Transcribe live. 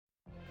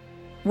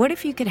What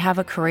if you could have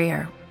a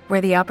career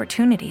where the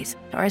opportunities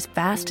are as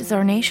vast as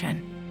our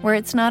nation, where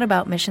it's not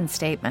about mission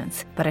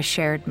statements, but a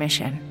shared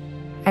mission?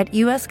 At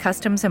U.S.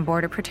 Customs and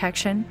Border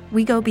Protection,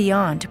 we go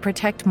beyond to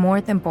protect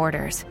more than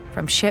borders.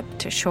 From ship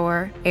to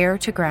shore, air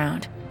to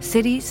ground,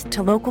 cities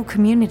to local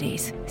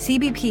communities,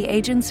 CBP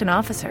agents and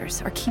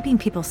officers are keeping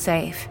people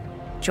safe.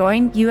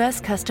 Join U.S.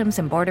 Customs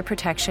and Border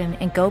Protection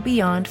and go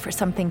beyond for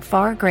something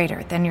far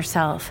greater than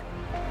yourself.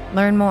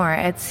 Learn more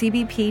at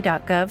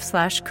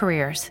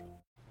cbp.gov/careers.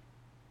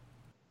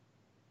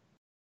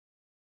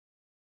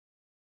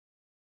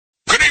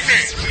 Good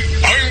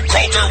evening. I'm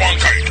Coulter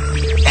Wonkite.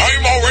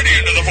 I'm already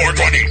into the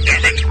 420,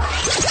 damn it.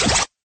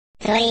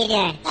 So what are you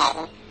doing?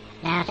 Nothing.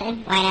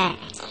 Nothing? Why not?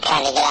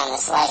 Trying to get on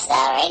this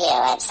Lifestyle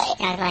Radio website.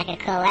 Sounds like a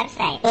cool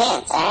website. Yeah,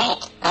 it's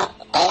alright. Oh,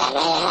 wait, I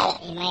might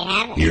have it. You might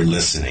have it. You're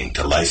listening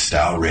to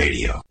Lifestyle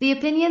Radio. The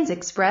opinions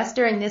expressed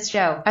during this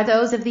show are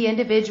those of the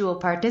individual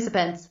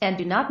participants and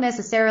do not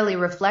necessarily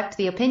reflect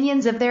the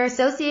opinions of their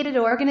associated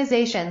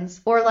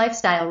organizations or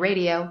Lifestyle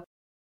Radio.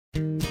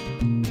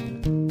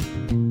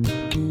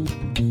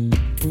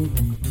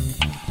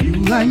 You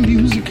like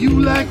music, you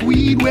like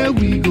weed, well,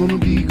 we gonna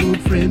be good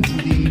friends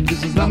indeed.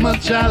 This is how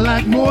much I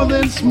like more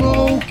than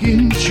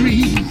smoking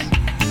trees.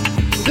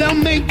 They'll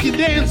make you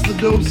dance the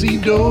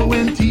do-si-do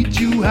and teach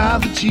you how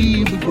the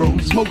chiba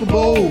grows. Smoke a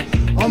bowl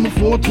on the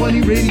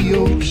 420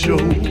 radio show.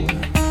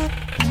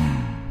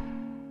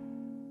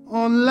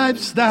 On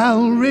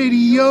Lifestyle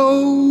Radio.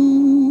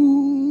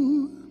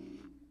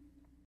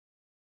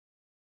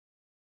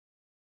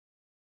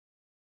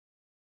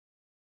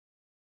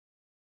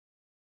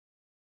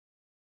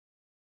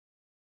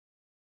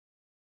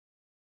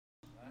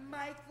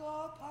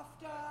 Michael,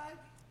 Puffdog.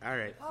 All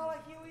right. Paula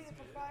Huie, the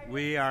proprietor.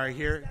 We are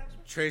here.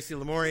 Tracy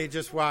Lamore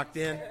just walked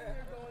in.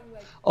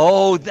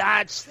 Oh,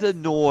 that's the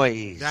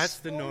noise. That's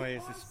the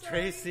noise. It's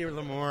Tracy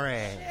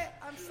Lamore.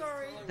 I'm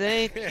sorry.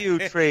 Thank you,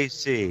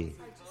 Tracy.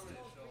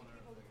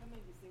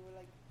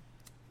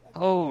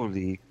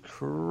 Holy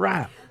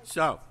crap.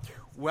 So,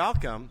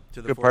 welcome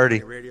to the Good 420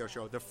 party. Radio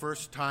Show. The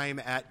first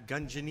time at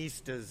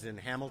Ganjahnistas in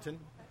Hamilton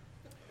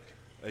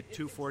at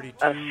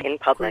 242 in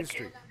public. Queen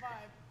Street.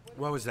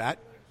 What was that?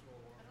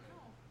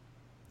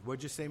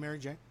 What'd you say, Mary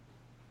Jane?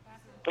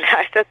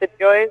 I said the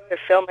joys of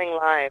filming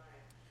live.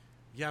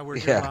 Yeah, we're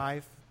here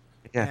live.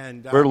 Yeah.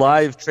 And, We're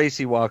live.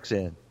 Tracy walks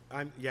in.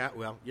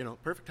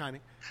 Perfect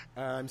timing.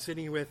 I'm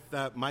sitting with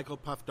Michael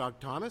Puffdog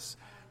Thomas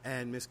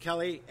and Miss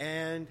Kelly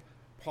and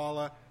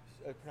Paula.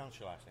 Pronounce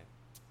your last name.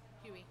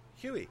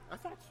 Huie. I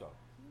thought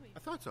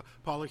so.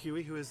 Paula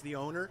Huie, who is the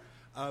owner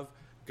of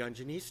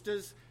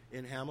Ganjahnistas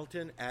in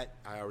Hamilton at,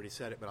 I already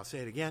said it, but I'll say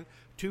it again,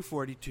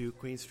 242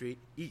 Queen Street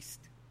East.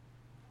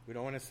 We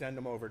don't want to send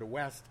them over to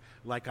West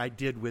like I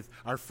did with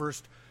our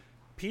first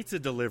pizza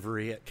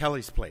delivery at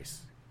Kelly's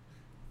place.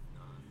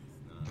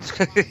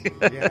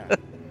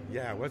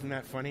 Yeah, wasn't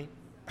that funny?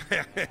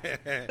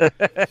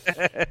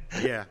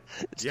 Yeah.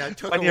 It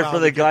took Funnier a while for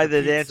the to guy get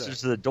the that pizza.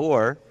 answers the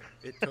door.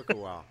 It took a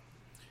while.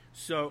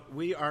 So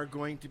we are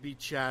going to be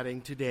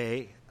chatting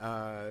today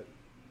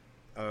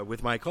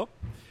with Michael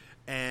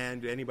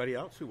and anybody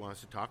else who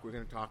wants to talk. We're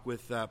going to talk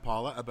with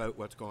Paula about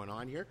what's going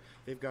on here.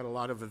 They've got a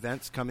lot of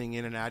events coming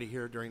in and out of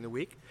here during the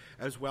week.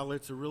 As well,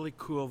 it's a really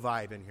cool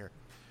vibe in here.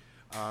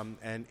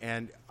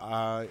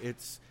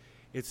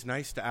 It's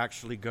nice to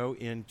actually go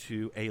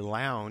into a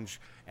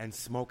lounge and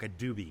smoke a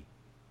doobie.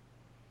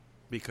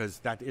 Because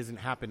that isn't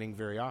happening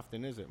very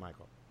often, is it,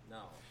 Michael?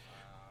 No.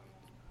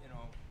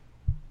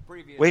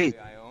 Previously Wait,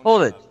 I owned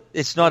hold it.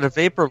 It's not a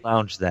vapor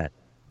lounge then.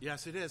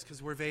 Yes, it is,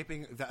 because we're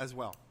vaping as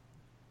well.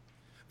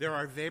 There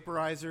are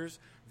vaporizers,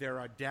 there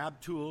are dab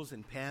tools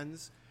and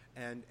pens,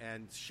 and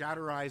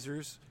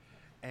shatterizers,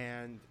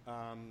 and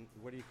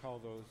what do you call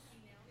those?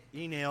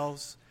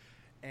 E-nails.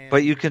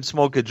 But you can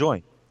smoke a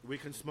joint. We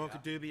can smoke a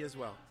doobie as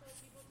well.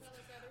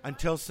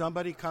 Until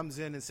somebody comes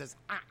in and says,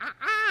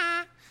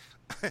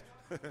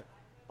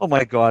 Oh,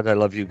 my God, I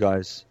love you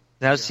guys.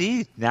 Now,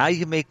 see, now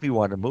you make me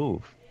want to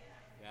move.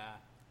 Yeah.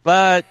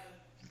 But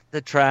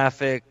the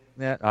traffic,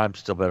 I'm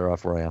still better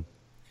off where I am.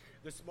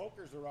 The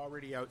smokers are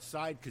already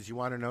outside because you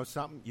want to know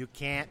something? You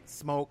can't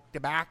smoke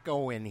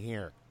tobacco in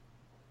here.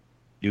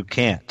 You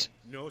can't.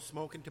 No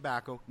smoking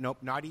tobacco. Nope,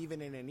 not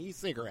even in an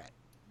e-cigarette.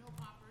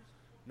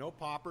 No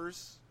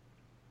poppers.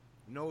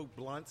 No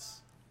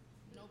blunts.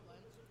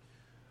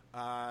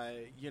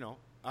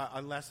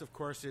 Unless, of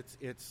course, it's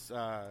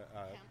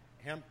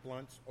hemp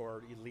blunts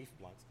or leaf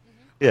blunts.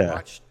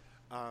 Yeah.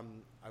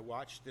 I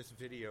watched this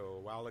video a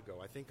while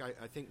ago. I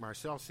think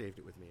Marcel saved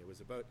it with me. It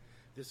was about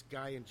this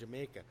guy in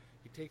Jamaica.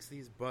 He takes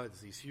these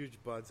huge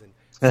buds, and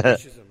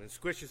squishes them and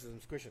squishes them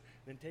and squishes them,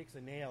 then takes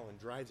a nail and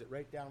drives it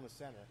right down the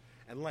center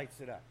and lights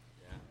it up.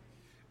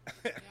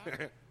 Yeah.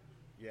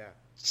 Yeah.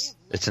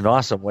 It's an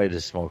awesome way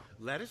to smoke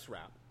Lettuce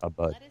wrap. a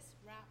bud. Lettuce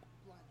wrap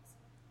blunts.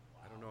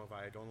 I don't know if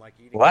I don't like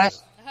eating What?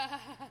 lettuce.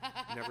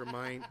 Never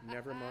mind.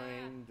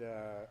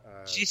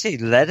 Did you say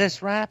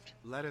lettuce wrapped?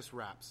 Lettuce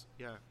wraps.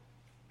 Yeah.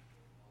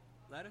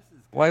 Lettuce is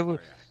good. Why would?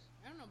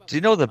 I don't know about Do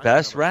you know the I don't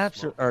best know about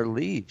wraps smoke. are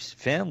leaves,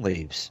 fan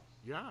leaves?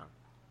 Yeah.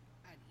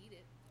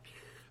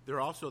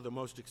 They're also the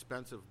most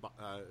expensive.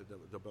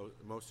 The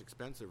most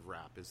expensive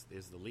wrap is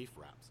the leaf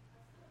wraps.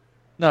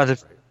 Not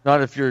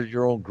if you're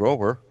your own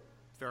grower.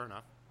 Fair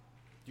enough.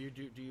 Do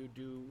you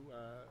do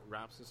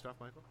wraps and stuff,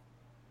 Michael?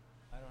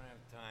 I don't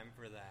have time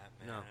for that,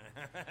 man.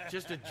 No,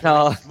 just a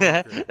No,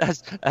 smoker.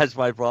 that's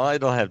my problem. I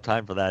don't have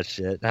time for that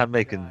shit.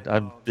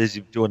 I'm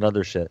busy doing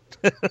other shit.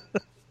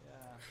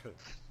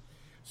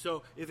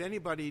 So, if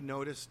anybody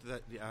noticed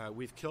that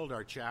we've killed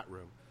our chat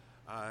room,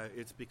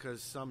 it's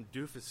because some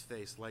doofus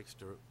face likes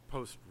to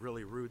post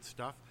really rude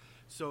stuff.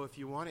 So, if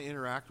you want to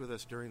interact with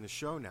us during the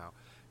show now,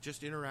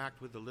 just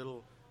interact with the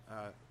little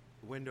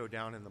window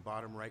down in the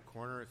bottom right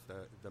corner. It's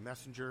the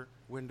messenger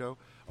window.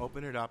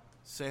 Open it up.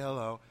 Say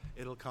hello.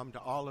 It'll come to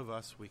all of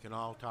us. We can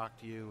all talk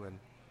to you and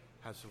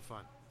have some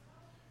fun.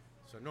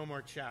 So no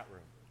more chat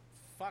room.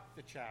 Fuck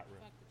the chat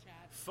room.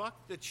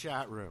 Fuck the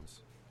chat rooms.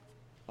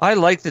 I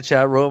like the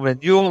chat room,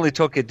 and you only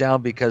took it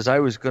down because I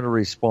was going to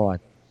respond.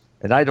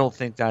 And I don't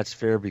think that's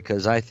fair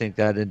because I think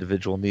that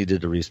individual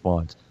needed a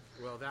response.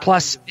 Well,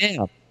 Plus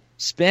spam.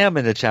 Spam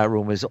in the chat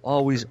room is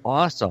always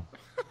awesome.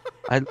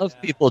 I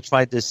love people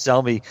trying to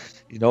sell me,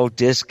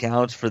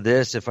 discounts for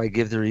this if I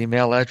give their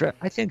email address.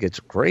 I think it's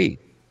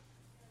great.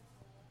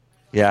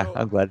 Yeah,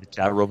 I'm glad the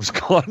chat room's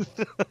gone.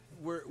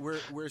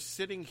 We're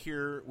sitting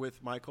here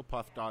with Michael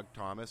Puffdog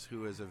Thomas,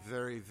 who is a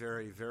very,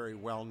 very, very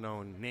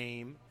well-known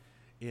name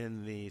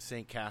in the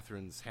St.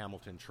 Catharines,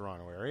 Hamilton,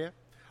 Toronto area.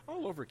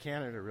 All over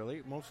Canada,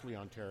 really. Mostly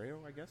Ontario,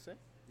 I guess, eh?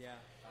 Yeah,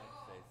 I'd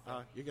say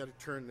so. You got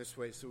to turn this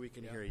way so we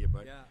can hear you,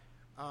 bud. Yeah.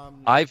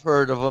 I've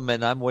heard of them,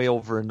 and I'm way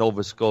over in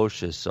Nova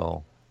Scotia,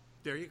 so.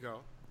 There you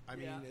go. I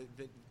mean,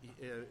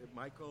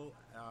 Michael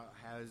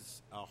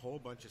has a whole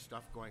bunch of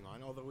stuff going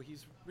on, although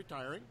he's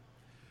retiring.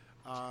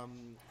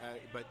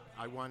 But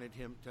I wanted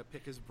him to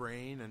pick his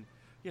brain, and,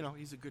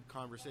 he's a good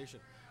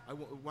conversation.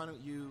 Why don't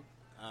you,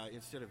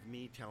 instead of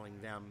me telling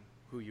them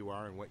who you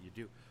are and what you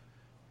do,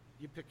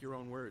 you pick your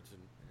own words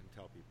and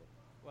tell people.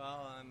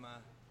 Well, I'm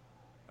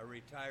a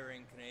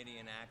retiring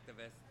Canadian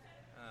activist.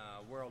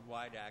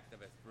 Worldwide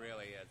activist,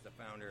 really, as the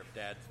founder of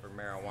Dads for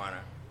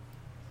Marijuana.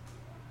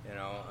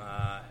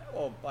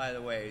 Oh, by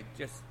the way,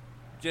 just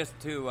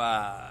to,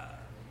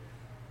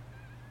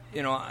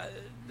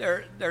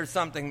 there's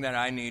something that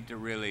I need to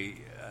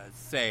really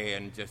say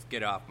and just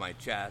get off my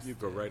chest. You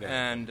go right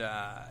ahead.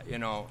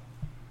 And,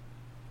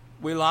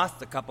 we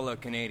lost a couple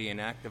of Canadian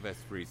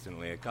activists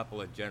recently, a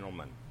couple of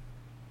gentlemen.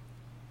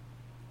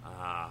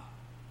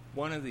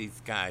 One of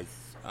these guys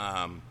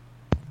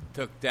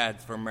took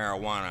Dads for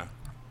Marijuana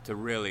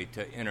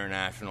to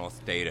international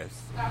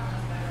status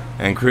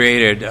and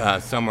created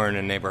somewhere in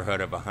the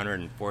neighborhood of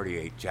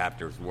 148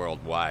 chapters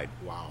worldwide.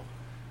 Wow.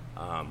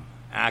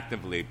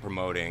 Actively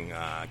promoting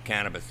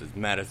cannabis as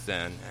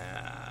medicine,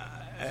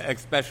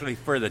 especially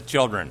for the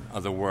children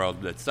of the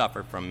world that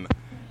suffer from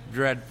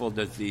dreadful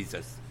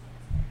diseases.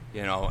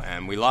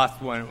 And we lost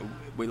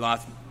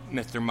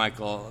Mr.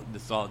 Michael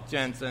DeSalt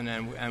Jensen,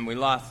 and we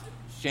lost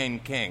Shane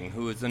King,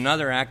 who is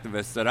another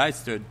activist that I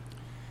stood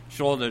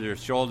shoulder to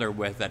shoulder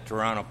with at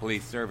Toronto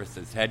Police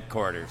Services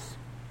headquarters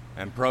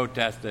and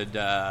protested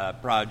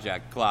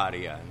Project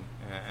Claudia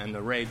and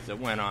the raids that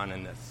went on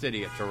in the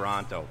city of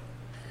Toronto.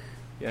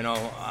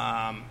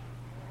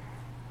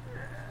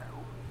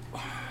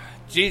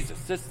 Jesus,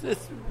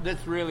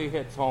 this really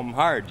hits home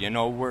hard.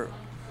 We're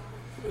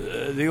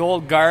the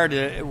old guard.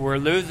 We're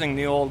losing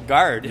the old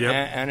guard,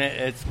 yep. and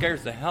it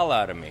scares the hell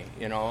out of me.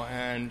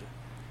 And.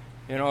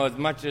 As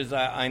much as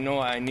I know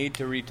I need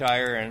to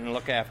retire and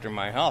look after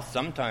my health,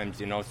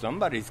 sometimes,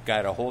 somebody's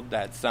got to hold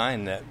that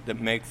sign that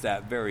makes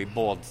that very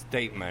bold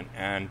statement.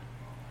 And,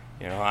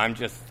 I'm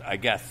just, I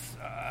guess,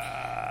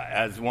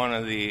 as one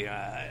of the,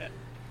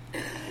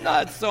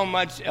 not so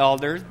much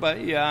elders, but,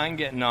 yeah, I'm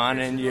getting on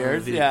in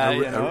years.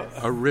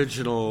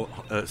 Original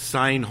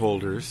sign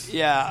holders.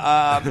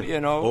 Yeah,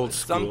 Old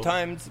school.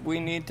 Sometimes we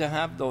need to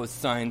have those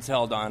signs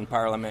held on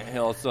Parliament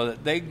Hill so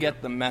that they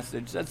get the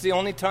message. That's the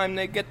only time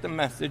they get the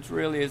message,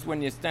 really, is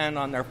when you stand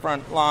on their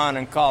front lawn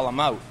and call them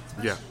out.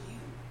 Yeah.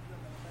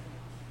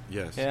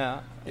 Yes.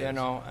 Yeah, yes.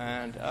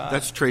 And...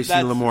 that's Tracy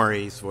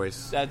Lamoury's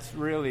voice. That's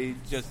really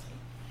just...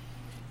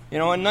 in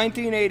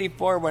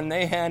 1984, when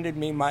they handed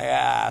me my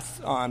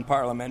ass on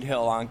Parliament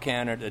Hill on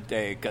Canada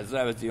Day, because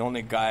I was the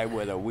only guy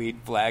with a weed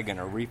flag and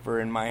a reefer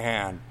in my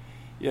hand,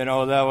 that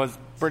was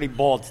a pretty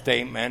bold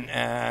statement.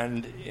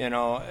 And,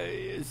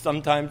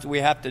 sometimes we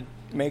have to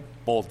make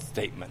bold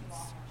statements.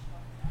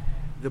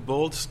 The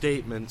bold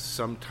statements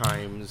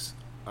sometimes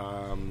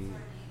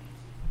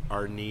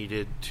are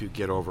needed to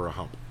get over a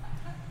hump.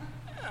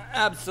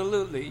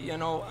 Absolutely.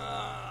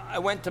 I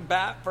went to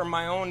bat for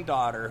my own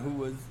daughter, who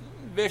was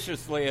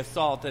viciously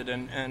assaulted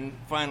and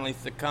finally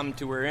succumbed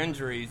to her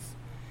injuries,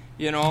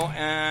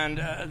 and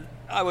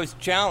I was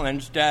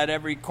challenged at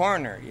every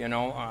corner,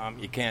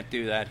 you can't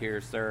do that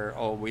here, sir.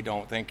 Oh, we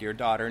don't think your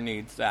daughter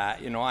needs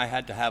that. I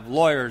had to have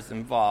lawyers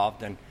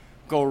involved and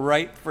go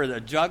right for the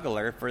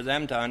jugular for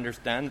them to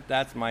understand that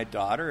that's my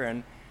daughter,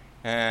 and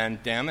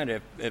And damn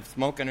it, if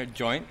smoking a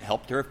joint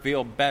helped her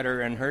feel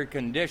better in her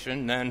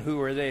condition, then who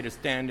are they to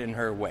stand in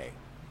her way?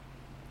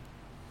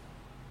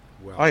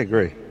 Well, I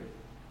agree.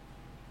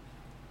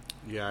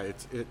 Yeah,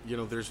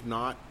 there's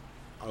not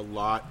a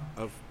lot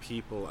of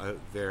people out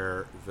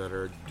there that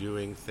are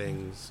doing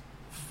things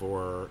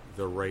for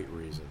the right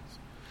reasons.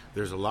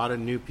 There's a lot of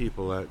new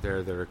people out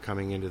there that are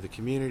coming into the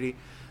community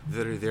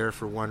that are there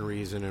for one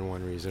reason and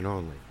one reason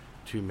only,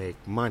 to make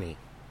money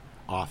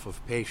off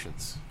of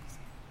patients,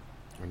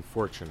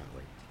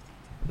 unfortunately.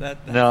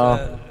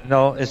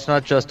 No, it's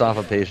not just off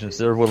of patients.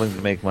 They're willing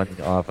to make money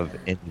off of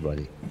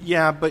anybody.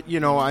 Yeah, but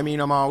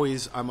I'm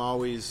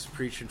always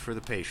preaching for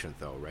the patient,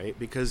 though, right?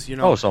 Because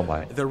so am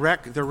I. The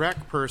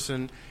rec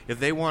person,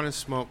 if they want to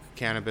smoke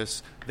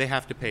cannabis, they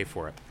have to pay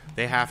for it.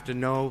 They have to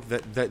know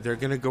that they're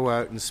going to go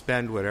out and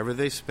spend whatever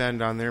they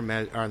spend on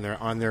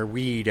their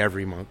weed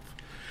every month.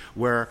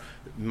 Where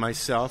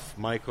myself,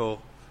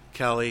 Michael,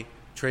 Kelly,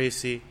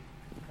 Tracy,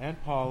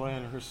 and Paula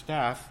and her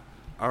staff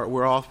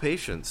we're all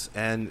patients,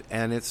 and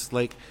it's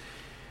like,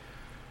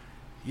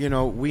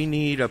 we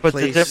need a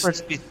place.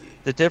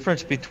 The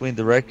difference between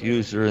the rec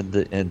user and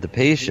the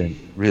patient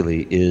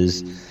really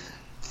is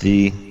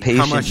the patient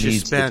how much you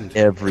needs spend it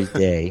every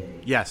day.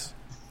 Yes.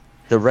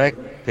 The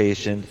rec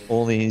patient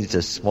only needs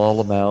a small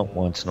amount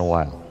once in a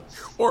while,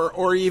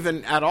 or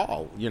even at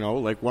all.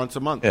 Like once a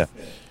month. Yeah.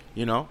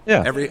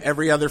 Yeah.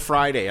 Every other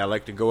Friday, I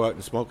like to go out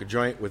and smoke a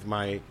joint with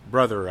my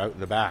brother out in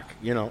the back.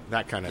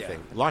 That kind of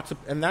thing.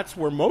 And that's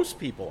where most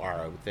people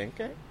are, I would think.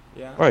 Eh?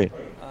 Yeah. Right.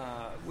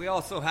 We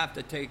also have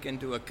to take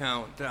into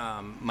account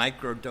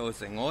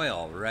microdosing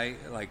oil, right?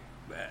 Like,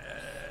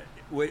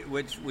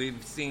 which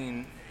we've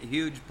seen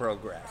huge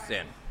progress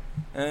in,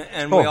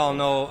 and we all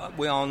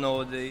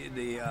know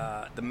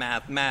the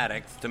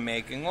mathematics to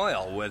making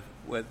oil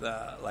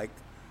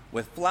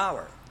with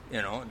flour.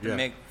 To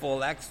make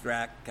full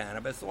extract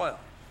cannabis oil.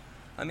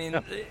 I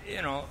mean,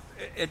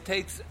 it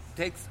takes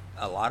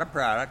a lot of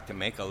product to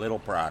make a little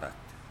product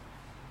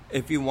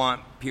if you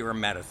want pure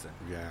medicine.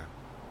 Yeah.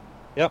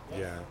 Yep.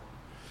 Yeah.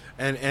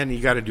 And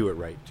you got to do it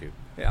right, too.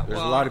 Yeah. There's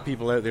a lot of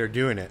people out there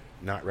doing it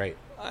not right.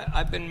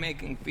 I've been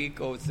making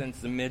FICO since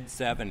the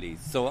mid-'70s,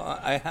 so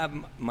I have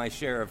my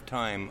share of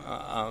time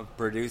of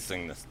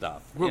producing the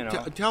stuff. Well,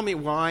 tell me,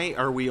 why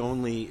are we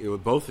only,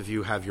 both of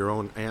you have your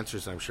own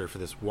answers, I'm sure, for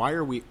this. Why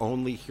are we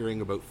only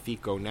hearing about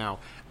FICO now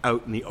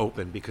out in the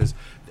open? Because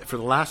for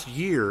the last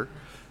year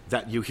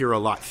that you hear a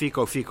lot,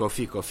 FICO,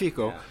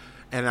 yeah.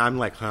 And I'm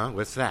like,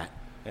 what's that?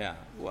 Yeah,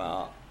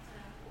 well...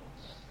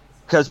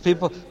 Because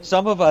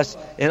some of us,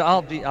 and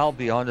I'll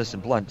be honest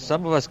and blunt,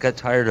 some of us got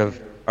tired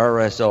of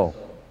RSO.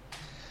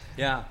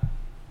 Yeah.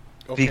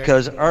 Okay.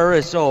 Because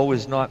RSO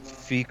is not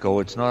FICO,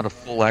 it's not a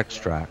full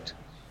extract.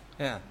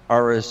 Yeah.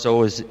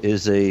 RSO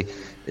is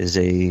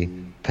a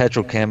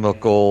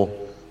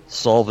petrochemical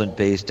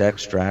solvent-based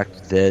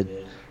extract that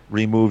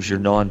removes your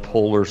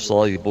non-polar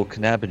soluble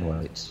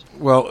cannabinoids.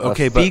 Well,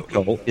 okay,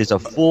 FICO is a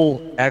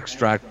full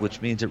extract,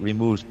 which means it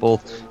removes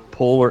both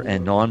polar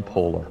and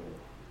non-polar.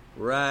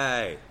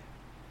 Right.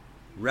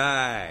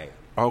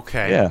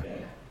 Okay. Yeah.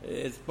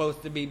 It's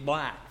supposed to be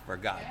black, for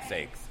God's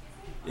sakes.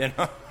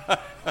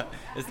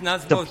 It's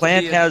not supposed the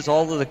plant to be has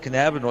all of the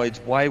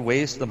cannabinoids. Why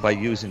waste them by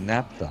using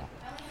naphtha?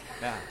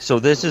 Yeah. So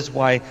this is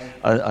why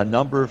a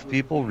number of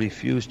people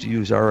refuse to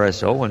use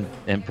RSO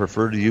and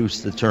prefer to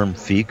use the term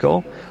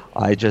FICO.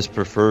 I just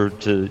prefer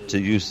to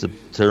use the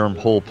term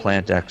whole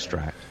plant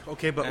extract.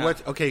 Okay,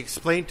 but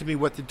explain to me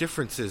what the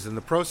difference is in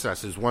the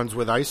processes. One's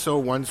with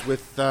ISO, one's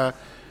with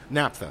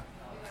naphtha.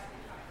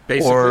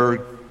 Basically.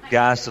 Or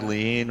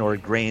gasoline or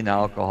grain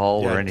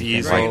alcohol or anything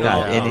diesel, like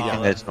that. yeah.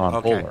 Anything that's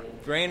non-polar. Okay.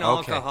 Grain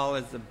alcohol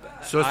is the...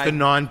 So it's the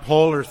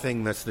non-polar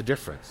thing that's the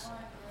difference.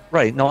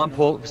 Right,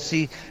 non-polar.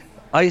 See,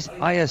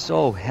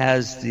 ISO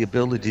has the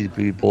ability to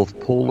be both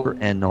polar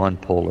and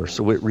non-polar,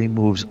 so it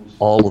removes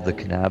all of the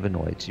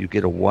cannabinoids. You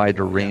get a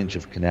wider range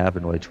of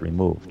cannabinoids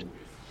removed.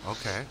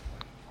 Okay.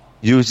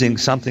 Using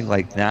something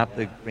like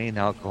naphtha, grain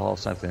alcohol,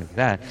 something like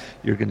that,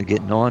 you're going to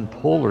get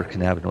non-polar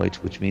cannabinoids,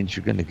 which means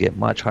you're going to get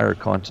much higher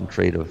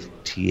concentrate of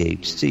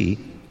THC,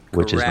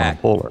 which is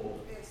non-polar.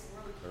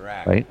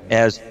 Correct. Right?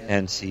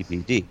 And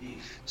CBD.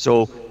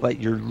 So, but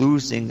you're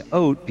losing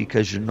out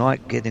because you're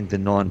not getting the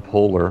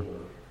non-polar,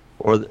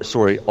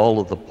 all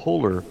of the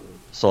polar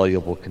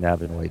soluble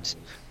cannabinoids,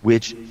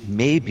 which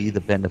may be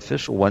the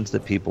beneficial ones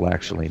that people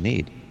actually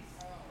need.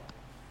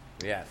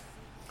 Yes.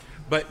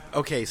 But,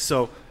 okay,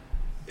 so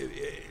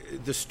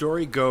the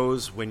story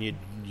goes when you're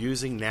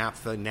using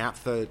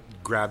naphtha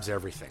grabs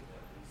everything,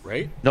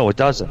 right? No, it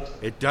doesn't.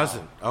 It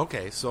doesn't.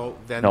 Okay, so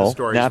then the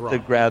story's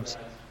wrong.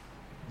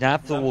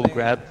 Naphtha will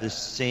grab the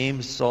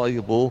same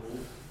soluble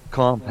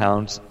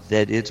compounds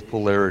that its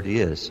polarity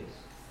is.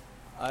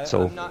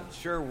 I'm not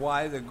sure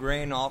why the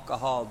grain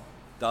alcohol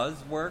does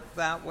work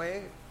that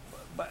way,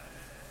 but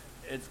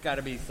it's got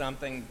to be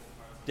something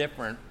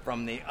different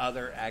from the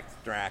other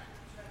extract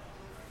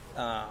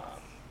process.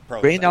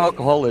 Grain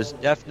alcohol is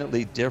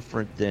definitely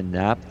different than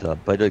naphtha,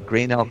 but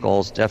grain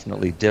alcohol is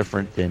definitely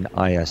different than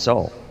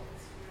ISO.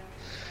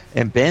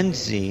 And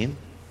benzene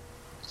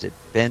it.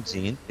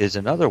 Benzene is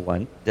another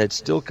one that's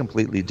still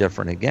completely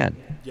different again.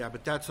 Yeah,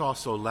 but that's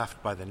also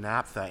left by the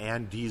naphtha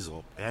and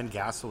diesel and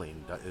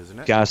gasoline, isn't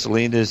it?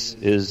 Gasoline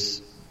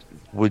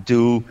would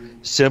do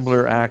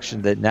similar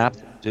action that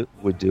naphtha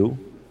would do,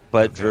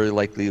 but very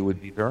likely it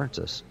would be burnt.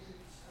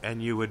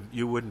 And you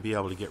wouldn't be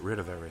able to get rid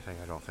of everything,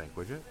 I don't think,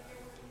 would you?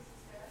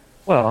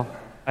 Well,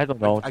 I don't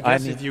know. I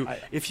guess mean,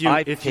 if you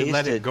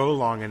let it go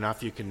long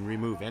enough, you can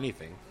remove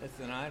anything.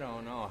 Listen, I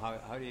don't know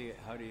how do you.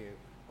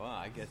 Well,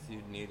 I guess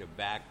you'd need a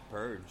back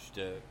purge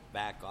to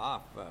back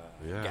off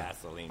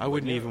gasoline. I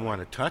wouldn't even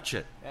want to touch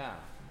it. Yeah.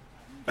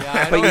 Yeah,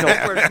 I don't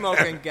think we're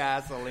smoking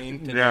gasoline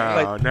today.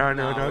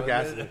 No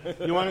gasoline.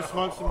 You want to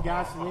smoke some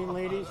gasoline,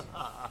 ladies?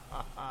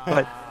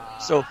 But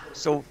so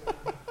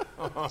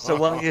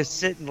while you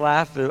sit and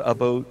laugh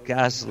about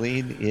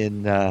gasoline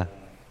in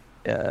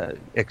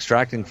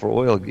extracting for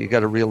oil, you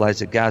got to realize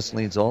that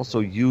gasoline's also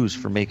used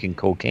for making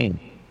cocaine.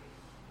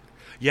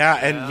 Yeah,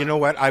 and you know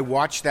what? I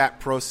watched that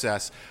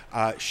process.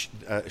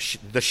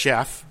 The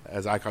chef,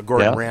 as I call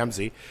Gordon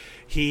Ramsay,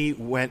 he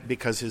went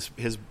because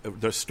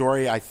the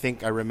story I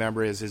think I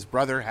remember is his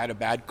brother had a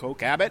bad coke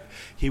habit.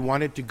 He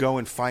wanted to go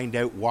and find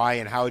out why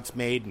and how it's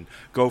made and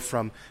go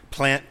from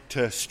plant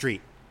to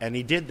street. And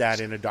he did that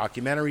in a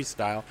documentary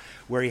style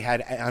where he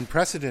had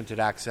unprecedented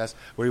access,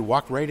 where he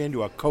walked right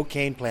into a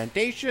cocaine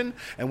plantation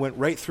and went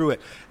right through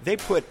it. They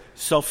put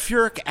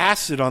sulfuric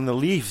acid on the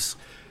leaves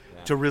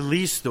to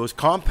release those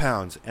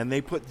compounds, and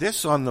they put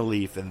this on the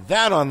leaf and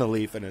that on the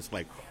leaf, and it's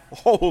like,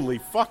 holy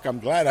fuck, I'm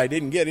glad I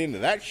didn't get into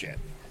that shit.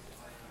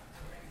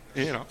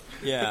 You know?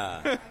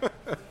 Yeah.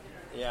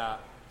 Yeah.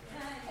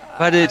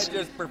 But I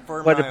just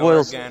prefer my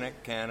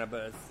organic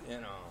cannabis,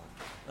 you know.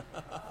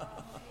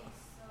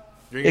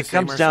 It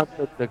comes down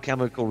to the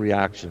chemical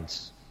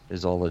reactions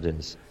is all it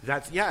is.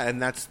 That's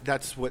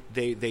what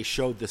they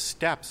showed the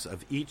steps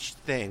of each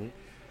thing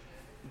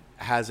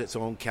has its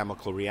own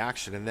chemical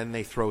reaction, and then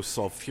they throw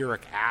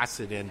sulfuric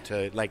acid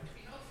into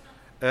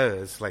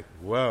it's like,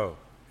 whoa.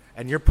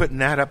 And you're putting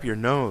that up your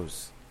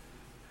nose.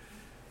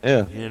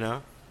 Yeah. You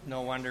know?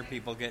 No wonder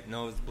people get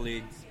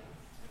nosebleeds.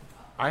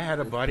 I had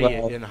a buddy in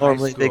high school.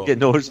 Normally they get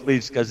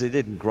nosebleeds because they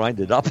didn't grind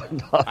it up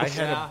enough. I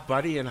had a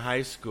buddy in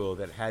high school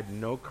that had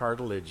no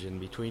cartilage in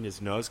between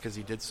his nose because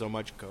he did so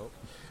much coke.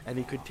 And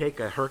he could take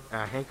a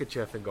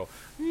handkerchief and go,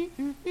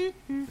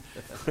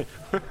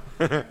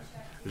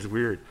 it's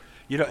weird.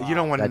 You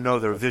don't want to know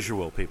the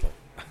visual, people.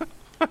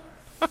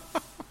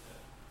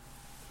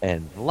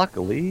 And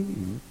luckily,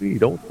 we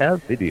don't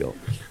have video.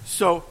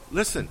 So,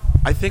 listen,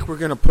 I think we're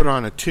going to put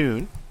on a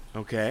tune,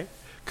 okay?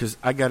 Because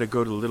I got to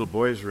go to the little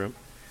boy's room.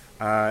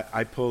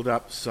 I pulled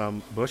up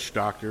some Bush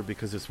Doctor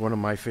because it's one of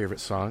my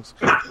favorite songs.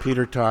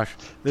 Peter Tosh.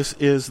 This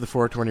is the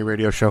 420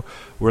 Radio Show.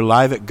 We're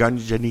live at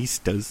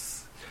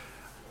Ganjahnistas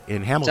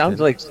in Hamilton. Sounds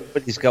like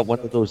somebody's got one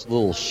of those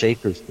little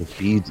shakers with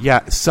beads.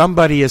 Yeah,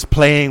 somebody is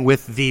playing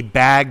with the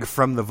bag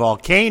from the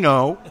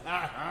volcano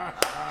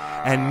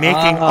and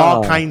making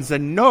all kinds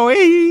of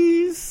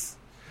noise.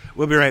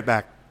 We'll be right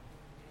back.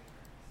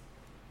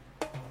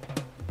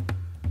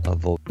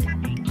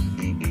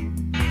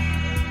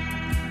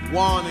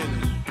 Warning.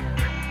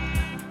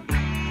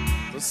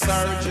 The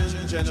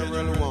Surgeon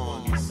General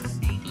warns.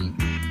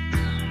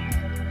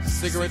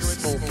 Cigarette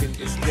smoking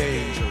is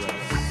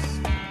dangerous.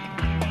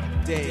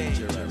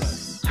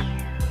 Dangerous.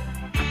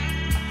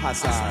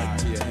 Hazard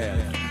to your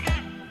health.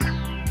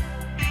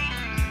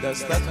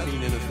 Does that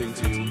mean anything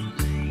to you?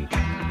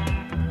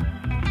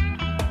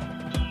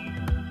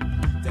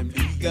 Them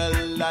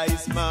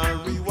legalize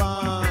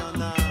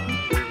marijuana.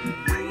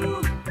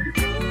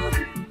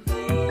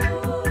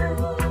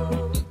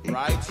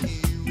 Right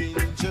here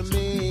in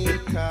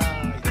Jamaica,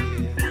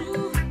 yeah.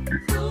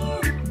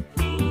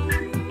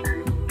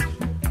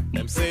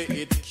 Them say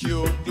it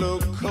cure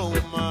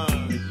glaucoma,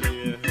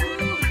 yeah.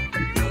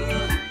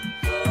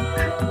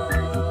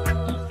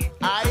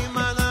 I'm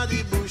an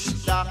Bush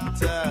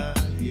doctor,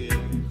 yeah.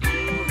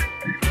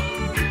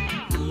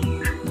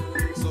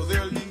 So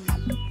there'll be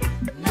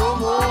no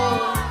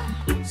more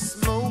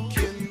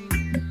smoking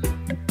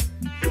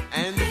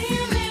and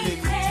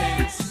feeling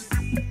tense.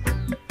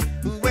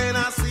 When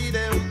I see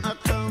them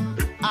come,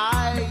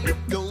 I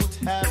don't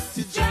have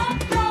to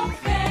jump no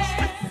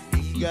fence.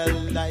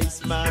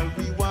 Legalize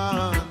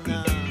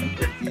marijuana,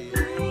 yeah.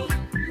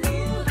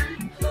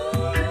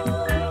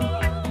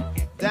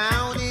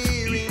 Down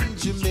here in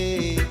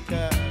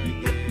Jamaica,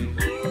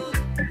 yeah.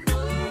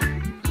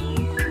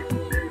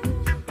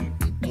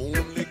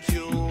 Only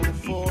cure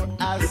for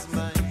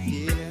asthma,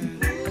 yeah.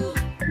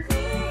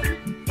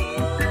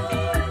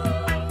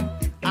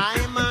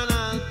 I'm an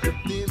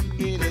active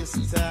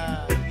minister,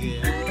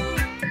 yeah.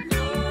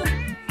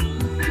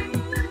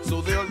 So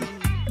there'll be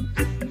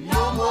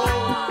no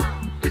more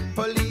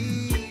police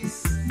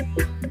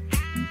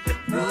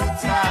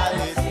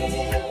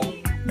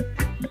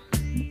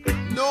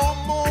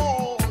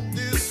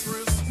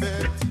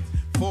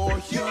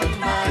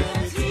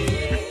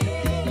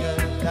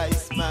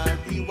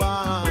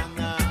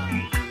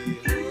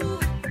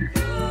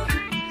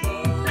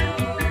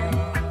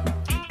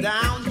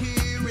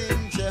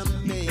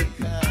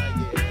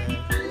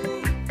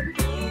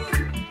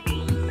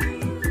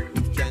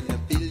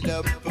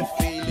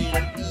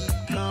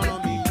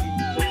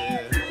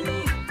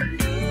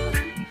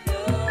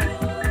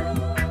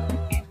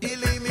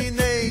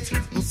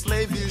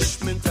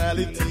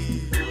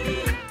reality.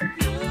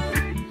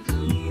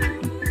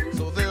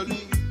 So there'll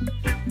be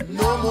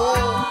no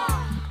more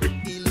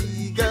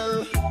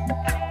illegal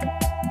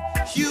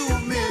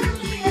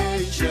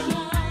humiliation,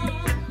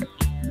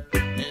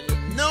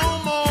 and no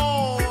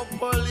more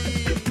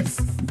police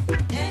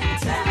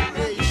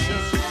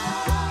interrogation.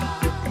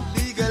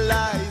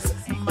 Legalize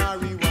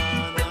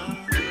marijuana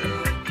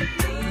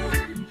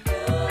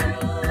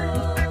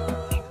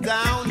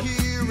down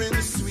here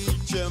in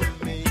sweet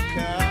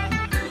Jamaica.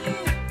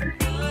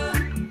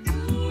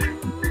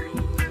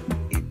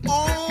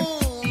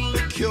 Only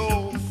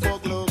cure for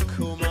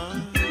glaucoma.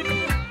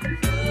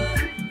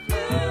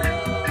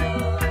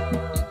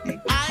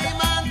 I'm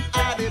an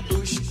Addy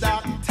Bush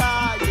doctor,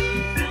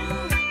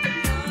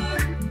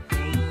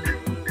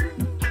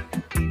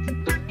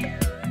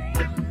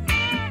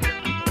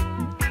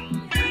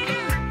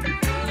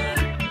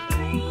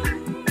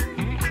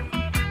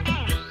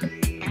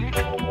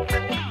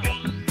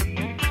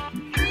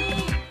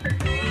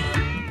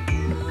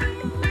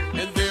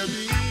 and there'll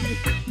be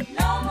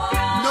no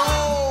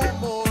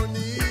more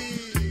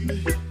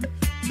need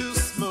to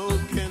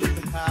smoke and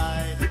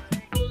hide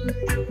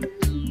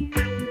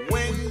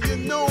when you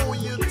know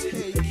you're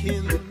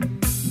taking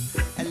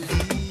a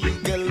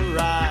legal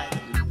ride.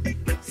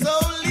 So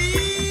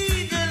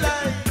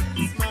legalize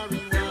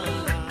marijuana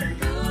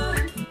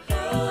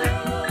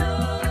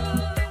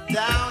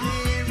down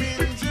here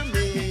in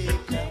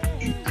Jamaica.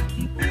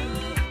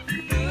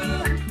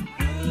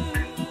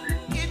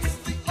 It's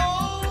the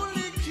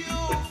only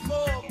cure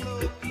for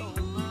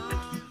glaucoma.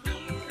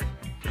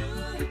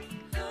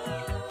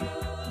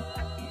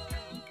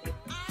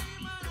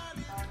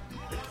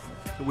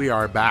 We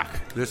are back.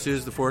 This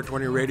is the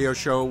 420 Radio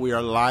Show. We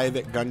are live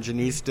at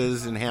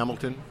Ganjahnistas in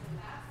Hamilton,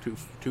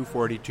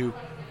 242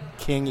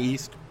 King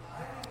East.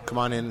 Come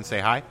on in and say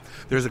hi.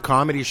 There's a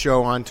comedy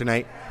show on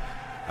tonight,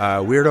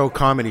 Weirdo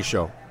Comedy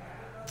Show.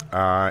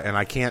 And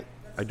I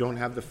don't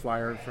have the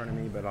flyer in front of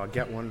me, but I'll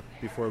get one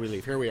before we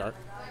leave. Here we are.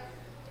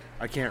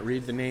 I can't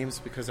read the names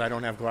because I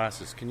don't have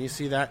glasses. Can you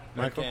see that,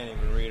 Michael? I can't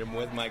even read them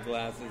with my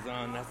glasses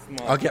on. That's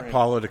small. I'll get print.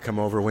 Paula to come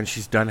over when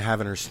she's done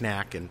having her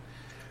snack, and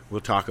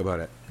we'll talk about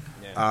it.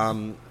 Yeah.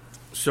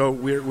 So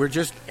we're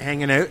just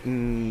hanging out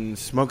and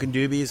smoking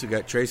doobies. We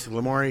got Tracy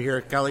Lamore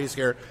here, Kelly's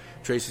here,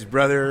 Tracy's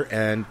brother,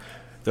 and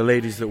the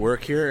ladies that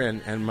work here,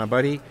 and my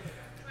buddy.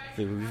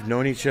 We've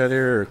known each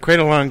other quite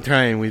a long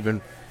time. We've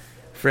been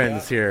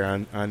friends here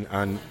on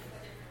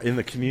in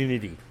the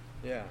community.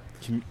 Yeah.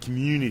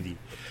 Community.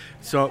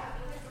 So,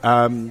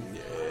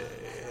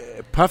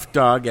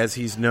 Puffdog, as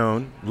he's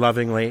known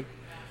lovingly,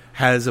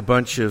 has a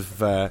bunch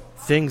of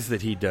things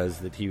that he does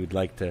that he would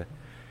like to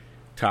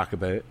talk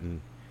about, and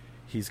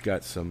he's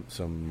got some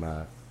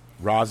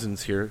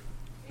rosins here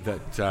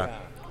that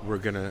we're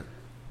gonna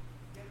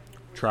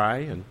try.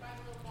 And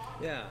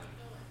Yeah,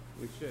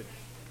 we should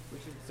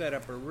set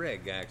up a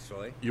rig,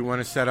 actually. you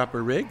want to set up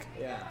a rig?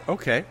 Yeah.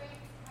 Okay.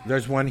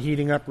 There's one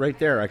heating up right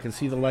there. I can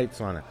see the lights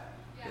on it.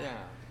 Yeah.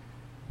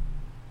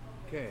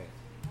 Okay.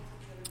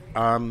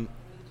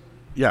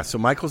 Yeah, so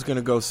Michael's going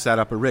to go set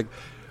up a rig.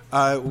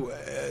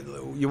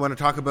 You want to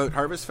talk about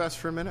Harvest Fest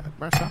for a minute,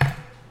 Marcel?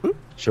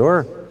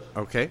 Sure.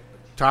 Okay.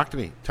 Talk to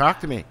me. Talk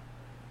to me.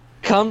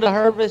 Come to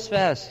Harvest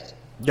Fest.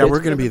 Yeah, we're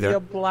going to be there. Be a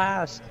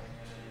blast.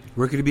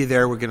 We're going to be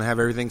there. We're going to have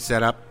everything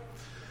set up.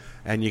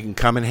 And you can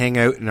come and hang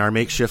out in our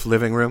makeshift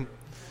living room.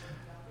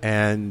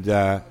 And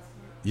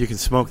you can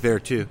smoke there,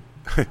 too.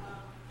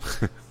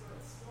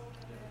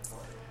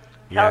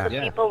 Tell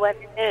the people when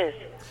it is.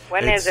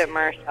 When is it,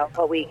 Marcel?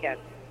 What weekend?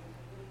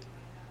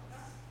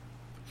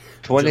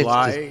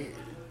 July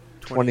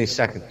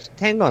 22nd.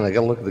 Hang on, I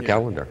got to look at the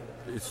calendar.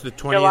 It's the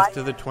 20th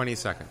to the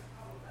 22nd.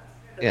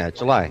 Yeah,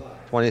 July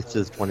 20th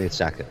to the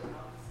 22nd.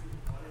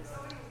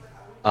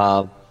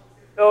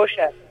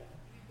 Scotia.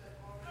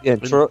 Yeah,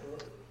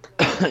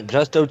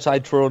 just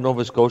outside Truro,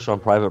 Nova Scotia on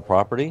private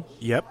property.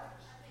 Yep.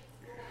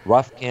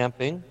 Rough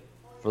camping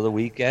for the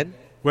weekend.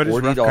 What is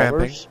rough $40.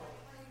 camping?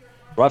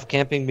 Rough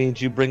camping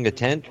means you bring a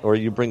tent or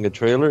you bring a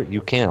trailer,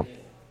 you camp.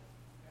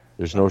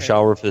 There's no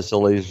shower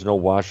facilities, there's no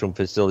washroom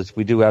facilities.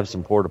 We do have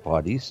some porta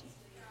potties.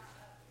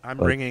 I'm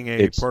bringing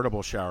a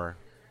portable shower.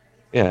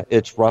 Yeah,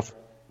 it's rough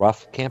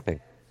camping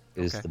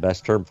is the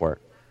best term for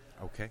it.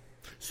 Okay.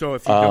 So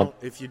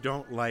if you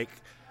don't like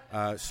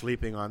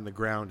sleeping on the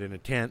ground in a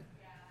tent,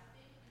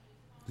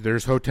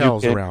 there's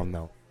hotels around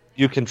though.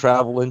 You can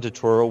travel into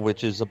Truro,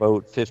 which is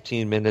about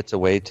 15 minutes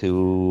away,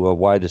 to a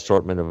wide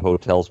assortment of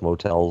hotels,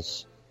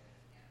 motels,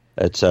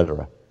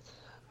 etc.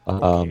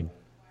 And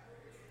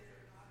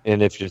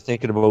if you're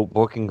thinking about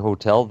booking a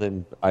hotel,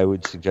 then I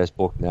would suggest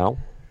book now.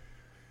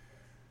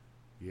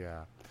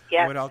 Yeah.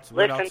 Yes.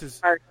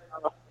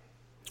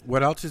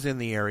 What else is in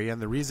the area?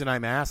 And the reason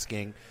I'm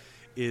asking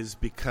is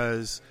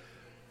because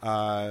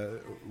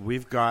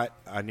we've got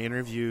an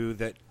interview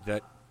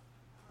that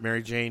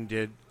Mary Jane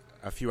did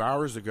a few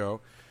hours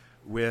ago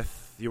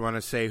with, you want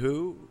to say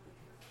who?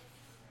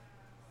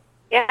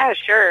 Yeah,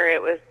 sure.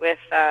 It was with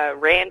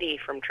Randy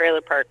from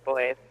Trailer Park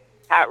Boys,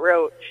 Pat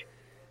Roach.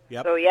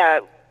 Yep. So,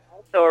 yeah,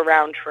 also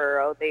around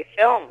Truro. They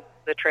film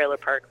the Trailer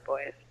Park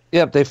Boys.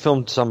 Yep, they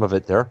filmed some of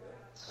it there.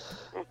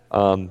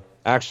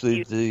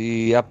 Actually,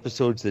 the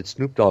episodes that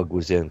Snoop Dogg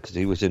was in, because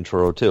he was in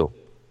Truro too.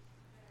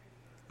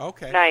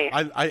 Okay.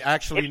 Nice. I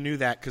actually knew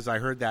that because I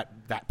heard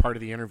that part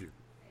of the interview.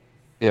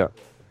 Yeah,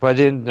 but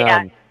in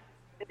the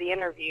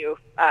interview,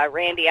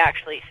 Randy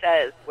actually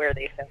says where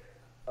they filmed.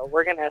 So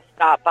we're going to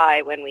stop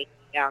by when we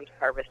get down to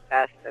Harvest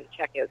Fest and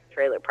check out the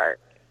trailer park.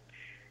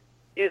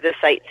 Do the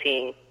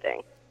sightseeing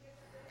thing.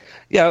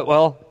 Yeah,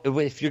 well,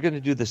 if you're going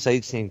to do the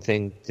sightseeing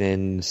thing,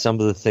 then some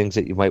of the things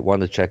that you might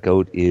want to check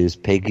out is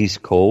Peggy's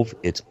Cove.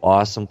 It's an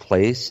awesome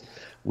place.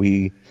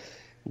 We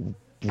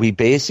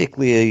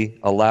basically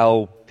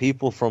allow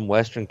people from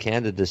Western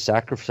Canada to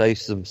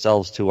sacrifice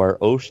themselves to our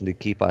ocean to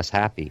keep us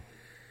happy.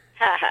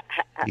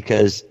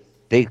 Because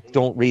they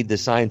don't read the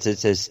signs that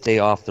says stay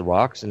off the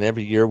rocks, and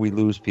every year we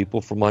lose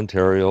people from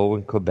Ontario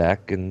and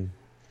Quebec and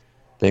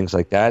things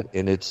like that,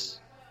 and it's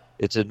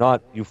a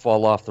not you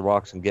fall off the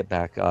rocks and get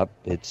back up.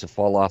 It's a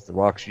fall off the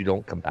rocks, you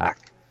don't come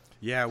back.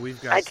 Yeah,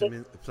 we've got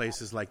some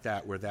places like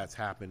that where that's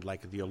happened,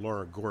 like the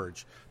Elora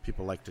Gorge.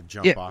 People like to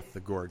jump off the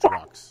gorge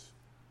rocks.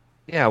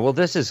 Yeah, well,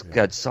 this has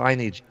got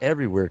signage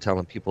everywhere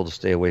telling people to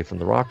stay away from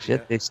the rocks.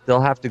 Yet they still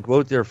have to go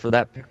out there for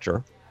that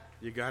picture.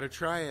 You got to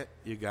try it.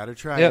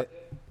 it.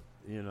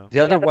 You know. The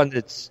other one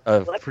that's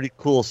a pretty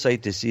cool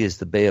sight to see is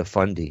the Bay of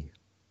Fundy.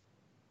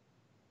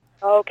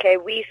 Okay,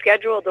 we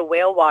scheduled a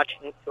whale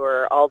watching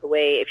tour all the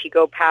way. If you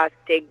go past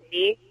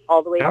Digby,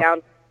 all the way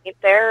down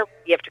there,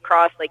 you have to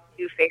cross like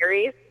 2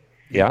 ferries.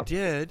 Yeah. You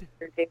did?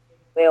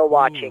 Whale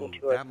watching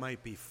tour. That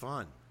might be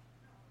fun.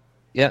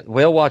 Yeah,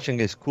 whale watching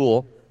is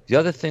cool. The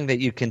other thing that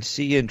you can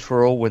see in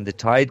Truro when the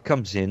tide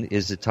comes in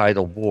is the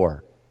tidal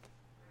bore.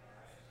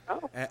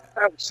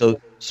 So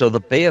the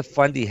Bay of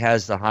Fundy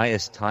has the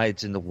highest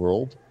tides in the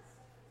world,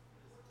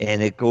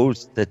 and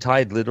the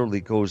tide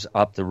literally goes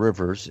up the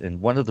rivers,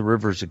 and one of the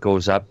rivers that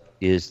goes up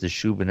is the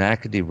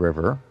Shubenacadie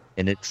River,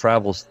 and it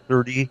travels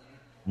 30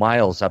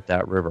 miles up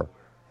that river.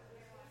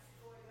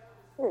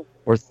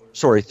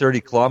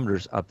 30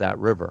 kilometers up that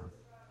river.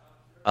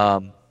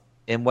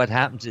 And what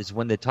happens is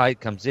when the tide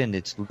comes in,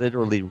 it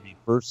literally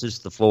reverses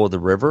the flow of the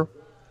river.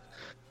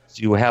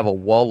 So you have a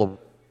wall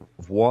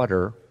of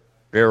water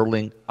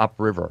barreling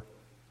upriver.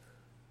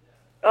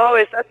 Oh,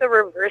 is that the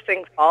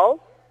Reversing Falls?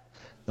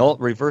 No,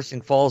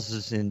 Reversing Falls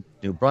is in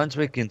New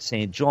Brunswick and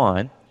St.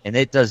 John, and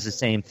it does the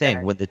same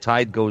thing. When the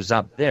tide goes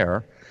up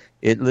there,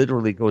 it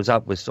literally goes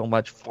up with so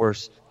much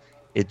force,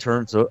 it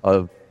turns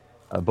about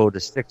a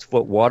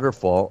 6-foot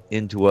waterfall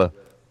into a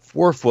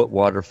 4-foot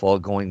waterfall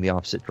going the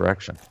opposite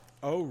direction.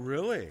 Oh,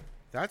 really?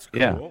 That's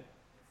cool. Yeah.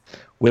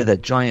 With a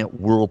giant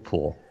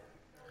whirlpool.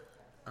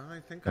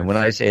 And when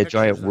I say a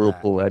giant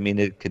whirlpool, I mean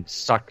it can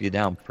suck you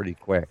down pretty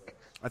quick.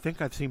 I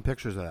think I've seen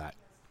pictures of that.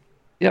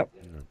 Yep.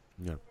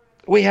 Yeah.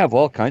 We have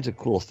all kinds of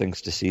cool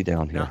things to see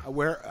down here. Now,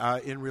 where,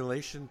 in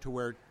relation to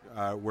where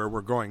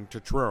we're going, to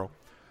Truro,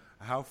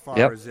 how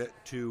far is it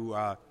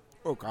to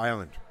Oak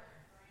Island?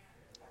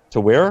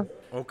 To where?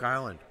 Oak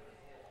Island.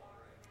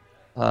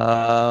 It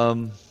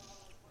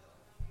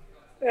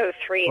was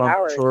 3 From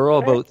hours. Truro,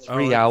 about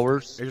 3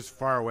 hours. It's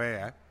far away,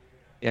 eh?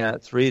 Yeah,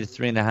 3 to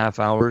 3.5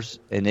 hours.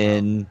 And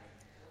then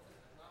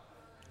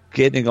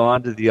getting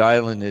onto the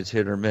island is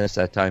hit or miss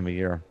that time of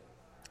year.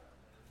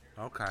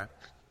 Okay.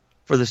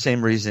 For the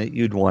same reason that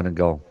you'd want to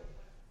go.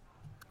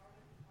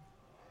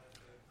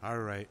 All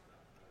right.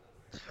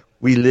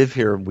 We live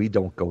here and we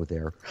don't go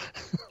there.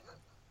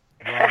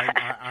 Well,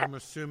 I'm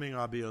assuming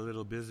I'll be a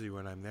little busy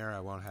when I'm there. I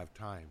won't have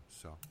time,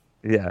 so.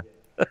 Yeah.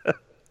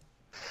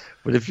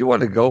 But if you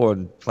want to go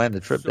and plan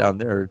a trip down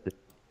there.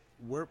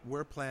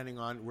 We're planning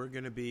on, we're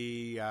going to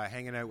be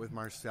hanging out with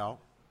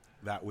Marcel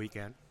that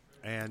weekend.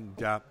 And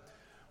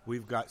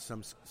we've got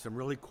some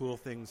really cool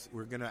things.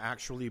 We're going to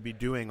actually be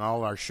doing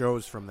all our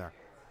shows from there,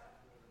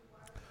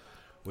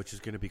 which is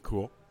going to be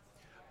cool.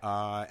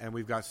 And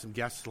we've got some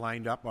guests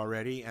lined up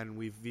already, and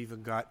we've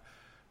even got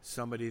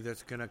somebody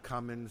that's going to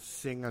come and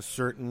sing a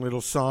certain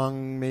little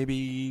song,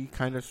 maybe,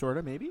 kind of, sort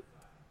of, maybe.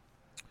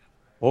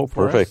 Oh,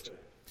 perfect.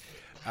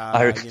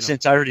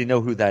 Since I already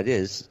know who that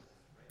is.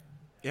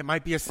 It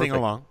might be a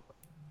sing-along.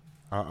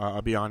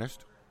 I'll be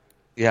honest.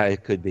 Yeah,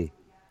 it could be.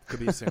 Could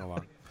be a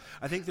sing-along.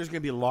 I think there's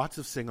going to be lots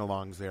of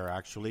sing-alongs there,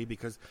 actually,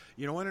 because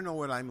you want to know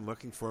what I'm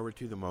looking forward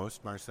to the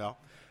most, Marcel?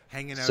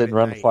 Hanging out sitting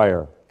around the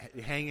fire.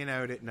 Hanging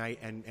out at night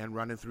and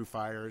running through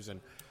fires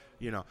and,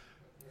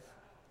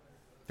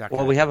 that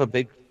Well, we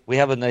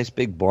have a nice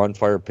big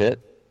bonfire pit,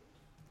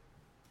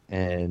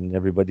 and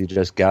everybody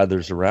just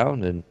gathers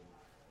around and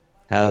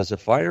has a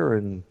fire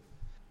and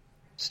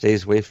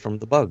stays away from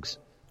the bugs.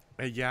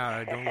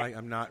 Yeah,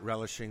 I'm not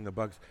relishing the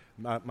bugs.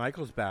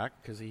 Michael's back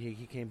because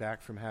he came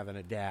back from having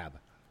a dab.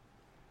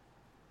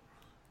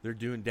 They're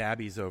doing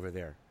dabbies over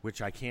there,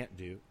 which I can't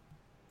do.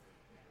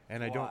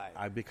 And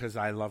Why? Because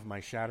I love my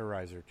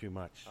shatterizer too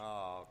much.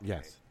 Oh, okay.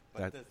 Yes.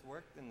 But this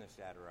worked in the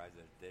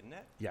shatterizer, didn't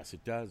it? Yes,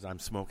 it does. I'm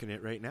smoking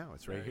it right now.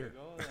 It's right here.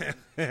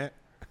 Yeah,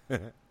 buddy,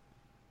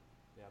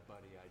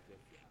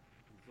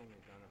 he's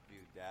only done a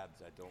few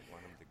dabs. I don't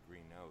want him to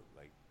green out.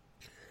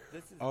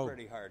 This is Oh.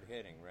 pretty hard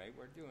hitting, right?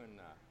 We're doing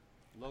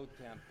low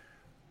temp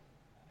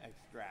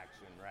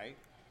extraction, right?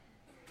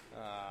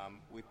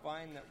 We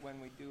find that when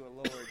we do a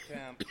lower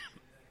temp,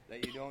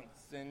 that you don't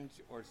singe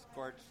or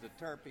scorch the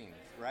terpenes,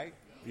 right?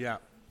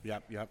 Yep.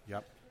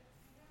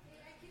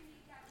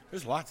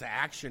 There's lots of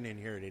action in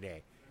here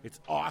today. It's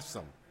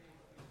awesome.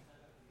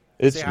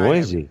 It's Say hi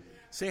noisy.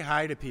 Say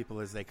hi to people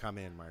as they come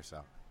in,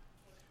 Marcel.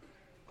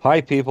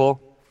 Hi,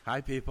 people.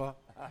 Hi, people.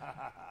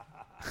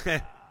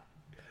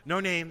 No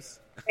names.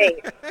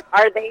 Hey,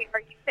 are you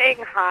saying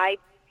hi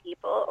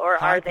people or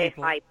Hi, are they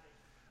people. hi?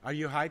 Are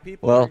you high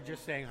people Well, or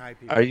just saying hi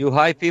people? Are you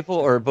high people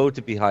or about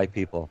to be high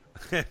people?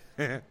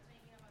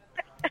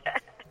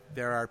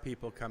 There are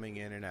people coming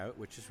in and out,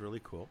 which is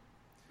really cool.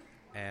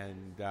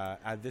 And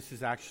this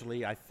is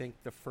actually, I think,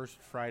 the first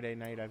Friday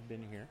night I've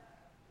been here.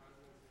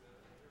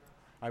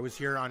 I was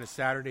here on a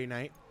Saturday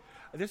night.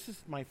 This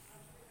is my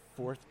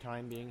fourth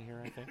time being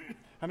here, I think.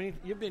 How many?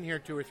 You've been here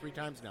 2 or 3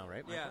 times now,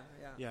 right, Michael?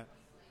 Yeah.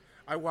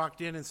 I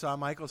walked in and saw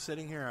Michael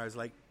sitting here. I was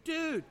like,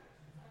 dude.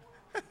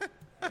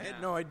 I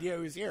had no idea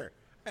he was here.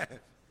 Nice,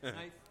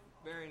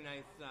 very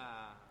nice,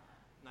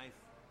 nice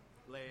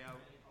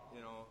layout.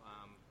 You know.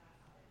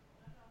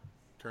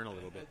 Turn a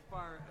little bit.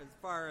 As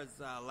far as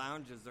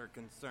lounges are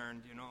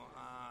concerned, you know.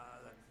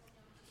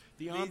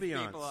 The these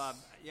ambiance. people,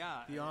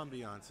 The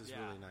ambiance is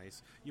really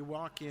nice. You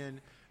walk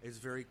in, it's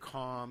very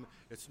calm.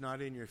 It's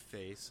not in your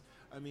face.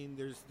 I mean,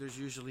 there's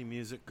usually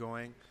music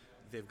going.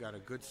 They've got a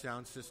good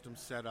sound system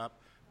set up.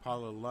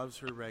 Paula loves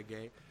her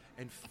reggae.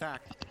 In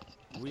fact,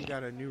 we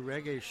got a new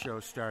reggae show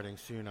starting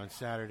soon on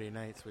Saturday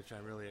nights, which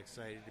I'm really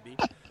excited to be.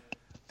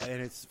 And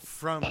it's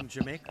from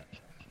Jamaica.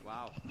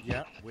 Wow.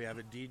 Yeah, we have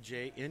a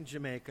DJ in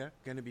Jamaica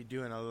going to be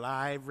doing a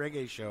live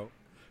reggae show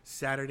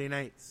Saturday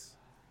nights.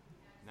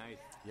 Nice.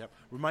 Yep.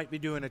 We might be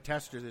doing a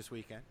tester this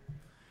weekend.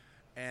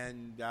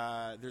 And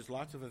there's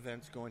lots of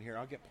events going here.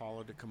 I'll get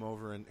Paula to come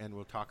over and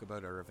we'll talk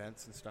about our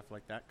events and stuff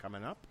like that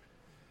coming up.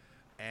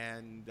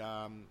 And,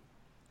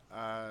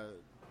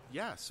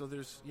 so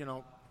there's,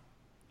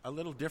 a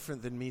little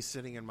different than me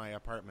sitting in my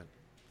apartment,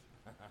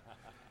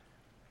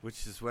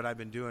 which is what I've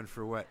been doing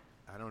for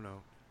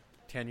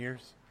 10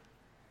 years?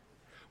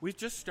 We've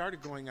just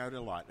started going out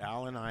a lot.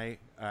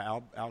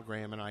 Al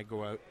Graham and I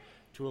go out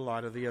to a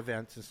lot of the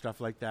events and stuff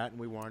like that, and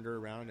we wander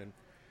around and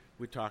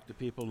we talk to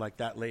people like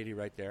that lady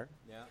right there.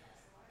 Yeah.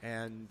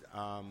 And,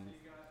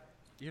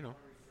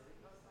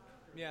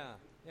 Yeah.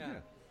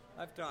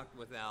 I've talked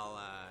with Al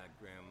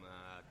Graham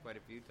quite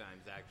a few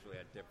times, actually,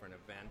 at different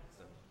events.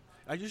 And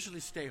I usually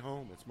stay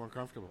home. It's more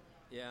comfortable.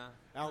 Yeah.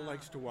 Al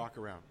likes to walk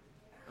around.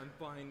 I'm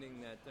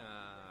finding that,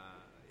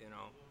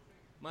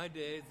 my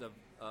days of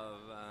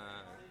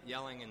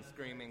yelling and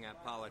screaming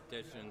at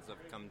politicians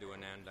have come to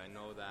an end. I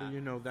know that.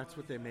 Well, that's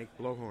what they make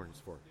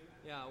blowhorns for.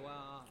 Yeah,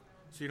 well...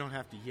 So you don't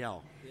have to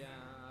yell. Yeah,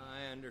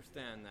 I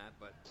understand that,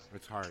 but...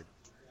 It's hard.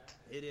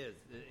 It is.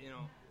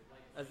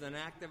 As an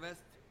activist,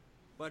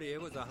 buddy,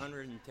 it was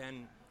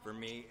 110 for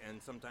me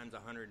and sometimes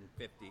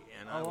 150,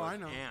 and I was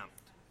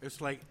amped. It's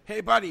like,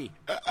 hey, buddy.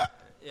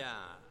 Yeah.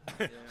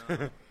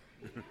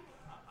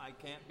 I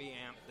can't be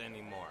amped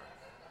anymore.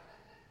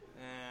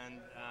 And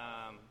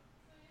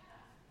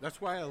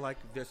that's why I like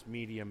this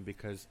medium,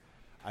 because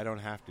I don't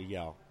have to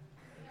yell.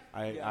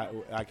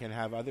 I can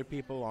have other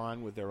people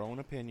on with their own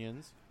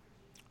opinions,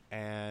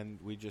 and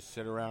we just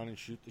sit around and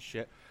shoot the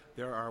shit.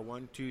 There are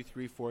 1, 2,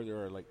 3, 4.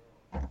 There are like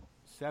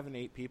 7,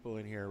 8 people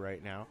in here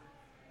right now,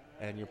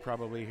 and you're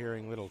probably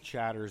hearing little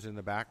chatters in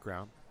the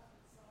background.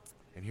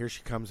 And here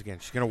she comes again.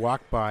 She's going to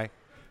walk by.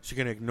 She's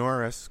going to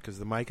ignore us because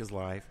the mic is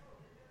live.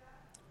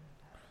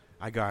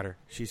 I got her.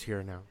 She's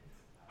here now.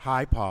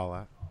 Hi,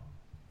 Paula.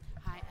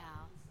 Hi,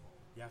 Al.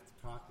 You have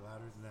to talk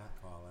louder than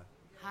that, Paula.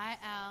 Hi,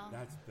 Al.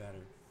 That's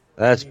better.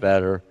 That's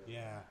better.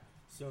 Yeah.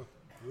 So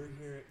we're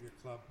here at your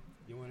club.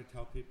 You want to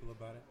tell people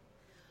about it?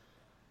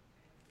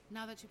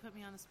 Now that you put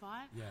me on the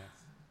spot? Yes.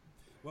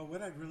 Well,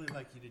 what I'd really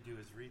like you to do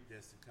is read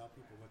this and tell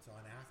people what's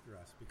on after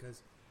us,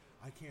 because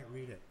I can't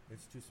read it.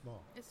 It's too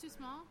small. It's too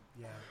small?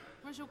 Yeah.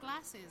 Where's your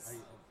glasses?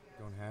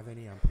 I don't have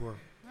any. I'm poor.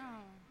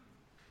 Oh.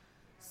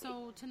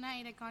 So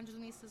tonight at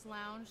Ganjahnistas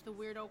Lounge, the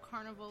Weirdo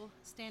Carnival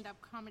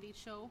stand-up comedy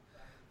show,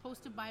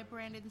 hosted by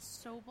Brandon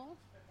Sobel,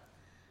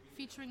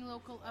 featuring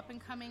local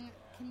up-and-coming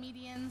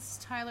comedians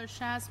Tyler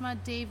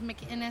Shazma, Dave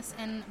McInnes,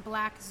 and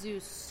Black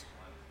Zeus.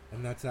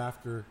 And that's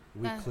after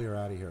we clear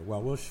out of here.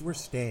 Well, we're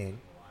staying.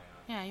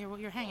 Yeah,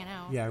 you're hanging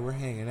out. Yeah, we're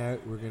hanging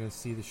out. We're going to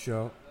see the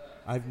show.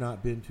 I've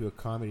not been to a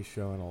comedy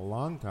show in a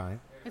long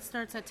time. It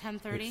starts at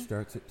 10:30. It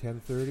starts at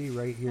 10:30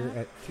 right here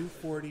at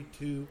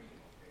 242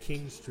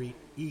 King Street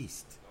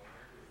East.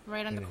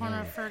 Right on the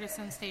corner of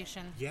Ferguson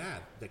Station. Yeah,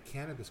 the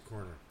Cannabis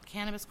Corner.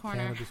 Cannabis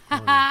Corner. Cannabis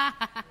Corner.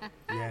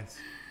 Yes.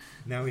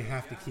 Now we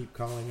have to keep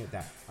calling it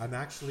that. I'm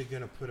actually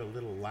going to put a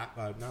little not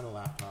a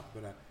laptop,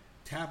 but a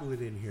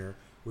tablet in here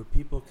where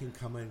people can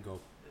come in and go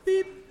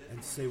beep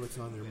and say what's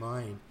on their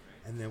mind,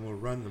 and then we'll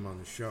run them on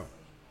the show.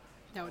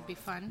 That would be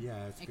fun.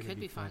 Yeah, it could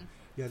be fun.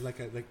 Yeah,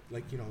 like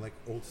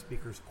Old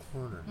Speaker's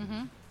Corner.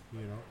 Mm-hmm.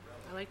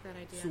 I like that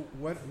idea. So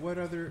what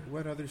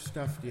other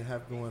stuff do you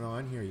have going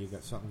on here? You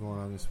got something going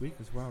on this week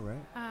as well, right?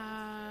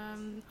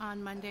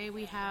 On Monday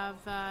we have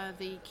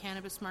the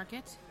cannabis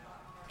market,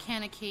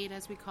 Cannacade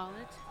as we call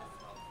it.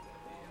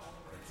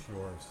 It's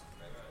yours.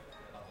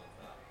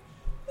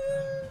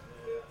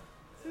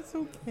 It's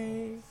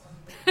okay.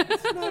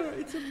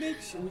 It's a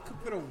makeshift. We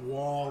could put a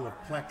wall of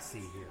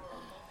plexi here.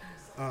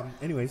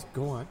 Anyways,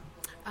 go on.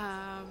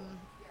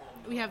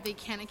 We have the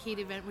Cannacade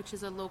event, which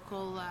is a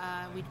local.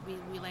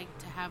 We like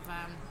to have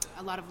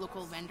a lot of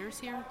local vendors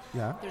here.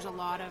 Yeah. There's a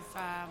lot of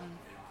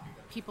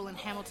people in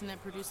Hamilton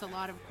that produce a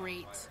lot of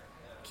great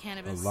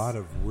cannabis. A lot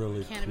of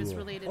really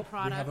cannabis-related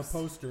products. We have a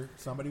poster.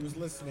 Somebody was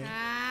listening.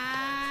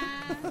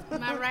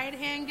 My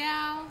right-hand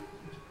gal.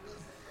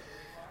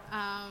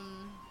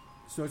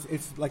 So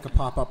it's like a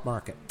pop-up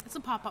market. It's a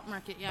pop-up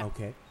market, yeah.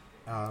 Okay.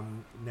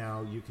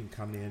 Now you can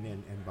come in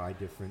and buy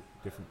different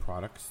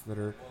products that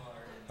are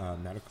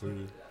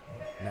medically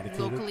medicated.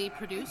 Locally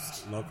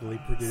produced. Locally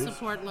produced.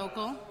 Support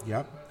local.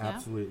 Yep,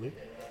 absolutely.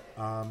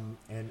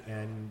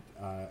 And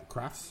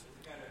crafts?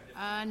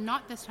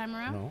 Not this time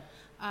around. No.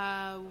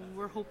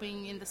 We're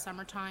hoping in the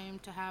summertime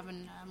to have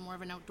more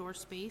of an outdoor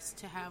space,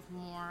 to have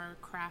more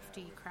craft.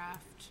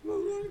 Well,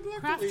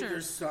 crafters.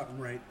 There's something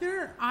right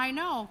there. I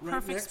know. Right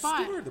Perfect next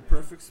spot. Door, the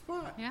perfect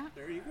spot. Yeah.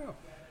 There you go.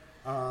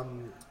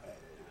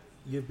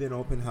 You've been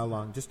open how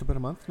long? Just about a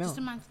month now? Just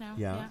a month now.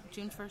 Yeah.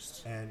 June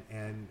 1st.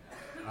 And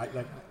I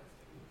like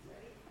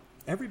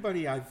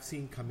everybody I've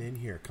seen come in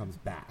here comes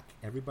back.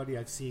 Everybody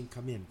I've seen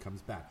come in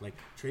comes back. Like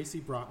Tracy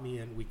brought me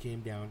in. We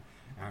came down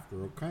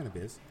after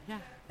Cannabis. Yeah.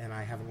 And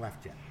I haven't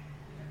left yet.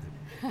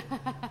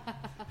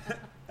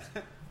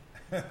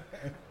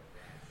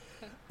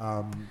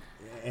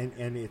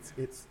 And it's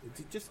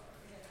just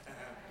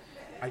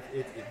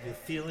the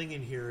feeling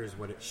in here is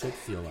what it should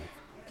feel like.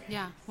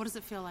 Yeah. What does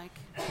it feel like?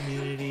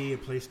 Community, a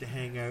place to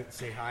hang out,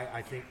 say hi.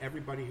 I think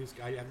everybody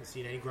I haven't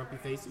seen any grumpy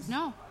faces.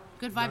 No.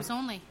 Good vibes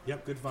only.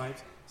 Yep, good vibes.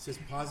 It says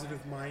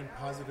positive mind,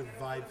 positive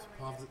vibes,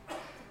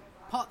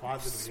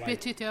 positive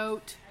spit it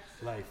out.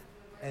 Life.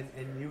 And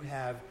you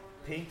have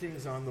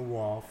paintings on the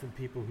wall from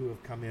people who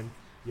have come in.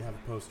 You have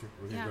a poster.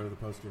 We're going to go to the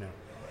poster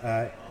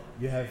now.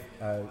 You have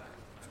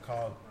it's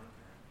called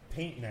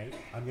Paint Night.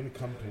 I'm going to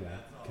come to one.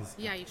 Cause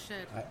yeah, you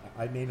should.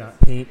 I may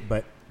not paint,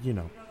 but,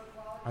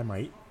 I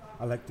might.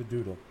 I like to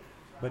doodle.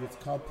 But it's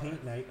called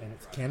Paint Night, and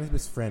it's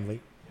cannabis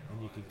friendly.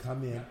 And you can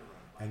come in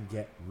and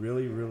get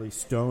really, really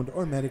stoned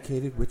or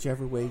medicated,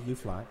 whichever way you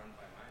fly,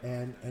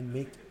 and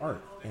make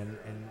art. And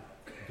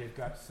they've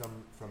got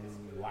some from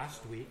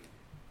last week.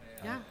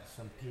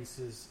 Some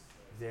pieces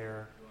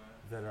there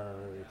that are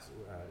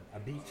a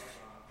beach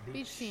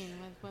scene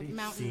with beach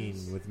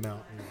mountains. Scene with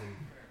mountains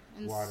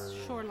and water.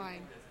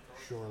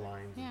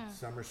 Shoreline. Yeah.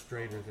 Some are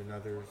straighter than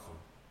others.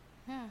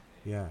 Yeah.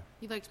 Yeah.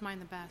 You liked mine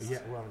the best. Yeah,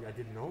 well, I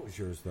didn't know it was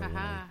yours, though.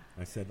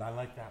 I said, I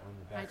like that one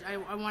the best.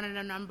 I wanted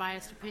an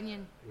unbiased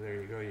opinion.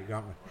 There you go. You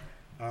got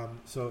one.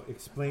 So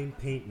explain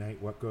Paint Night,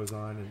 what goes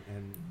on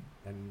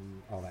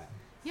and all that.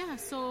 Yeah,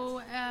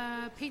 so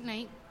Paint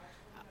Night,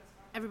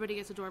 everybody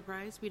gets a door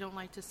prize. We don't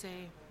like to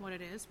say what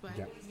it is, but,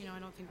 I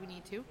don't think we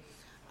need to.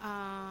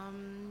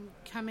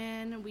 Come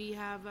in. We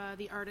have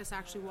the artist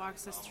actually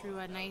walks us through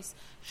a nice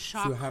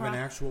chakra. So you have an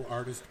actual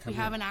artist come in?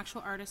 We have an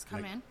actual artist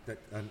come in.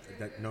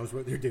 That knows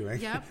what they're doing.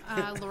 Yep.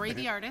 Lori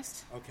the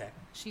artist. Okay.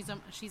 She's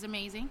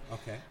amazing.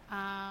 Okay.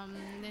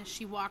 Then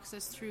she walks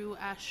us through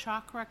a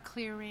chakra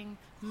clearing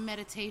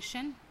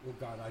meditation. Oh,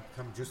 God, I'd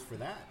come just for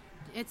that.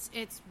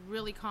 It's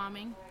really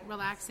calming,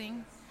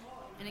 relaxing,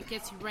 and it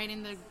gets you right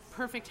in the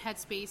perfect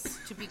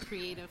headspace to be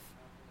creative.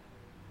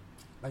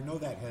 I know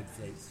that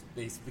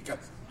headspace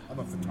because I'm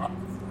a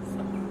photographer.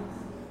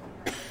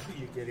 So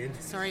you get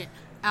into. Sorry,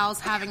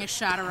 Al's having a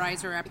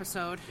Shatterizer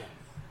episode. Yeah.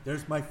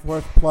 There's my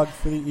fourth plug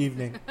for the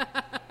evening.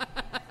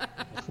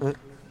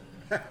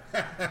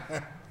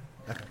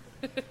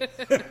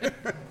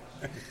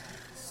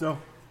 So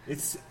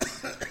it's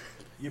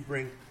you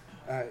bring.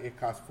 It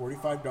costs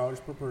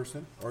 $45 per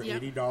person, or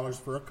 $80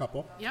 for a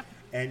couple. Yep.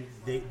 And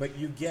but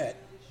you get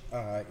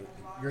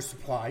your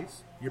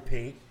supplies, your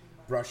paint,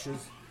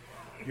 brushes,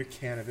 your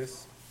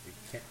cannabis.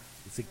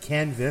 It's a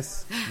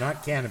canvas,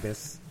 not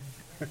cannabis.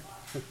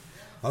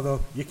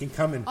 Although you can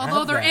come and Although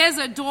have there that. is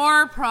a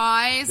door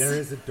prize. There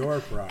is a door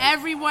prize.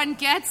 Everyone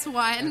gets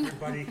one.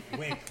 Everybody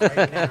wink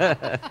right now.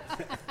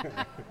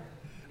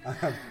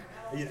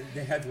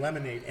 They had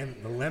lemonade,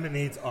 and the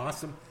lemonade's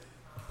awesome.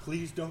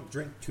 Please don't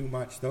drink too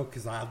much, though,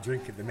 because I'll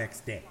drink it the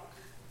next day.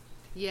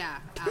 Yeah,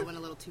 I went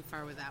a little too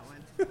far with that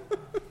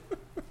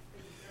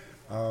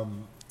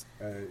one.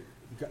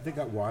 They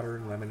got water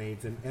and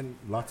lemonades and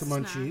lots of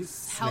munchies.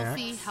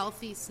 Snacks.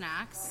 Healthy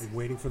snacks. I'm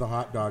waiting for the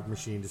hot dog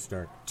machine to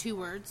start. 2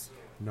 words.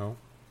 No.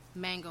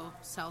 Mango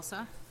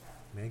salsa.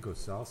 Mango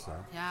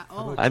salsa? Yeah.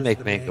 Oh, I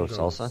make mango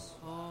salsa.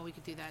 Oh, we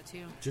could do that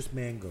too. Just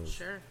mangoes.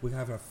 Sure. We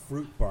have a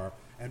fruit bar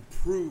and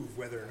prove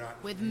whether or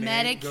not with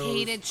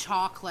medicated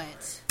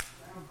chocolate.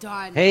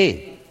 Done.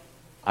 Hey,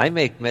 I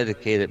make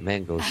medicated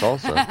mango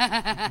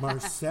salsa.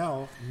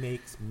 Marcel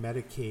makes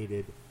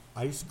medicated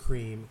ice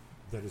cream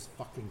that is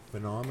fucking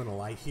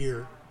phenomenal. I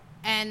hear.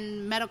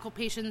 And medical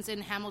patients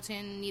in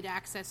Hamilton need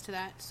access to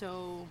that,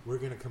 so... We're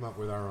going to come up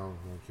with our own.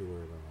 Don't you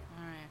worry about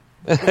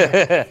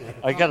that. All right.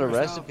 I got a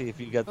recipe if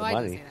you got the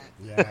money.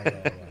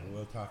 Yeah.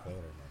 We'll talk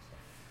later.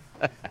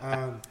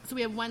 So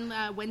we have one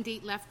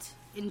date left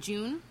in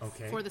June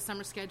for the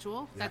summer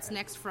schedule. Yeah. That's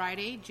next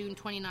Friday, June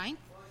 29th.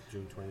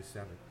 June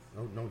 27th.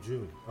 Oh, no,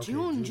 June. Okay,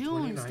 June.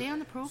 29th. Stay on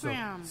the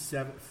program.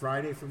 So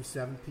Friday from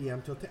 7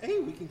 p.m. till... Hey,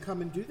 we can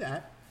come and do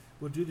that.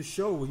 We'll do the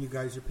show while you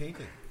guys are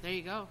painting. There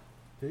you go.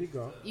 There you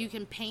go. You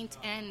can paint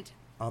and...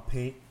 I'll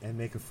paint and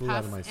make a fool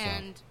out of myself.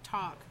 and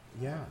talk.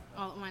 Yeah.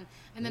 All at one.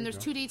 And then there's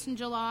 2 dates in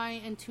July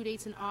and 2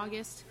 dates in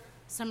August.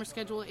 Summer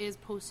schedule is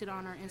posted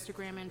on our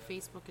Instagram and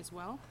Facebook as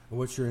well.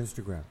 What's your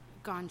Instagram?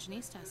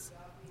 Ganjahnistas.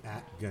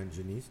 At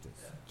Ganjahnistas.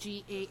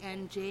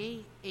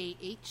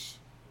 Ganjahnistas.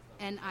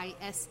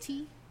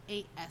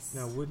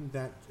 Now, wouldn't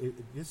that...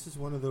 this is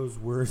one of those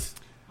words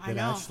that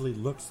actually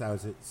looks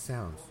as it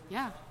sounds.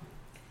 Yeah.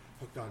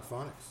 Hooked on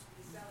phonics.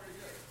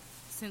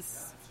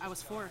 Since I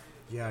was 4.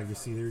 Yeah, you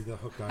see, they're the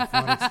hooked on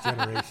phonics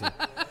generation.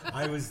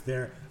 I was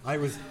there. I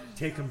was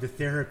take them to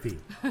therapy.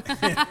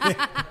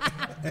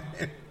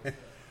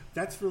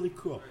 That's really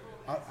cool.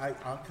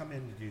 I'll come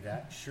in to do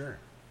that. Sure.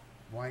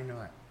 Why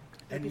not?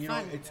 It'd And be you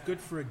fun. know, it's good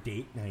for a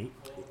date night.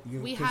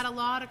 We had a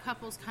lot of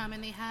couples come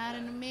and they had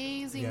an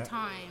amazing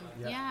time.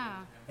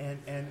 Yeah.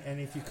 And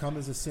if you come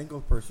as a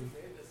single person,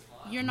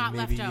 you're not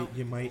maybe left out.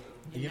 You might.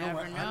 You know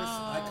what? Never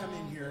I come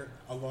in know. here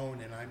alone,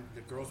 and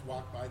the girls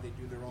walk by. They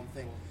do their own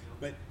thing,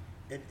 but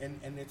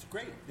and it's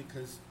great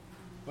because,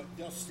 but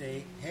they'll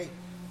say, "Hey,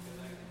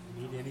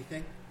 need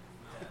anything?"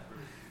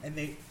 And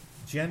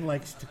Jen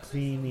likes to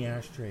clean the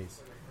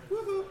ashtrays.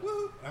 Woo-hoo,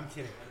 woo. I'm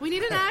kidding. We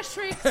need an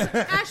ashtray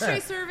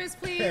service,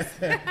 please.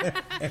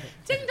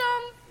 Ding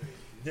dong.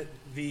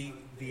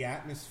 The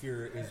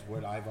atmosphere is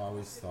what I've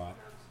always thought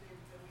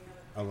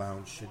a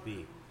lounge should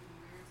be.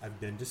 I've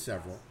been to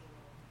several.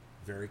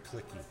 Very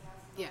cliquey.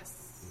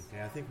 Yes.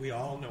 Okay, I think we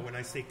all know, when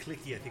I say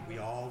cliquey, I think we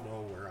all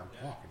know where I'm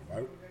talking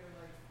about.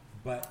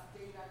 But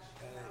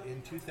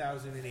in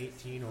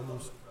 2018,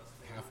 almost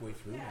halfway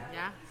through.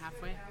 Yeah,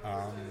 halfway.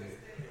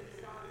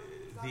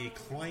 The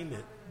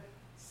climate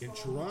in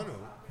Toronto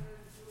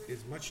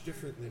is much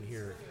different than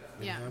here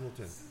in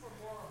Hamilton.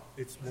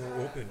 It's more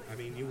open. I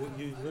mean, you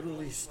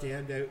literally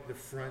stand out the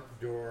front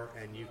door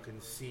and you can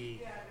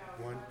see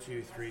 1,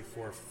 2, 3,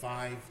 4,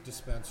 5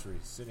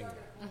 dispensaries sitting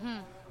there.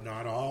 Mm-hmm.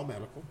 Not all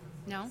medical.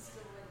 No.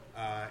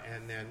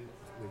 And then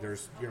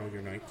there's, your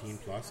 19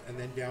 plus. And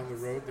then down the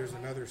road, there's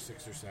another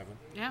 6 or 7.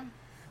 Yeah.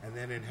 And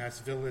then in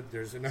Hess Village,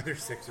 there's another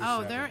 6 or 7.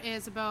 Oh, there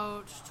is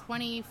about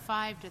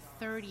 25 to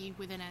 30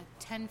 within a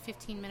 10,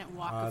 15-minute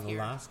walk of The here.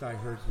 last I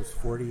heard was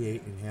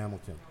 48 in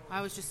Hamilton. I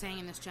was just saying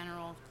in this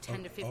general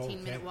 10 to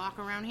 15-minute walk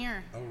around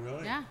here. Oh,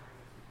 really? Yeah.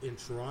 In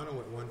Toronto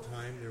at one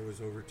time, there was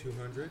over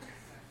 200.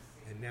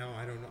 And now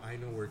I don't know. I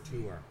know where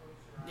 2 are.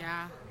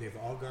 Yeah. They've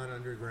all gone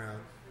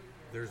underground.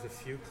 There's a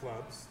few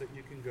clubs that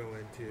you can go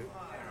into.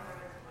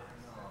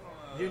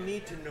 You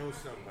need to know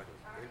somebody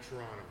in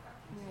Toronto.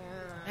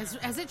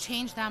 Has it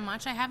changed that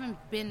much? I haven't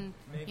been,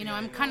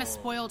 I'm kind of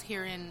spoiled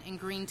here in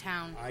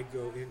Greentown. I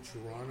go in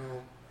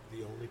Toronto.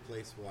 The only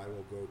place I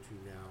will go to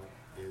now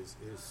is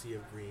Sea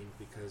of Green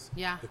because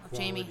the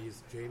quality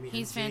is Jamie.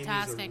 He's Jamie's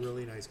fantastic. a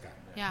really nice guy.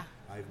 Yeah.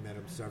 I've met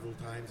him several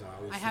times.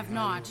 I have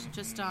not,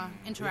 just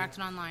interacted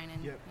online.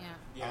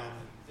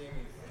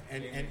 And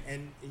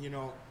And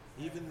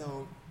even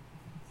though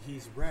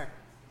he's wrecked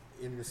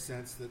in the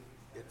sense that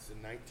it's a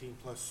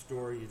 19-plus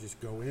store, you just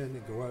go in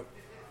and go out.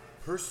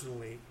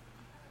 Personally,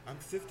 I'm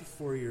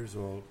 54 years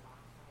old.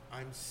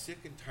 I'm sick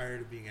and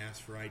tired of being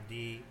asked for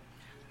ID.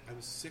 I'm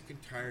sick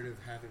and tired of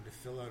having to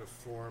fill out a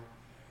form.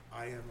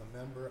 I am a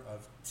member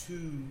of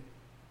 2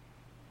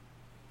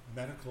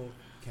 medical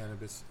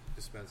cannabis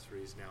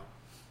dispensaries now,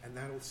 and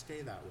that'll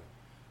stay that way.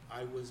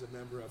 I was a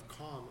member of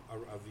COM,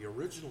 of the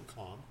original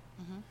COM,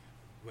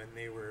 when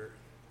they were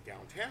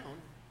downtown,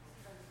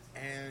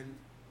 and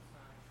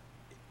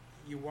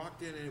you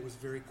walked in and it was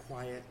very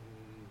quiet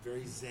and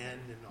very zen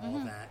and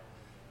all that.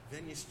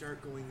 Then you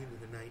start going into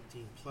the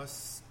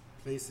 19-plus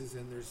places,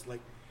 and there's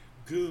like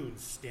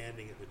goons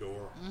standing at the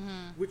door,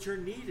 which are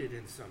needed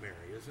in some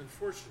areas,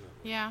 unfortunately.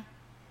 Yeah.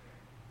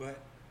 But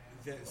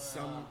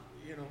some,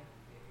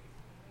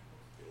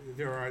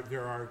 there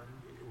are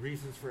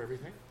reasons for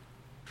everything.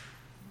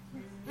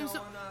 No,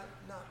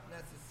 not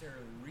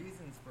necessarily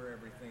reasons for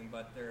everything,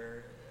 but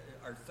there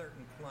are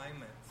certain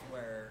climates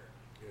where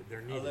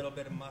a little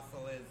bit of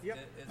muscle is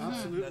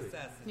a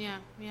necessity. Yeah,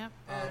 yeah.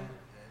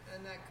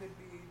 And that could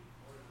be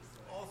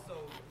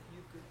also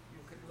you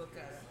could look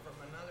at it from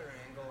another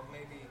angle,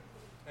 maybe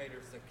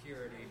tighter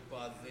security,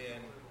 buzz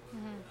in,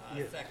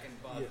 second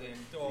buzz in,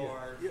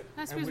 doors.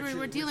 That's because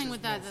we're dealing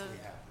with the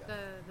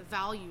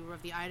value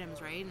of the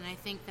items, right? And I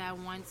think that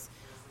once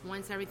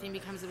everything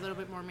becomes a little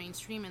bit more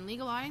mainstream and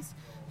legalized,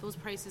 those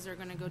prices are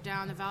going to go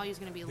down. The value is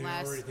going to be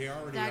less. They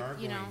already are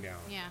going down.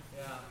 Yeah.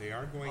 They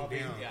are going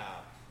down.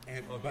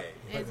 And, Okay.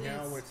 But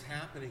now what's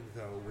happening,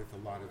 though, with a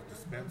lot of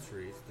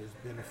dispensaries, there's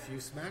been a few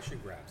smash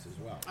and grabs as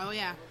well. Oh,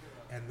 yeah.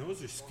 And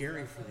those are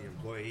scary for the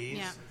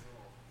employees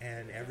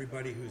and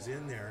everybody who's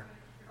in there.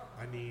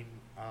 I mean,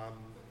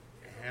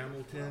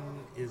 Hamilton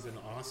is an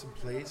awesome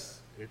place.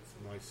 It's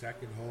my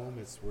second home.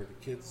 It's where the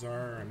kids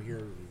are. I'm here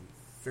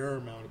a fair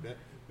amount of it,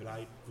 but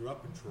I grew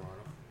up in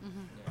Toronto.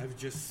 Mm-hmm. I've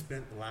just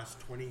spent the last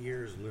 20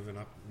 years living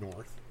up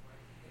north.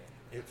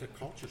 It's a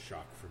culture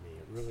shock for me.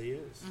 It really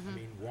is. Mm-hmm. I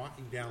mean,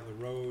 walking down the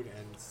road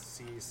and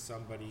see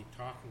somebody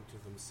talking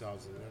to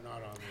themselves and they're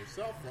not on their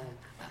cell phone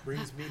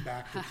brings me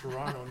back to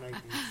Toronto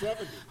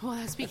 1970. Well,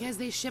 that's because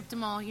they shipped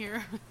them all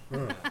here.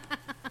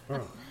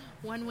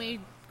 One-way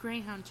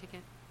Greyhound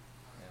ticket.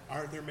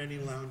 Are there many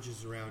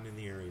lounges around in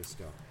the area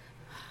still?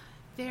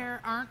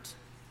 There aren't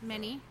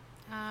many.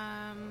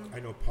 I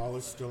know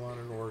Paula's still on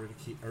an order to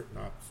keep,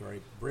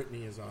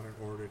 Brittany is on an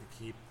order to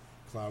keep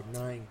Cloud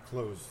 9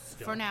 closed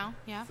still. For now,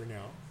 yeah. For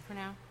now.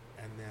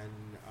 And then...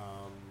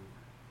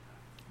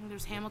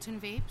 there's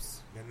Hamilton Vapes.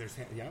 Then there's,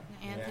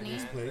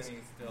 Anthony's place.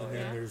 And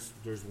then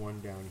there's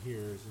one down here,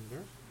 isn't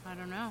there? I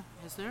don't know.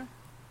 Is there?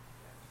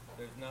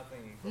 There's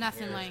nothing.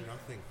 Nothing like...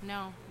 Nothing.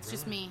 No, it's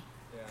just me.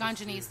 Yeah.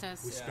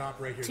 Ganjahnistas. We stop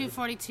right here.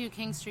 242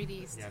 King Street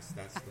East. Yes,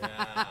 that's the...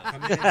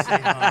 Come in and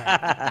say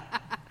hi.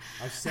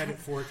 I've said it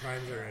 4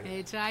 times already.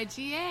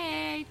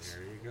 H-I-G-H.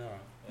 There you go.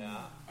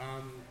 Yeah.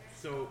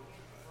 So...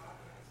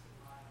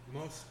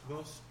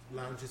 Most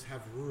lounges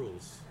have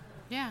rules.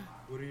 Yeah.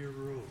 What are your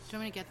rules? Do you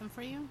want me to get them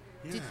for you?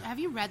 Yeah. Have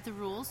you read the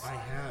rules? I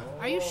have.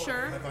 Are you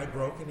sure? Have I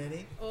broken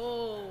any?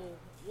 Oh,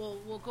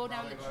 we'll go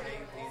down the About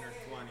 18 or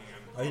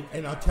 20.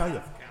 And I'll tell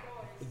you,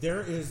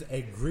 there is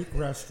a Greek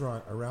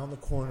restaurant around the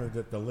corner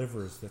that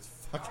delivers that's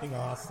fucking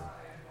awesome.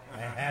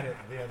 I had it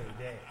the other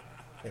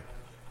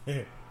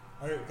day.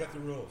 All right, we got the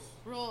rules.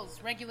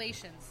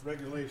 Regulations.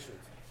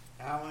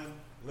 Alan,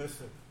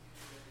 listen.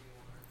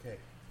 Okay,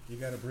 you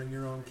got to bring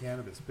your own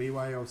cannabis,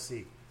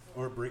 BYOC,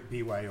 or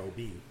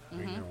BYOB,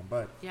 bring your own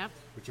bud. Yep.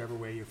 Whichever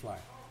way you fly.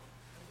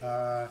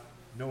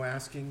 No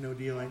asking, no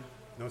dealing,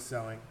 no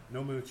selling,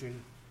 no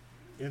mooching,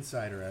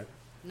 inside or out.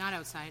 Not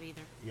outside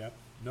either. Yep.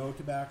 No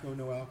tobacco,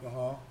 no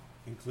alcohol,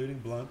 including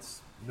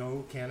blunts.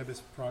 No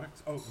cannabis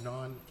products. Oh,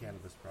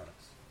 non-cannabis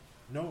products.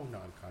 No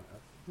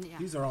non-cannabis. Yeah.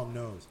 These are all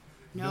no's.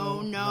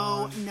 No.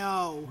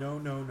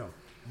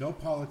 No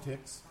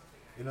politics.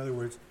 In other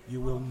words, you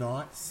will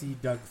not see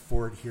Doug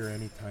Ford here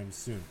anytime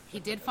soon. He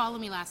did follow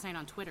me last night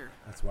on Twitter.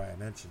 That's why I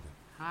mentioned it.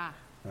 Ah.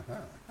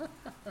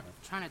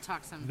 Trying to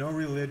talk some. No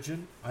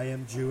religion. I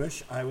am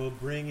Jewish. I will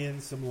bring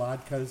in some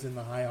latkes in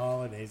the high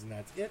holidays, and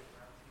that's it.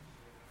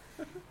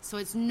 So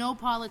it's no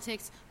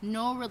politics,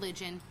 no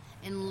religion,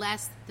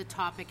 unless the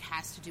topic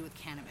has to do with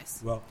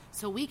cannabis. Well,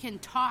 so we can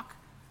talk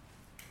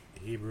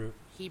Hebrew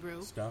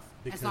stuff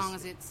as long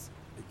as it's,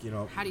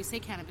 how do you say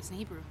cannabis in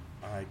Hebrew?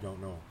 I don't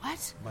know.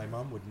 What? My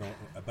mom would know,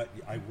 but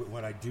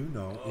what I do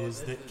know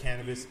is that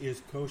cannabis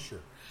is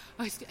kosher.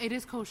 Oh, it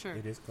is kosher.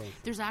 It is kosher.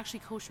 There's actually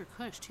kosher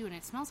kush, too, and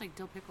it smells like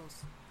dill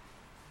pickles.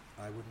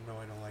 I wouldn't know.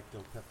 I don't like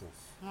dill pickles.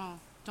 Well,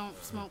 don't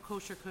smoke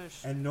kosher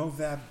kush. And no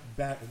VAB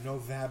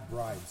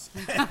bribes.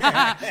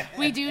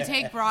 We do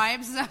take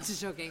bribes. I'm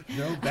just joking.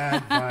 No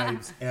bad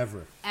vibes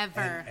ever.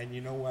 Ever. And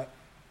you know what?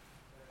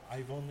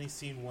 I've only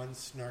seen one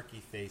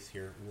snarky face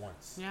here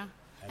once. Yeah.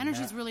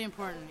 Energy's really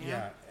important.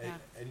 Yeah.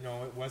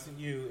 No, it wasn't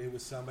you. It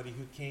was somebody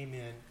who came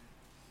in,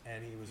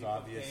 and he was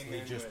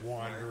obviously just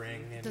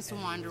wandering. And, just a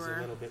and wanderer. He was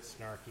a little bit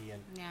snarky,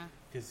 and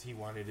because he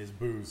wanted his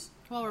booze.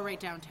 Well, we're right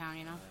downtown,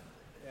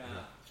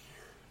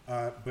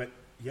 Yeah. But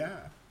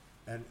yeah,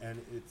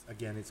 and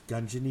it's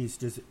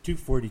Ganjahnistas at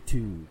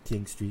 242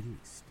 King Street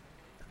East.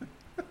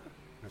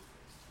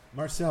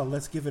 Marcel,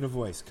 let's give it a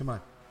voice. Come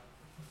on.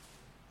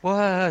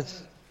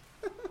 What?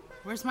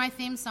 Where's my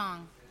theme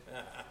song?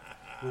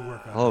 We'll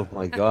work on that.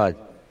 My God.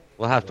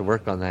 We'll have to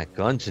work on that.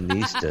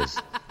 Ganjahnistas.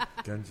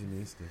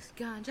 Ganjahnistas.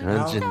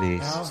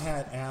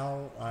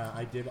 Al,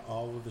 I did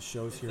all of the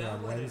shows here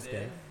on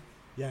Wednesday.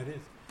 Yeah, it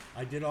is.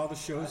 I did all the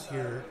shows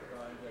here.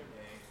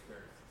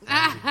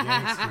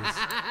 Gangsters.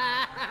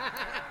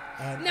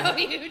 No,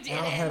 you didn't.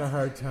 Al had a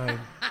hard time.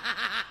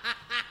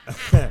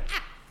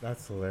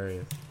 That's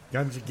hilarious.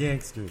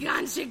 Ganjahnistas.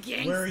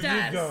 Ganjahnistas. Where are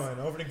you going?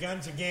 Over to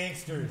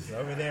Ganjahnistas.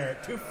 Over there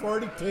at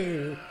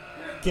 242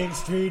 King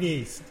Street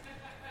East.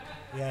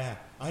 Yeah,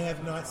 I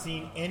have not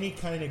seen any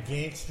kind of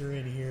gangster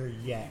in here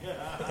yet.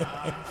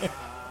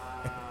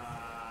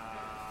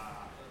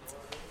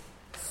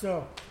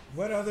 So,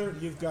 what other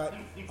you've got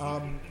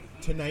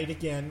tonight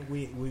again?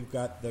 We've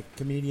got the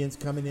comedians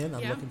coming in.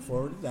 I'm looking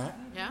forward to that.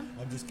 Yeah.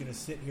 I'm just going to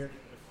sit here.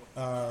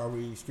 Are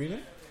we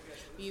streaming?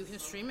 You can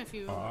stream if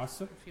you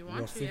awesome. If you want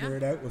we'll to. Figure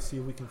it out. We'll see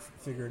if we can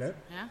figure it out.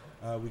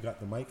 Yeah. We got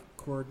the mic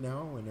cord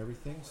now and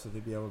everything, so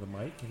they'll be able to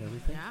mic and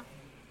everything. Yeah.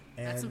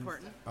 And, that's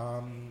important.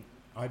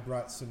 I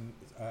brought some.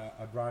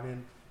 I brought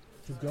in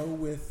to go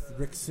with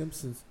Rick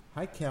Simpson's.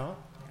 Hi, Cal.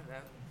 Hello.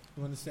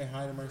 You want to say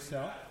hi to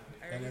Marcel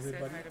and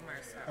everybody? Said hi to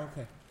Marcel.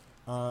 Okay.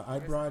 I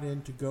brought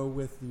in to go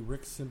with the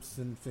Rick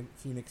Simpson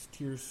Phoenix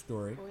Tears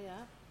story. Oh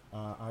yeah.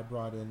 I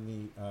brought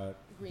in the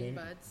Green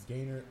Buds.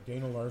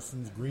 Dana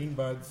Larson's Green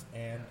Buds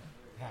and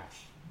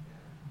Hash.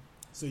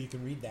 So you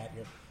can read that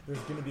here. There's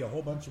going to be a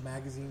whole bunch of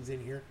magazines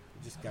in here.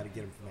 You just got to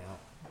get them from Al.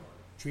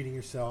 Treating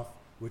Yourself,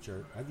 which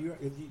are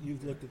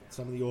you've looked at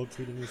some of the old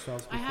Treating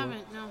Yourselves before? I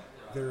haven't. No.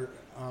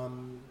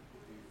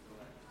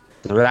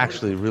 They're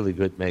actually really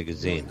good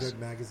magazines. Really good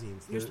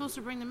magazines. You're supposed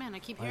to bring them in. I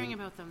keep hearing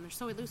about them. They're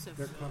so elusive.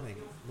 They're coming.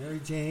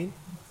 Mary Jane.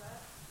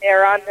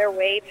 They're on their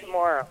way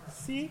tomorrow.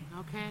 See?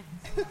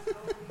 Okay.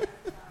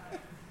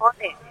 On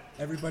it.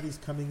 Everybody's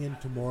coming in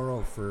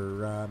tomorrow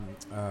for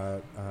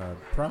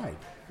Pride.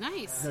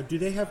 Nice. Now, do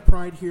they have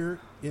Pride here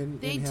in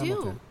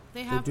Hamilton?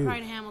 They have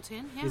Pride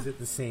Hamilton. Yeah. Is it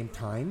the same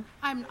time?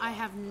 I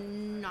have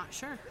not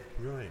sure.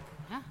 Really?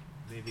 Yeah.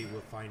 Maybe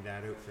we'll find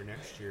that out for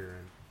next year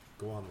and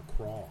go on the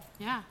crawl.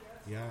 Yeah.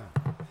 Yeah.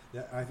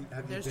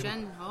 There's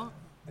Jen. Oh.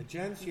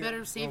 Jen's here. You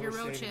better save your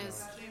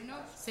roaches.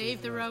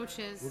 Save the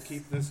roaches. We'll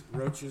keep this.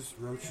 Roaches.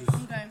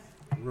 Okay.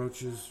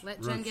 Roaches.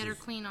 Let Jen get her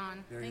clean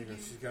on. There you go.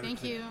 She's got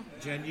Thank you.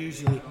 Jen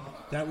usually.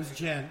 That was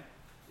Jen.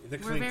 The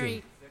We're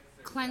very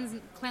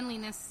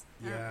cleanliness.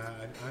 Yeah,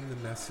 I'm the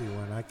messy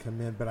one. I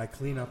come in, but I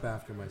clean up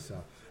after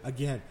myself.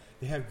 Again,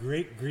 they have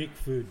great Greek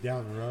food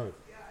down the road.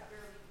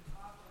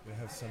 We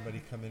have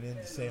somebody coming in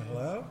to say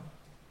hello.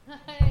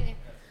 Hey,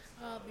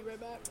 I'll be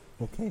right back.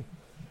 Okay.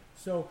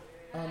 So,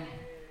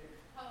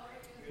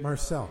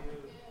 Marcel.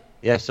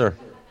 Yes, sir.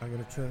 I'm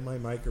going to turn my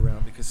mic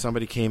around because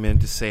somebody came in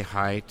to say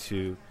hi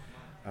to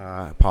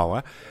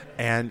Paula.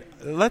 And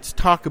let's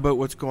talk about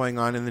what's going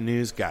on in the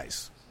news,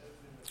 guys.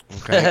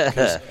 Okay?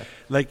 'Cause,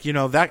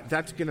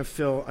 that's going to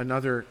fill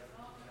another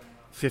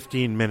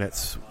 15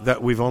 minutes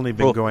that we've only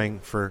been going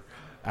for.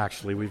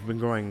 Actually, we've been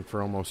going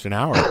for almost an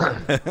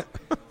hour.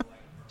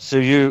 So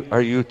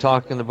are you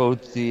talking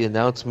about the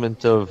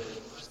announcement of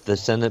the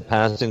Senate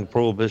passing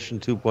Prohibition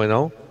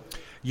 2.0?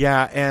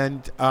 Yeah,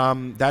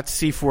 and that's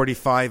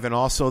C-45 and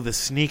also the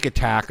sneak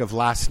attack of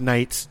last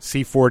night's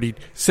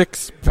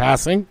C-46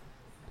 passing.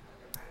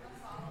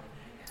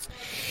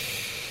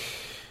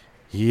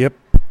 Yep.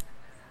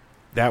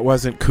 That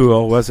wasn't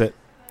cool, was it?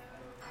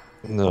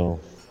 No.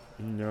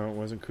 No, it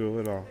wasn't cool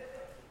at all.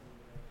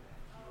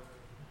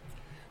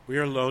 We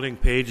are loading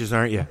pages,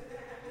 aren't you?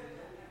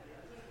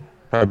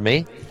 Pardon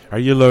me? Are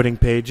you loading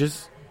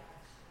pages?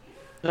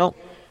 No.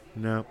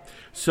 No.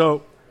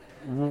 So,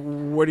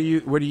 what do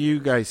you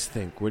guys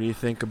think? What do you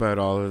think about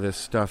all of this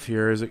stuff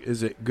here?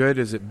 Is it good?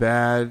 Is it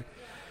bad?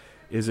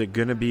 Is it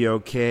going to be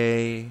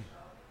okay?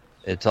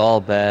 It's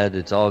all bad.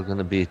 It's all going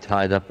to be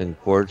tied up in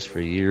courts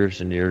for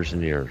years and years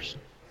and years.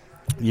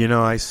 You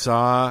know, I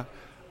saw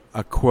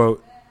a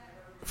quote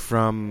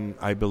from,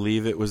 I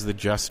believe it was the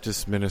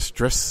Justice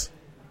Mistress,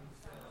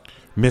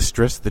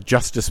 the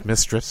Justice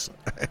Mistress.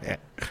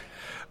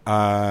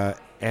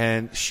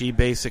 And she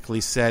basically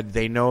said,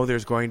 they know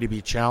there's going to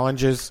be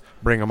challenges,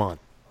 bring them on.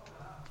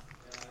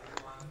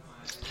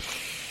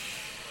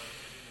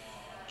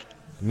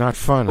 Not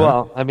fun,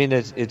 Well, huh? I mean,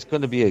 it's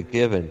going to be a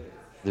given.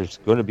 There's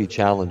going to be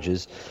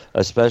challenges,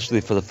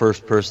 especially for the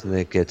first person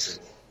that gets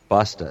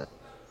busted.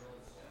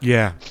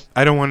 Yeah,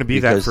 I don't want to be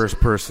that first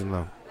person,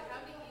 though.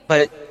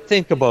 But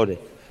think about it.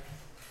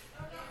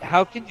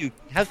 How can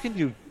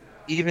you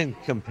even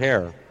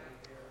compare?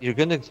 You're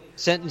going to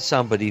sentence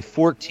somebody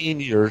 14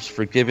 years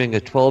for giving a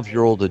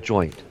 12-year-old a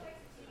joint.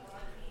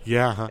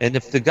 Yeah. Huh? And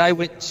if the guy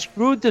went and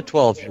screwed the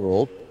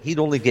 12-year-old, he'd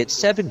only get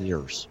 7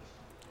 years.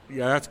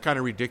 Yeah, that's kind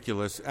of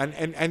ridiculous.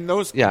 And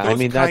those Yeah, those I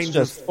mean, that's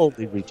just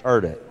totally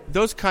retarded.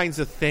 Those kinds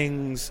of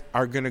things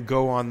are going to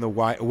go on the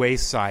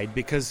wayside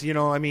because, you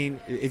know, I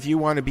mean, if you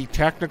want to be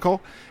technical,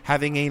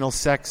 having anal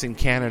sex in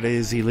Canada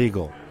is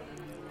illegal.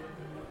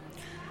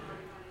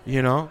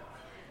 You know?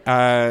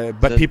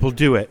 But people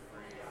do it.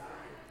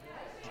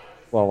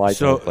 Well, I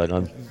don't, but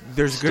I'm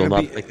there's still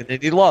gonna not making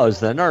any laws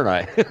then, aren't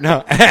I?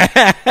 No.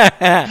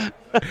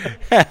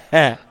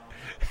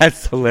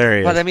 That's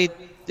hilarious. But, I mean,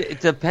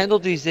 the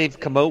penalties they've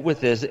come out with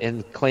this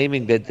and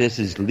claiming that this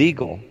is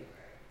legal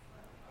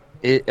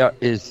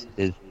is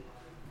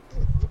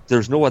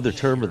there's no other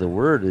term of the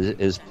word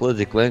is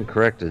politically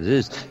incorrect it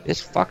is.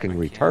 It's fucking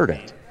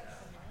retarded.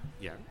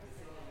 Yeah.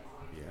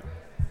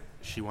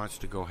 She wants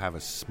to go have a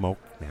smoke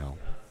now.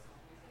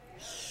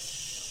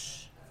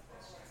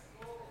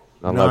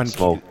 Not allowed to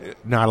smoke.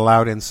 Not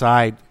allowed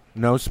inside.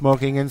 No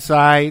smoking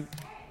inside.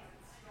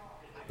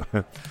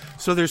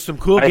 So there's some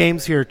cool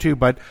games here too,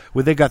 but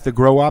they got the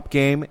Grow Up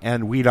game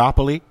and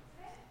Weedopoly.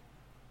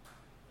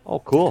 Oh,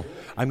 cool!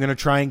 I'm going to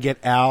try and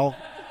get Al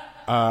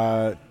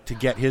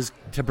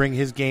to bring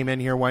his game in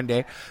here one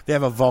day. They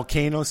have a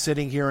volcano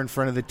sitting here in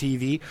front of the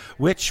TV,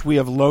 which we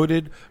have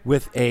loaded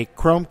with a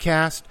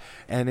Chromecast,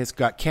 and it's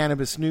got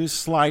cannabis news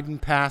sliding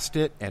past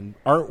it, and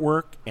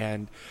artwork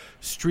and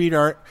street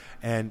art.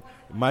 And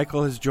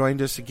Michael has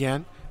joined us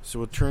again, so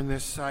we'll turn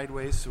this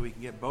sideways so we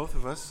can get both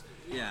of us.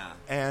 Yeah.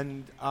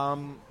 And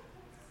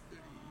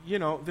you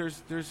know,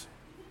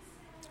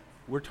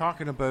 we're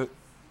talking about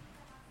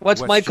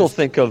what's Michael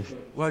think of.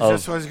 Well,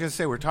 that's what I was going to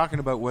say. We're talking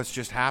about what's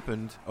just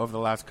happened over the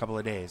last couple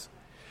of days.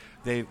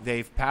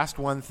 they've passed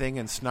one thing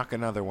and snuck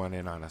another one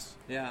in on us.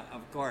 Yeah,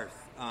 of course.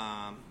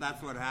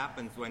 That's what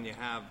happens when you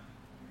have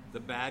the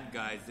bad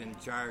guys in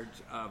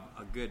charge of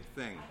a good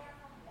thing.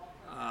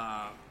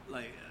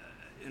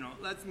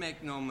 Let's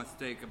make no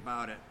mistake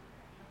about it.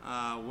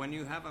 When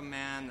you have a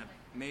man that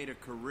made a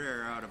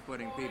career out of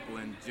putting people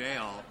in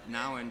jail,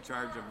 now in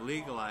charge of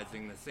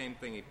legalizing the same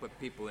thing he put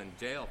people in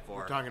jail for.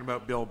 We're talking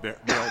about Bill Blair.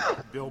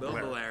 Bill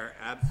Blair,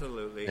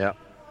 absolutely. Yeah.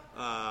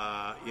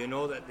 You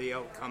know that the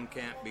outcome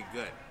can't be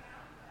good.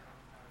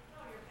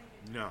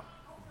 No.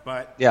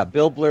 But yeah,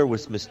 Bill Blair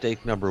was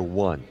mistake number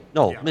one.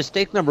 No,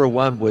 mistake number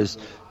one was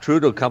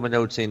Trudeau coming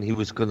out saying he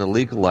was going to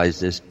legalize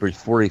this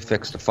before he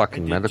fixed the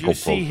fucking medical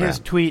program. Did you see his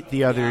tweet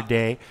the other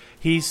day?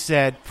 He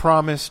said,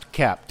 "Promised,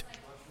 kept."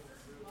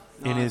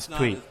 In his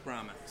tweet. His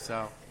promise.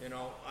 So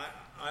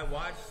I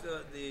watched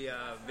the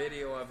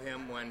video of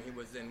him when he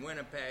was in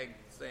Winnipeg,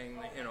 saying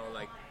that,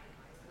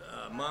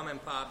 mom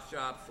and pop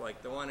shops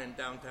like the one in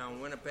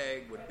downtown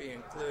Winnipeg would be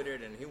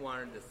included, and he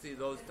wanted to see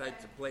those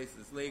types of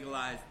places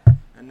legalized.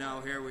 And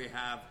now here we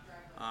have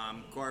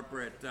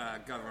corporate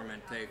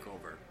government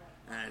takeover.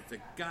 And it's a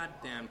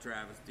goddamn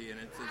travesty, and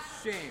it's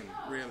a shame,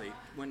 really,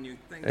 when you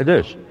think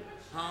about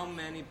how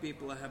many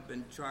people have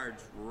been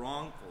charged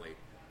wrongfully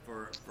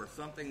for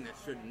something that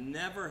should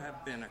never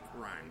have been a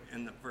crime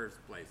in the first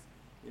place.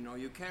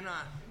 You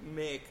cannot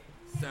make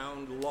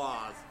sound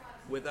laws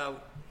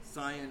without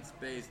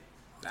science-based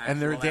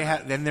and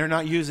they're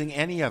not using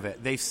any of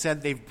it. They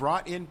said they've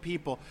brought in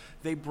people.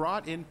 They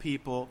brought in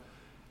people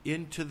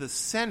into the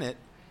Senate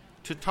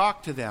to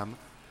talk to them.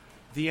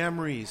 The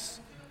Emrys,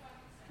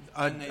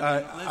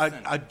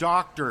 a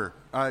doctor,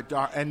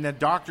 and the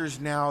doctor's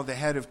now the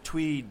head of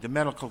Tweed, the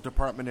medical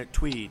department at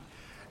Tweed,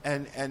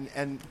 and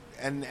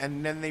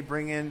then they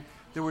bring in.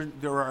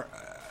 There are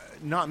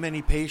not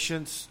many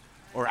patients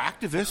or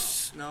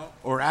activists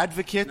or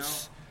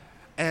advocates,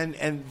 and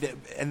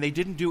they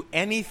didn't do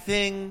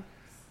anything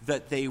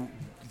that the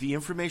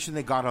information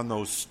they got on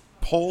those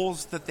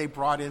polls that they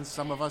brought in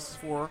some of us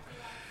for.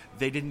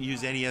 They didn't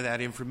use any of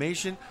that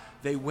information.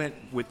 They went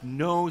with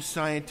no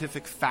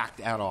scientific fact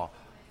at all.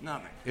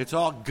 Nothing. It's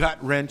all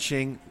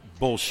gut-wrenching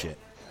bullshit.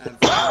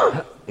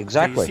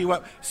 Exactly. So you see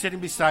what sitting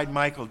beside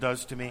Michael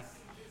does to me?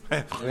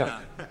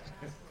 Yeah.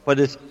 But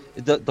it's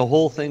the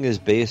whole thing is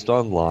based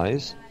on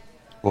lies.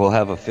 We'll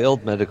have a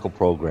failed medical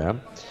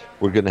program.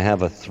 We're going to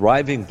have a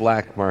thriving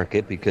black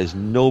market because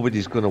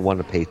nobody's going to want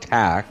to pay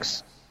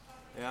tax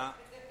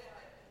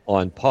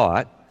on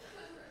pot.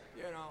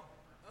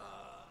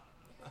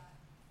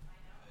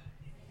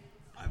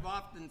 I've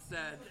often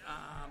said,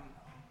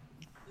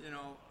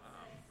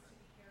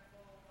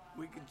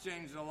 we could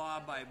change the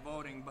law by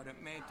voting, but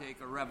it may take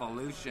a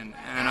revolution.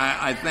 And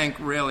I think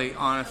really,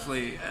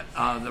 honestly,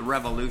 the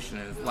revolution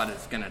is what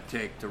it's going to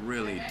take to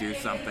really do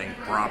something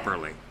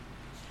properly.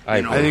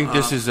 I think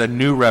this is a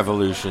new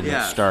revolution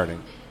that's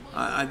starting.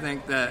 I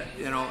think that,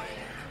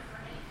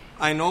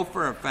 I know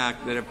for a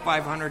fact that if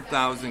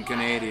 500,000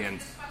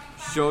 Canadians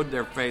showed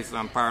their face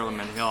on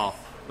Parliament Hill,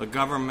 the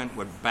government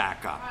would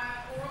back up.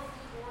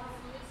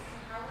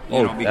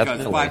 Because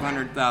definitely.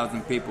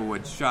 500,000 people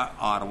would shut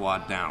Ottawa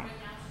down.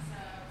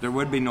 There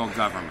would be no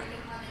government.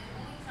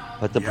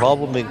 But the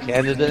problem in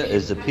Canada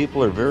is that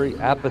people are very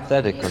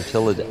apathetic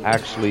until it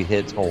actually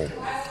hits home.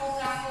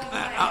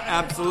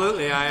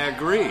 Absolutely, I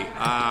agree.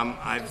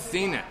 I've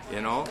seen it,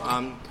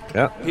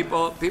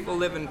 People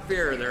live in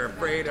fear. They're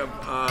afraid of,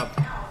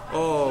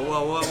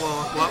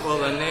 what will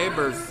the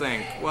neighbors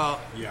think?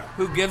 Well,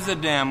 who gives a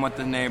damn what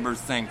the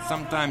neighbors think?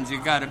 Sometimes you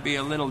got to be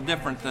a little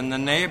different than the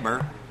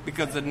neighbor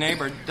because the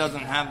neighbor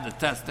doesn't have the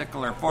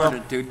testicular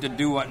fortitude to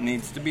do what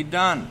needs to be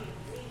done.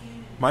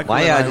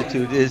 My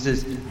attitude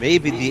is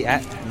maybe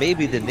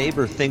the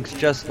neighbor thinks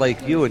just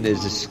like you and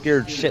is as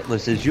scared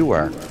shitless as you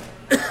are.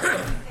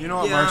 You know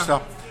what,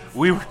 Marcel?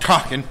 We were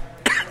talking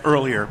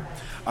earlier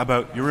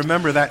about, you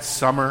remember that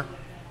summer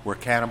where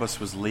cannabis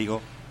was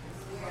legal?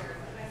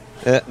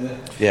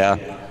 Yeah.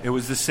 It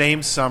was the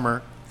same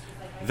summer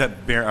that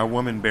a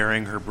woman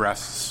bearing her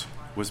breasts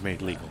was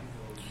made legal.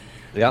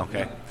 Yeah.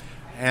 Okay.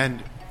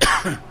 And,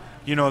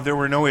 there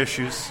were no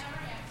issues.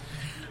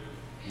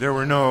 There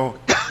were no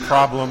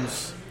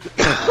problems.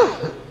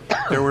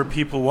 There were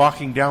people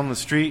walking down the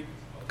street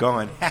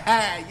going,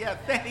 ha-ha, yeah,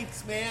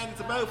 thanks, man.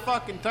 It's about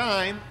fucking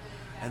time.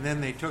 And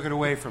then they took it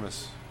away from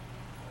us.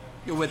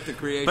 With the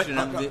creation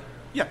of the...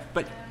 Yeah,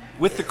 but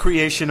with the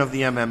creation of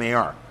the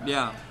MMAR.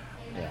 Yeah.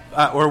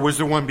 Or was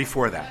there one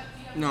before that?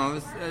 No. It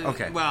was,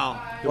 okay.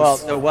 Well,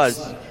 there was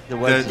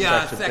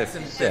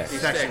Section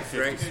 56,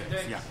 right?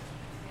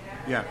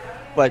 Yeah.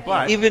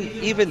 But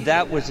even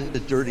that was a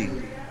dirty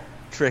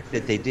trick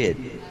that they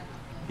did.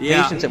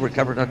 Yeah. Patients that were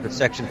covered under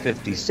Section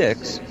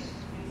 56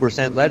 were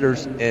sent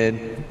letters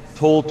and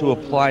told to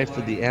apply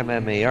for the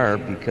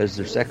MMAR because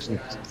their Section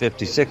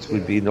 56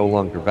 would be no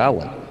longer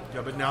valid.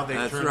 Yeah, but now they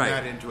turned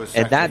that into a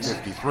Section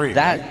 53.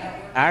 That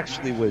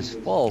actually was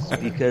false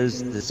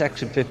because the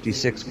Section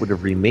 56 would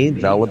have remained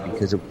valid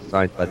because it was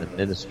signed by the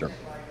minister.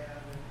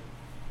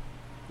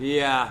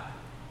 Yeah.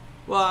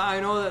 Well, I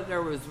know that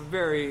there was a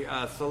very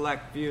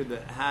select few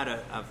that had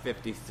a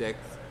 56.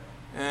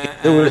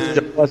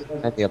 There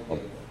wasn't many of them.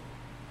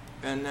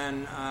 And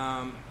then,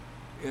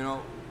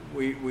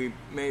 we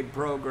made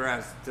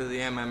progress to the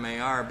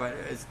MMAR, but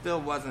it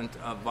still wasn't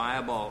a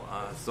viable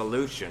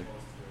solution,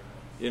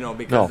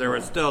 because there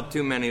were still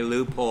too many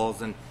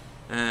loopholes,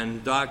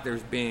 and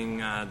doctors being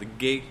the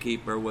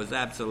gatekeeper was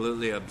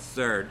absolutely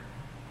absurd.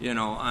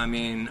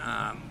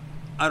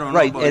 I don't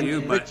know about you,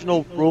 but... the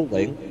original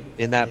ruling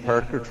in that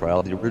Parker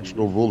trial, the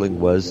original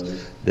ruling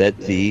was that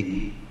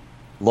the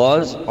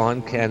laws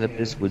on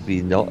cannabis would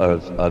be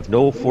of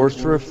no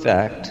force or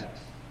effect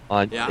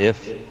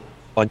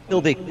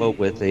until they come out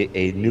with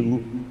a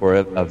new or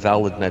a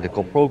valid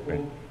medical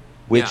program,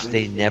 which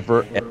they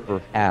never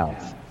ever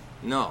have.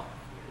 No.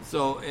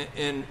 So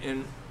in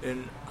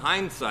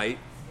hindsight,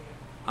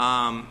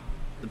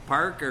 the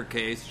Parker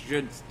case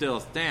should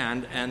still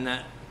stand, and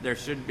that there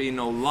should be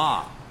no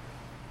law.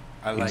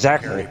 I like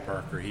Exactly. Gary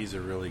Parker. He's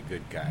a really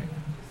good guy.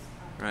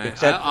 Right.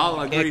 Except I'll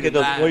you agree can't get to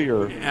a that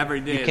lawyer.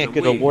 every day. You can't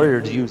get a lawyer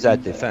to use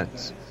that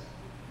defense.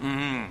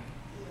 Mm-hmm.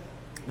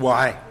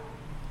 Why?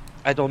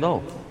 I don't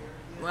know.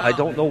 Well, I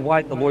don't know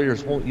why the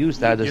lawyers won't use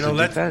that as a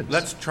defense.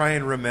 Let's try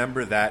and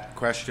remember that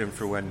question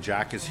for when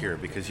Jack is here,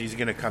 because he's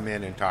going to come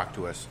in and talk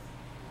to us,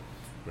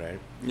 right?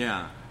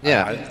 Yeah.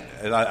 Yeah.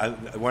 I,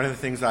 one of the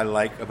things I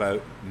like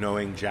about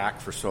knowing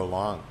Jack for so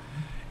long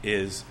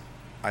is,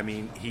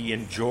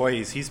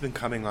 he's been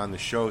coming on the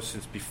show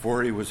since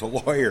before he was a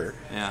lawyer.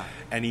 Yeah.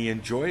 And he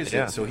enjoys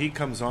it. So he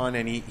comes on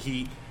and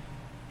he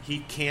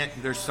can't,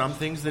 there's some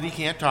things that he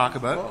can't talk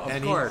about,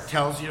 and he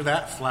tells you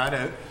that flat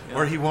out,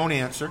 or he won't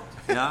answer.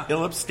 Yeah.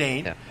 He'll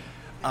abstain.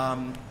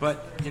 Yeah.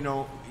 But,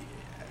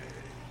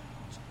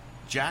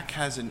 Jack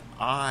has an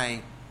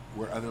eye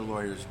where other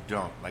lawyers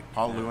don't. Like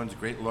Paul Lewin's a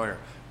great lawyer,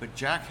 but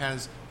Jack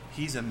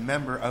he's a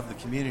member of the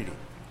community.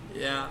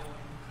 Yeah.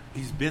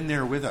 He's been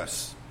there with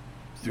us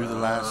through the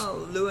last...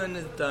 Lewin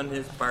has done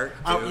his part,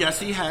 too. Oh, yes,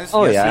 he has.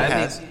 Oh, yes, he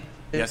has.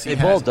 Yes,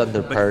 they've all done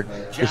their part.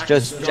 It's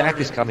just Jack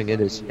is coming in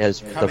as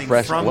the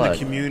fresh from blood. The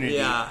community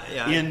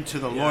into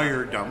the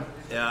lawyerdom.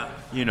 Yeah.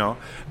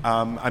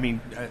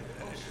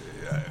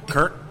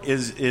 Kurt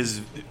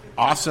is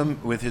awesome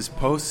with his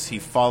posts. He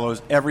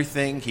follows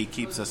everything. He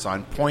keeps us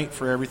on point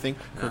for everything.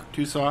 Kurt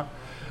Tusaw.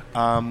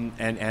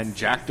 And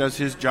Jack does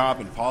his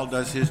job, and Paul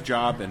does his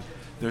job, and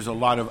there's a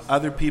lot of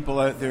other people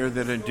out there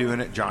that are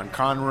doing it. John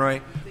Conroy,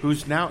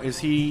 who's now, is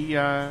he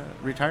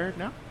retired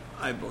now?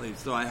 I believe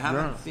so. I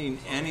haven't seen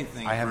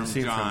anything from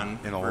John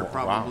for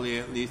probably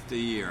at least a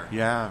year.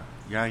 Yeah.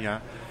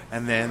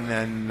 And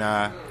then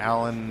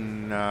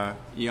Alan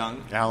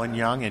Young. Alan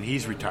Young, and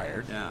he's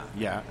retired.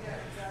 Yeah.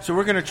 So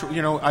we're going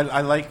to,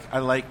 I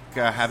like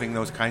having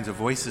those kinds of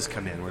voices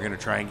come in. We're going to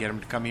try and get them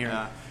to come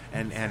here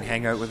and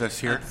hang out with us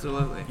here.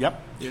 Absolutely.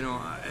 Yep.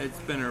 It's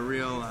been a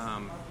real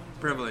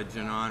privilege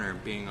and honor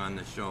being on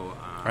the show.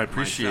 I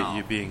appreciate myself.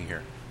 you being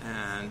here.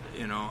 And,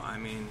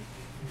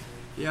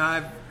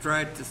 I've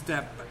tried to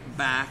step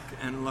back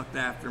and looked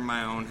after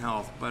my own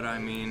health, but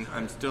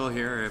I'm still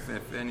here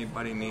if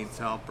anybody needs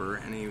help or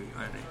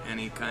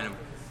any kind of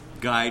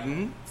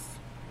guidance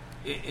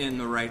in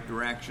the right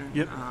direction.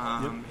 Yep.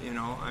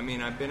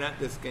 I've been at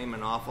this game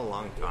an awful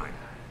long time,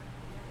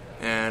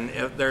 and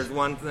if there's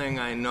one thing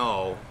I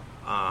know,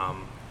 I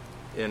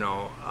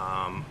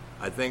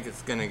think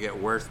it's going to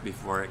get worse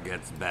before it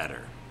gets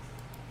better.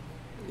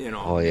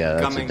 Oh yeah,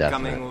 that's a definite.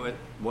 Coming with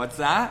what's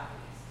that?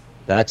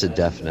 That's a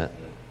definite.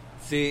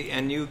 See,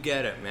 and you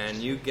get it, man.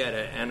 You get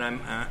it.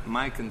 And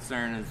my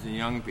concern is the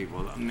young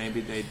people. Maybe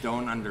they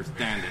don't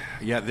understand it.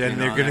 Yeah, then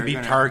they're going to be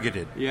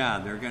targeted. Yeah,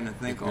 they're going to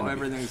think,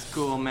 everything's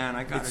cool, man.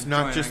 I got It's a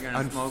not joint, just, I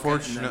gotta smoke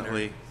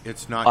unfortunately,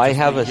 it's not I just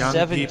have the a young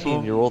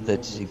 17-year-old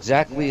that's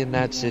exactly in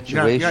that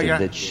situation. Yeah.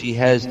 That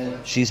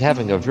she's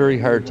having a very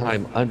hard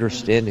time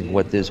understanding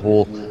what this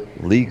whole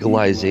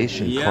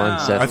legalization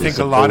concept I think is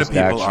a lot of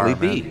supposed to people actually are,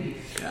 be. man.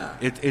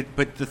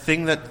 But the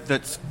thing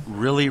that's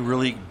really,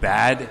 really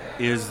bad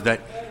is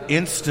that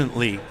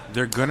instantly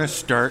they're going to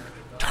start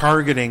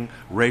targeting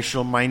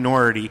racial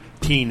minority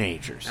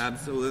teenagers.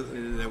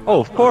 Absolutely. They will. Oh,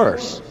 of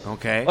course.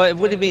 Okay. What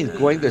do you mean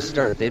going to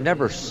start? They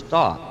never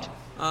stopped.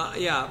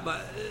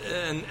 But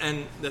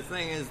and the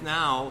thing is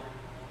now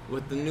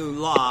with the new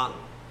law,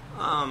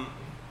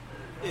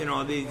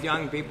 these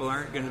young people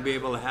aren't going to be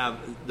able to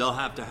they'll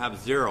have to have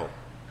zero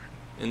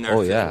in their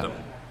system.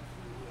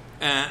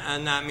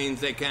 And that means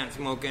they can't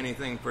smoke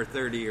anything for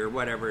 30 or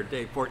whatever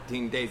day,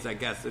 14 days, I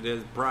guess it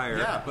is, prior.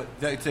 Yeah, but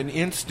it's an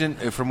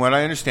instant, from what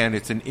I understand,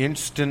 it's an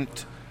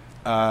instant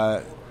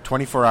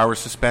 24-hour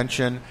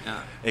suspension.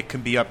 Yeah. It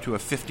can be up to a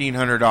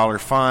 $1,500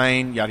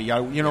 fine, yada,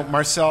 yada.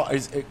 Marcel,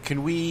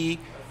 can we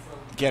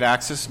get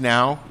access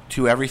now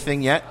to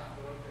everything yet?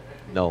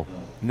 No.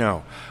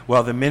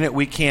 Well, the minute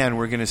we can,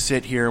 we're going to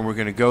sit here and we're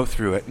going to go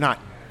through it. Not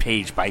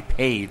page by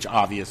page,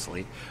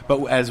 obviously,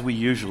 but as we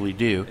usually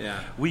do,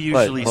 we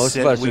But usually most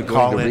of us we are going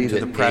call to read into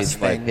the it press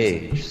page by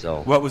things. page.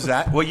 So What was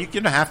that? Well, you're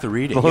going to have to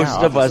read it.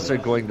 most of us are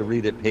going to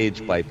read it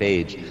page by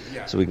page,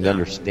 so we can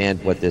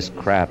understand what this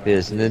crap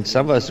is, and then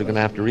some of us are going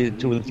to have to read it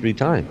 2 and 3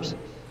 times.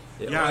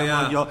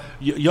 Well,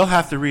 you'll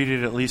have to read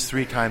it at least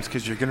 3 times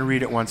because you're going to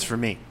read it once for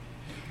me.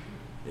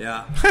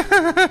 Yeah.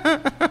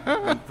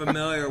 I'm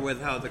familiar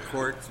with how the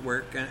courts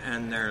work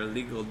and their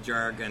legal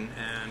jargon.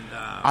 And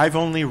I've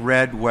only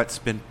read what's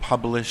been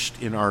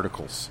published in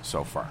articles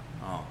so far.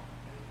 Oh.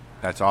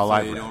 That's all so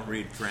I've you read. don't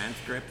read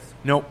transcripts?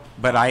 Nope,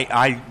 but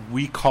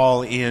we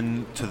call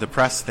in to the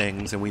press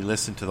things and we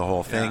listen to the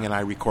whole thing and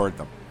I record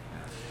them.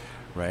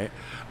 Right?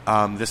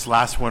 This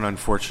last one,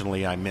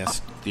 unfortunately, I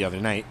missed the other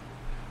night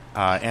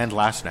and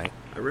last night.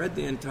 I read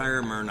the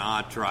entire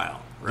Murnau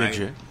trial. Right? Did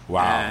you?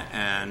 Wow.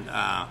 And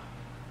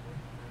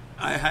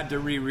I had to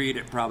reread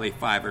it probably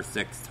 5 or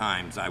 6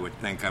 times. I would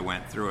think I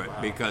went through it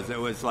because it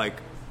was like,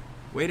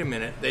 wait a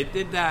minute, they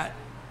did that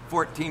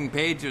 14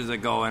 pages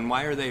ago, and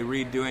why are they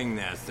redoing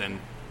this? And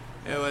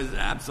it was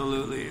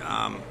absolutely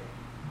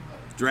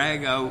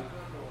drag out.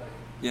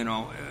 You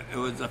know,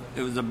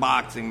 it was a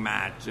boxing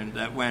match, and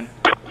that went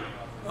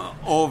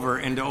over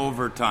into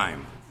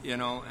overtime. You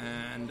know,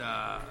 and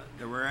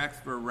there were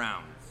extra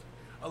rounds.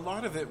 A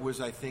lot of it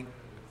was, I think,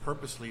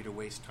 purposely to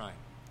waste time.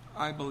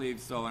 I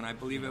believe so, and I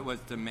believe it was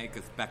to make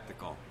a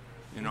spectacle.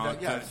 You know,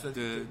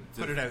 to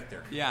put it out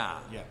there. Yeah.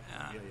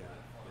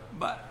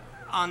 But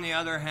on the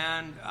other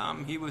hand,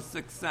 he was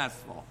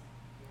successful.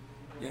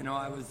 You know,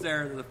 I was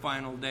there the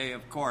final day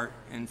of court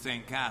in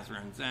St.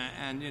 Catharines,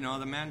 and you know,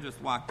 the man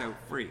just walked out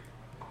free,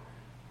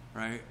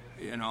 right?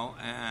 You know,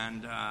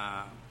 and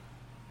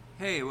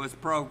hey, it was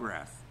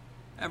progress.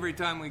 Every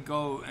time we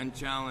go and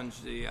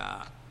challenge the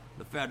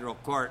federal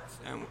courts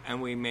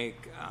and we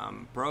make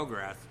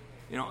progress,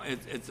 you know,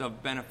 it's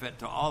of benefit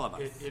to all of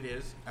us. It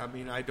is. I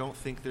mean, I don't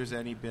think there's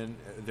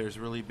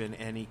really been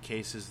any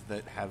cases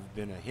that have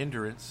been a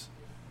hindrance.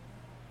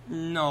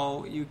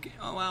 No,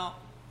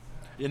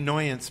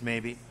 annoyance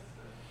maybe.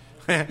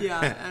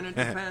 Yeah, and it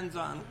depends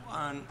on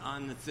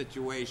the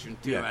situation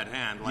too at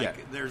hand.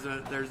 Like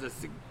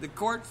the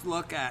courts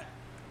look at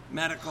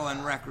medical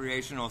and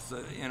recreational,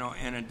 you know,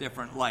 in a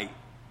different light,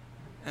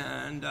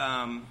 and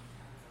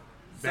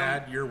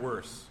bad, you're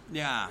worse.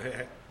 Yeah.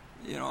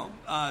 You know,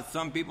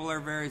 some people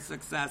are very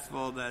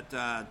successful that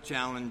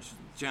challenge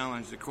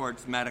the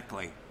courts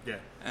medically. Yeah.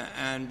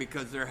 And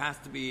because there has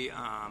to be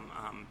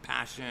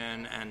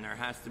passion, and there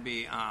has to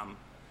be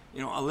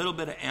you know, a little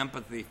bit of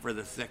empathy for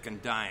the sick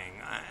and dying.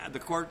 The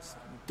courts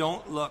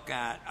don't look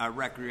at a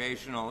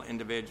recreational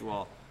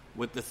individual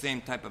with the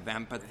same type of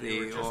empathy.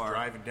 You were just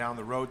driving down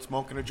the road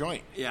smoking a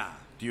joint. Yeah.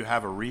 Do you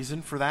have a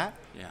reason for that?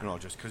 Yeah. No,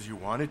 just because you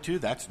wanted to,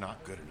 that's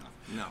not good enough.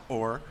 No.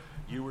 Or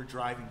you were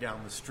driving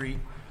down the street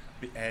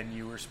and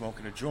you were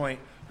smoking a joint.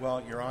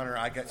 Well, Your Honor,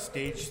 I got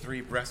stage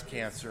 3 breast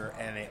cancer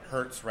and it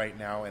hurts right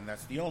now, and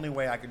that's the only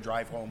way I can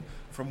drive home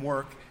from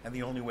work and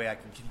the only way I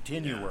can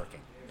continue working.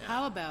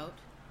 How about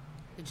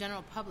the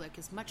general public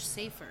is much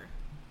safer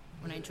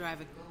when I drive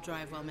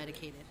while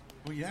medicated?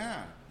 Well,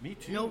 yeah, me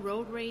too. No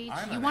road rage.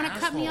 I'm You an want to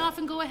cut me asshole. off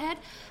and go ahead?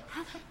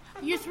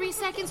 You're 3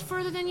 seconds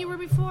further than you were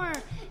before.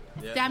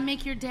 Yeah. That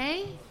make your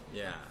day?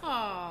 Yeah.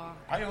 Oh,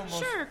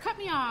 sure, cut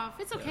me off.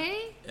 It's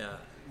okay. Yeah.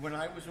 When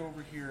I was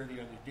over here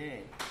the other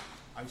day,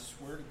 I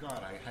swear to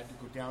God, I had to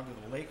go down to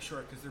the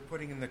lakeshore because they're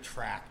putting in the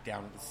track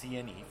down at the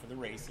CNE for the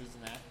races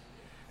and that.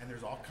 And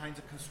there's all kinds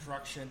of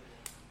construction.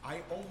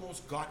 I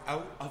almost got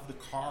out of the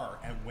car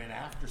and went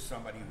after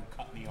somebody who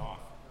cut me off.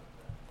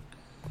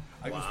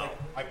 I was like,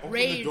 I opened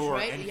Rage, the door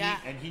right?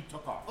 and he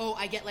took off. Oh,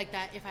 I get like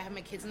that. If I have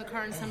my kids in the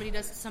car and somebody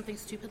does something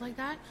stupid like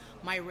that,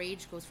 my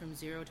rage goes from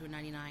 0 to a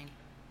 99.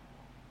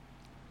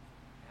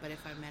 But if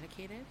I'm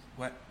medicated...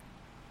 What?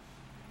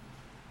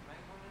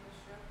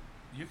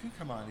 You can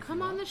come on.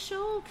 Come on the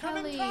show,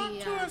 Kelly. Come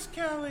and talk to us,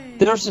 Kelly.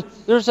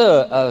 There's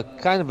a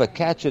kind of a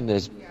catch in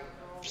this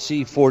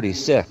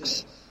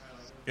C-46.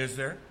 Is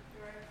there?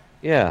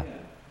 Yeah.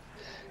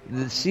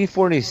 The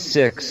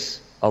C-46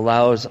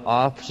 allows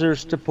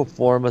officers to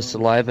perform a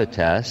saliva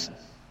test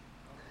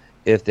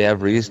if they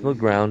have reasonable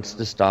grounds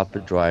to stop a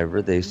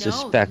driver they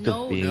suspect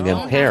of being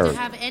impaired. Don't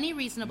have any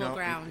reasonable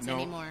grounds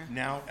anymore.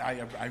 Now,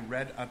 I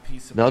read a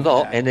piece of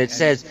No, and it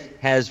says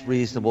has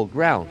reasonable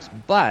grounds.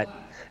 But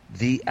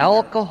the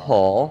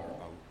alcohol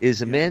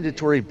is a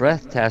mandatory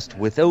breath test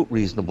without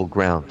reasonable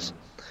grounds,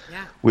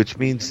 which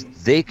means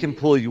they can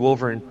pull you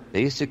over and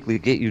basically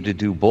get you to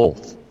do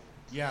both.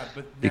 Yeah,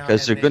 but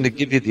because they're going to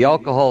give you the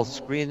alcohol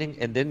screening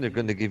and then they're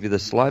going to give you the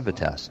saliva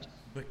test.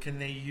 But can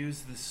they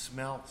use the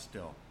smell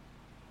still?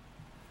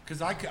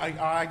 Because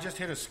I just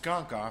hit a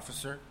skunk,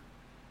 officer.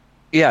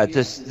 Yeah,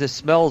 the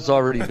smell's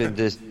already been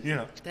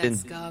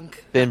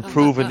been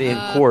proven in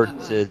court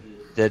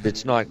that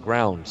it's not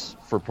grounds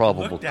for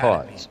probable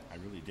cause. I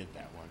really did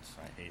that once.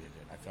 I hated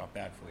it. I felt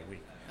bad for a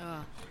week.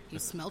 He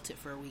smelt it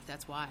for a week.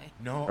 That's why.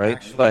 No, Right,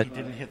 actually, but he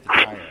didn't hit the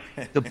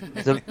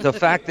tire. the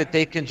fact that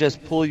they can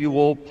just pull you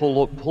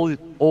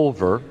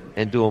over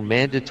and do a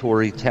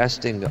mandatory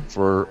testing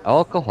for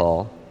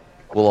alcohol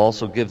will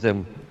also give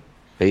them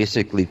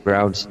basically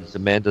grounds to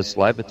demand a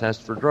saliva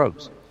test for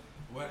drugs.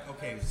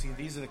 Okay, see,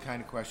 these are the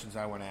kind of questions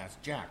I want to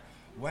ask Jack.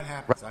 What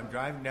happens? I'm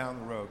driving down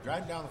the road,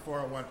 driving down the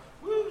 401,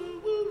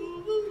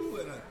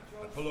 and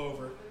I pull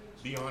over.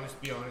 Be honest.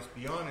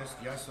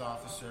 Yes,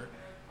 officer.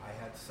 I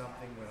had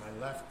something when I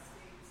left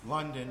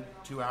London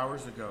 2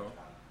 hours ago.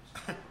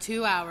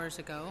 2 hours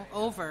ago.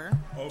 Over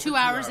 2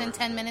 hours and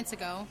 10 minutes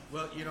ago.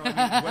 Well,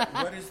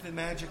 what is the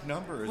magic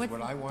number is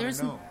what I want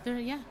to know.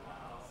 Yeah.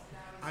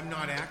 I'm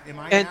not acting. Am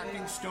I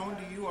acting stoned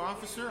to you,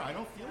 officer? I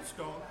don't feel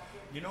stoned.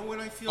 You know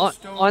when I feel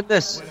stoned? On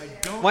this,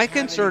 my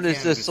concern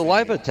is the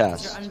saliva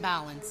test. You're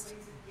unbalanced.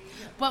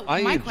 But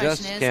I my ingest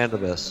question is,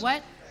 cannabis.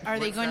 what are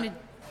they going to...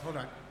 Hold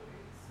on.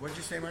 What did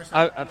you say,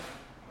 Marcel?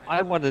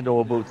 I want to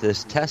know about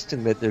this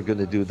testing that they're going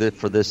to do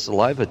for this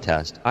saliva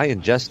test. I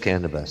ingest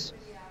cannabis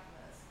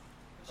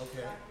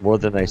more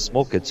than I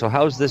smoke it. So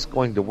how's this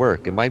going to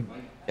work? Am I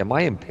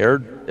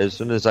impaired as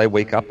soon as I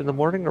wake up in the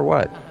morning, or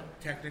what?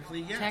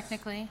 Technically, yes.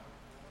 Technically.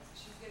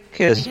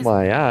 Kiss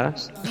my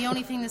ass. The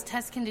only thing this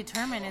test can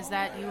determine is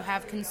that you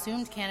have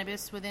consumed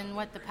cannabis within,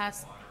 the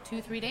past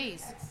 2-3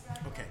 days.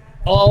 Okay.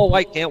 Oh,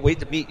 I can't wait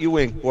to meet you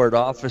in court,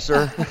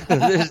 officer.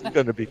 This is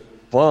going to be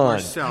fun.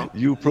 Marcel,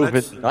 you prove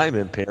it, I'm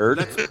impaired.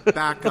 Let's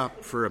back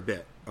up for a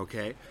bit,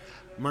 okay?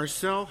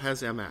 Marcel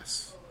has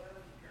MS.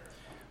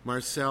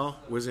 Marcel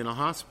was in a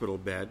hospital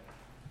bed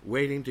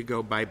waiting to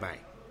go bye-bye.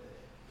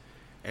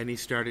 And he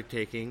started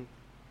taking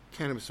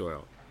cannabis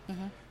oil.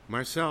 Mm-hmm.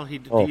 Marcel,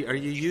 are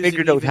you using...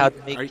 figured out how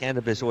to make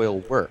cannabis oil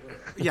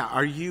work. Yeah,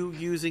 are you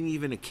using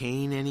even a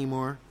cane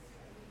anymore?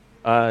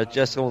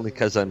 Just only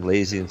because I'm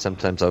lazy and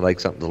sometimes I like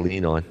something to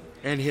lean on.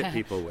 And hit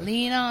people with.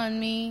 Lean on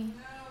me.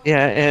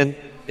 Yeah, and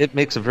it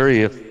makes a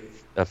very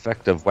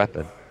effective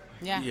weapon.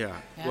 Yeah.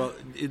 Well,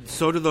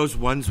 so do those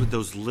ones with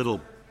those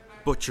little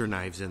butcher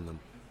knives in them.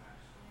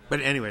 But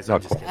anyways,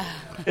 I'm just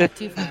kidding.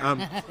 Too far.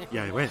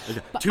 Yeah, it went.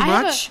 Too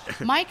much?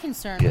 My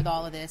concern with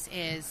all of this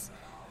is,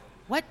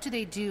 what do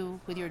they do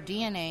with your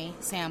DNA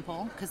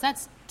sample? Because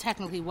that's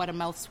technically what a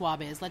mouth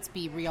swab is. Let's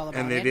be real about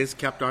it. And it is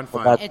kept on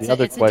file. It's a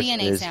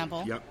DNA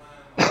sample.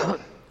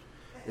 Yep.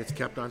 It's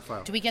kept on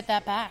file. Do we get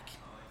that back?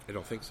 I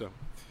don't think so.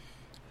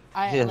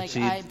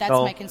 That's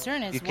my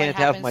concern. Is you can't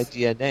have my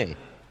DNA.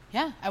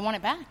 Yeah, I want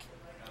it back.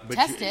 But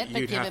Test it,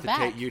 but give it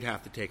back. You'd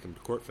have to take him to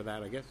court for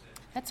that, I guess.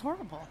 That's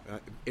horrible.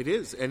 It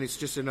is, and it's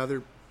just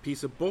another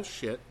piece of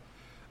bullshit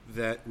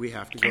that we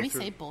have to go through. Can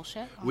we say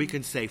bullshit? We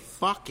can say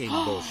fucking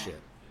bullshit.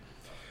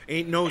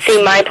 Ain't no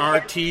My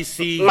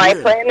RTC.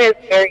 plan is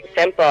very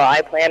simple.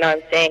 I plan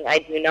on saying I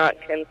do not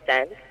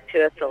consent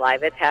to a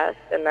saliva test,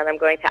 and then I'm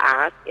going to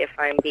ask if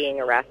I'm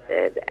being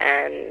arrested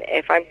and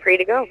if I'm free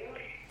to go.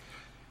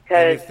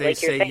 And if they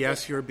say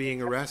yes, you're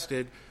being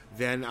arrested,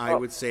 then I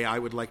would say I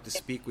would like to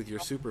speak with your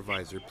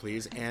supervisor,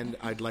 please, and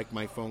I'd like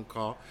my phone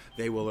call.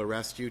 They will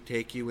arrest you,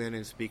 take you in,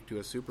 and speak to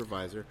a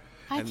supervisor.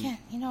 I can't,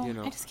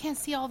 I just can't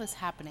see all this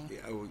happening.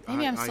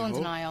 Maybe I'm still in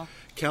denial.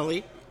 Cal,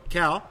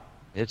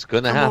 it's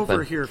going to happen. Come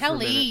over here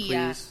Kelly, for a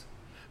minute, please,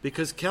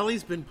 because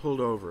Kelly's been pulled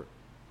over.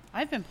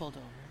 I've been pulled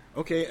over.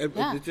 Okay,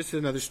 just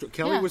another story.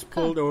 Kelly was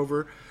pulled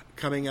over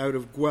coming out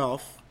of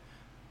Guelph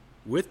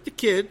with the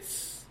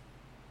kids.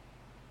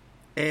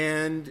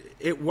 And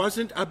it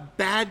wasn't a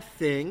bad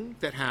thing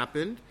that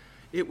happened.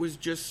 It was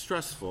just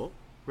stressful,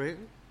 right?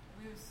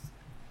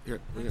 That's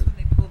when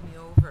they pulled me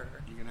over.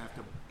 You're going to have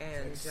to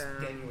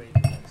extenuate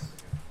this.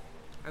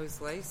 I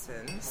was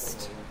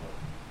licensed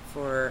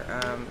for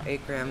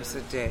 8 grams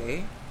a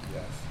day.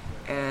 Yes.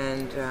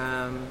 And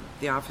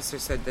the officer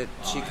said that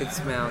she could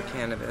smell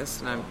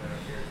cannabis. And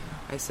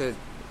I said,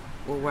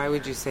 well, why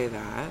would you say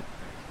that?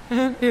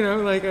 I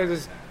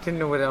just didn't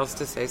know what else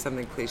to say,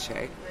 something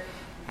cliche.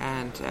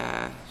 And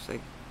she's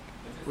like,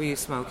 were you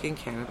smoking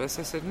cannabis?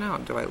 I said, no.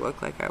 Do I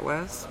look like I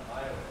was?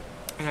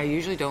 And I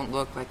usually don't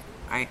look like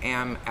I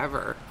am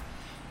ever.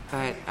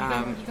 But you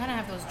gotta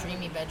have those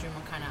dreamy bedroom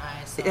kind of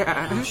eyes. So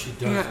yeah, she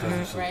does,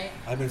 doesn't she? Right?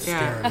 I've been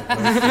staring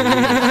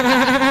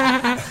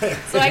at her.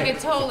 So I could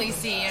totally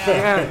see.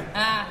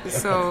 Yeah.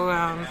 So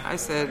I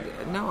said,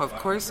 no, of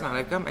course not.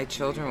 I've got my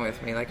children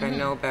with me. I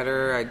know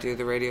better. I do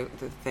the radio.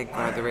 Thank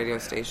God, the radio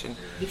station.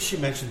 Did she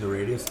mention the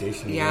radio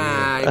station?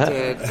 Yeah, I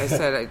did. I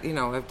said,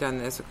 I've done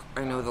this.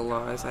 I know the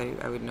laws. I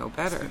would know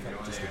better.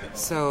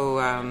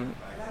 So.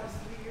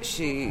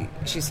 She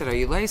said, are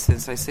you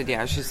licensed? I said,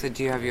 yeah. She said,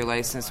 do you have your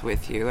license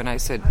with you? And I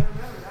said,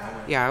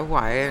 yeah,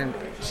 why? And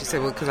she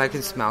said, well, because I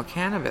can smell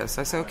cannabis.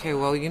 I said, okay,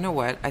 well, you know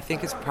what? I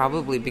think it's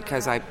probably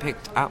because I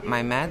picked up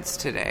my meds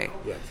today.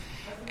 Yes.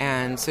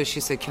 And so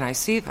she said, can I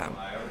see them?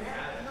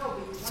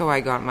 So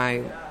I got my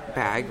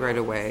bag right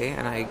away,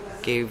 and I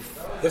gave...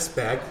 This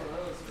bag?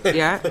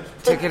 Yeah,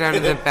 took it out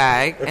of the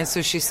bag. And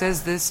so she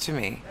says this to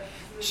me.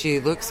 She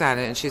looks at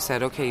it, and she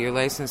said, okay, you're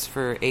licensed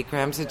for 8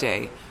 grams a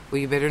day. Well,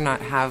 you better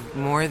not have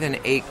more than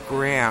 8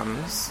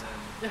 grams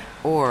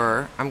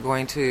or I'm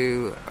going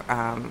to,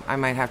 I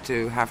might have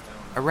to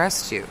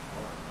arrest you.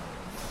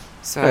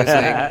 So I was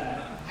like,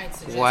 I'd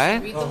suggest what?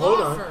 you read the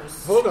law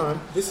first. Hold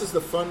on. This is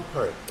the fun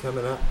part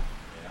coming up.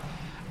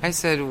 I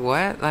said,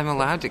 what? I'm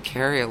allowed to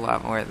carry a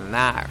lot more than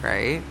that,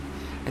 right?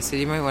 I said,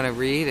 you might want to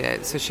read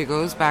it. So she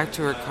goes back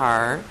to her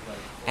car,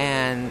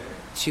 and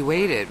she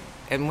waited.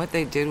 And what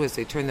they did was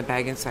they turned the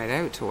bag inside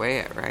out to weigh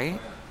it, right?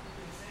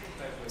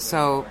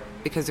 So,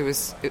 because there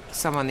was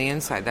some on the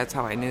inside, that's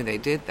how I knew they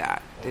did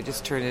that. They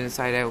just turned it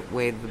inside out,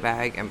 weighed the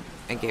bag,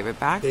 and gave it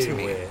back to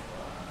me.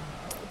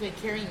 They're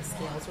carrying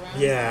scales around.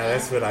 Yeah,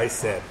 that's what I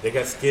said. They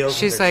got scales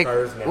She's in their like,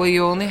 cars now. well,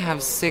 you only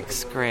have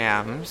 6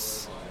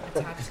 grams.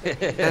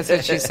 That's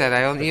what she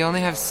said. You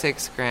only have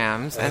 6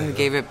 grams, and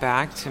gave it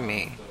back to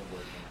me.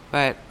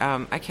 But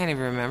I can't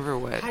even remember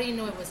what. How do you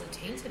know it wasn't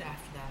tainted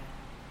after that?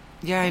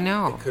 Yeah, I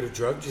know. They could have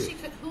drugged you.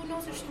 Who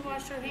knows if she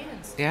washed her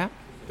hands? Yeah.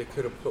 They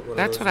could have put one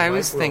That's of those what I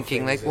was micro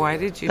thinking. things Like, in why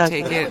there. did you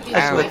take it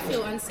out? I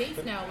feel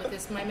unsafe now with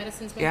this. My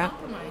medicine's been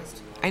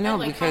compromised. I know, I'd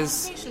like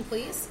because confirmation,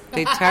 please.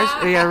 they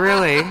touched. Yeah,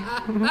 really.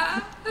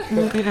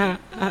 Yeah,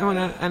 I want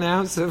an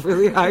ounce of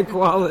really high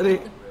quality.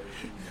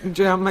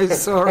 Drown my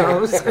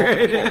sorrows. So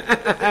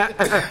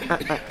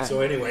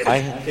anyway,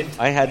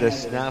 I had a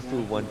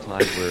snafu one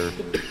time where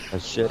a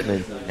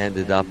shipment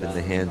ended up in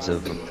the hands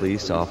of a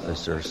police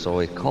officer, so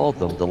I called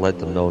them to let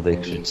them know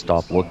they should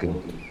stop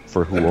looking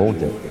for who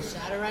owned it,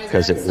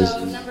 because it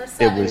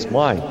was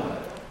mine,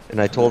 and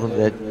I told them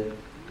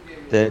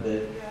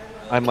that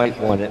I might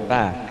want it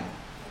back.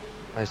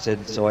 I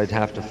said so I'd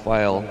have to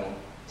file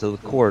to the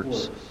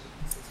courts,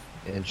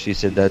 and she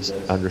said that's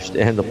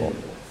understandable.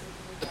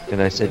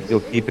 And I said, you'll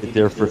keep it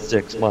there for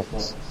 6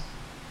 months.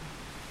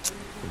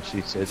 And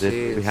she said that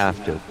we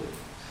have to.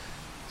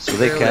 So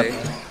they kept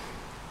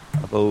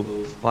about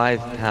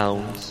 5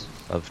 pounds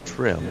of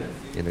trim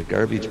in a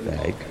garbage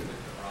bag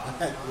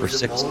for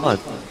 6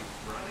 months.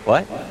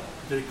 What?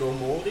 Did it go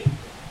moldy?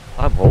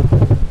 I'm hoping.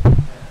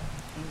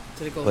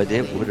 Did it go But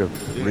it moldy? would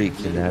have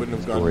reeked in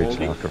that storage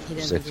locker for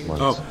 6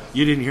 months. Oh,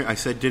 you didn't hear? I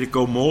said, did it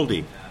go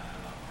moldy?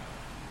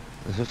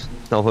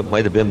 No, it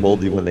might have been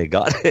moldy when they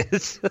got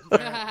it.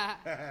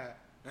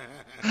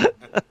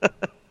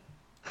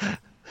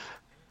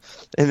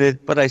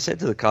 But I said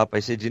to the cop, I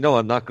said,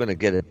 I'm not going to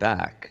get it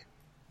back.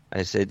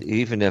 I said,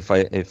 even if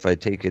I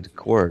take it to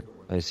court,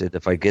 I said,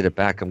 if I get it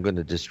back, I'm going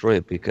to destroy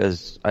it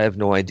because I have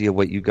no idea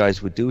what you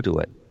guys would do to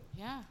it.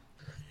 Yeah.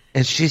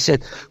 And she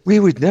said, we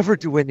would never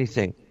do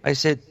anything. I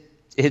said,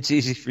 it's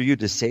easy for you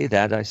to say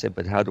that. I said,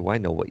 but how do I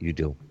know what you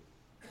do?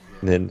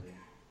 And then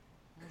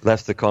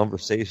left the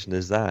conversation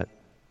as that.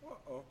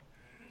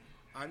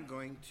 I'm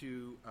going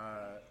to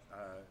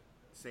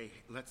say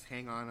let's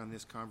hang on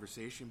this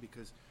conversation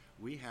because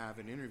we have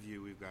an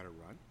interview we've got to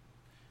run,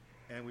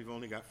 and we've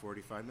only got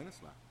 45 minutes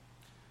left.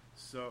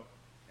 So,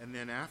 and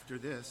then after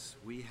this,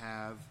 we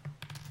have...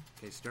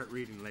 Okay, start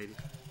reading, lady.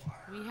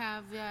 We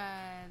have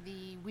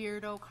the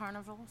Weirdo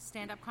Carnival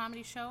stand-up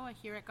comedy show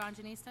here at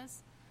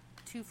Ganjahnistas,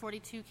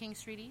 242 King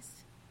Street East.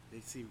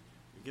 They see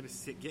you're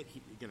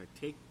gonna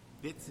take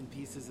bits and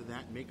pieces of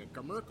that and make a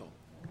commercial.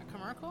 A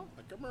commercial?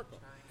 A commercial.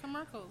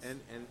 Commercials.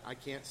 And I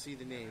can't see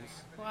the names.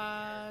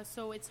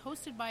 So it's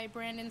hosted by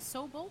Brandon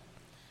Sobel,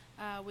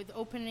 with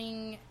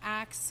opening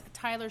acts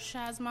Tyler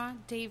Shazma,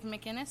 Dave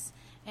McInnes,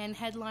 and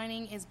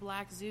headlining is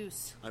Black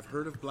Zeus. I've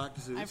heard of Black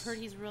Zeus. I've heard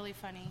he's really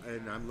funny.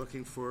 And I'm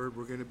looking forward.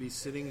 We're going to be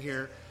sitting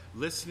here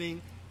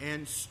listening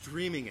and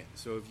streaming it.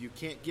 So if you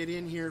can't get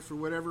in here for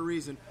whatever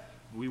reason,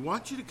 we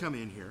want you to come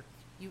in here.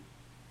 You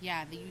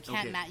can't.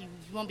 Okay. You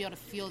won't be able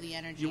to feel the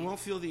energy. You won't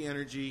feel the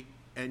energy,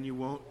 and you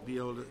won't be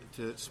able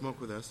to smoke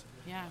with us.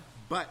 Yeah.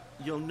 But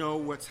you'll know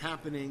what's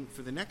happening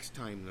for the next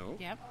time, though.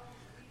 Yep.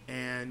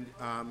 And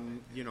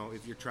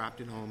if you're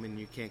trapped at home and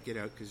you can't get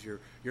out because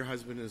your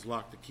husband has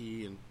locked the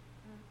key and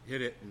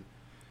hit it, and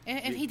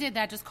If he did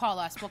that, just call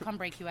us. We'll come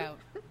break you out.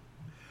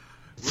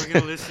 we're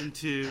going to listen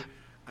to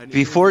an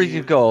Before interview.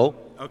 you go,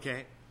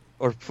 Okay.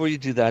 or before you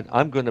do that,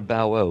 I'm going to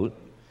bow out.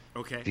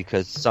 Okay.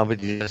 Because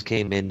somebody just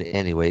came in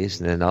anyways,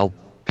 and then I'll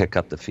pick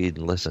up the feed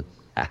and listen.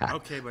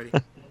 Okay, buddy.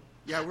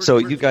 Yeah. So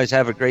you guys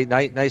have a great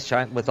night. Nice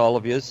chatting with all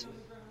of you.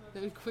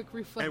 Quick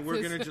reflex. And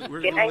we're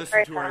gonna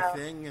listen to our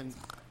thing,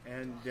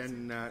 and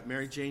then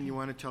Mary Jane, you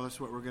want to tell us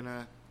what we're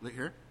gonna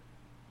hear?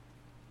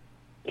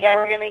 Yeah,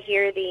 we're going to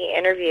hear the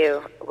interview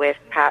with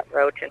Pat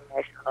Roach and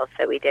myself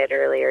that we did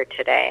earlier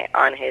today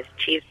on his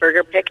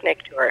cheeseburger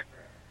picnic tour.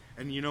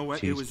 And you know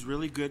what? It was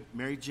really good.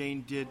 Mary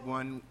Jane did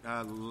one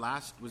a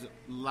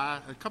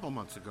couple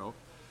months ago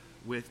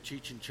with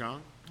Cheech and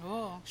Chong.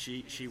 Oh.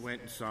 She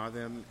went and saw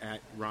them at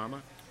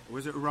Rama.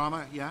 Was it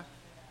Rama? Yeah.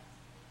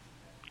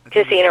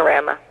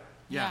 Casino-rama.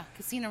 Yeah,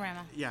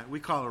 Casino-rama. Yeah, we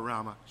call her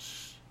Rama.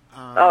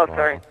 Oh,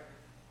 sorry.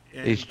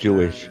 He's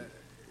Jewish.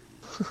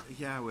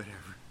 Yeah, whatever.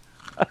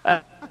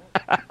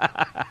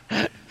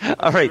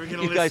 All right, We're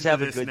gonna you guys listen have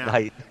to a this good now.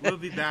 night. We'll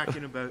be back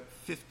in about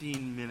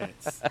 15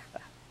 minutes.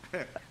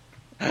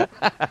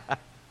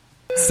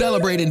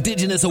 Celebrate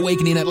Indigenous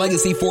Awakening at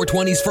Legacy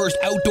 420's first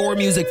outdoor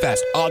music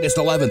fest, August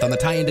 11th on the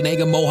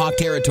Tyendinaga Mohawk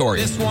Territory.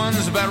 This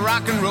one's about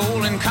rock and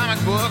roll and comic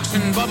books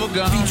and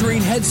bubblegum. Featuring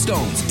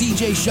Headstones,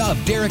 DJ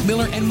Shove, Derek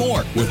Miller, and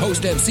more, with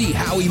host MC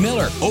Howie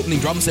Miller. Opening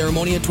drum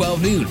ceremony at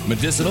 12 noon.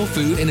 Medicinal,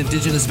 food, and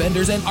Indigenous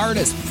vendors and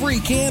artists. Free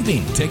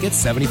camping.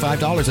 Tickets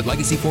 $75 at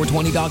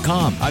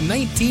legacy420.com. A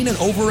 19 and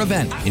over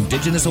event.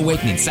 Indigenous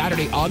Awakening,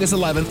 Saturday, August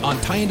 11th on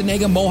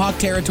Tyendinaga Mohawk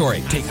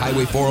Territory. Take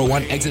Highway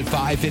 401, exit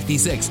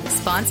 556.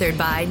 Sponsored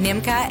by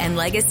NIMCA and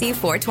Legacy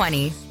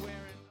 420.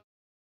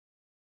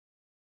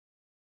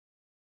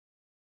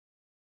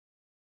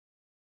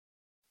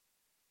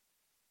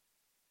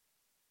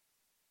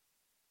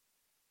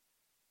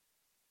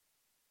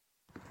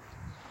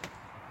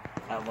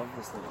 I love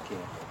this little kid.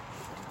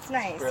 It's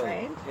nice,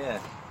 Brilliant. right? Yeah.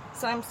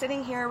 So I'm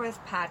sitting here with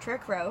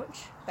Patrick Roach,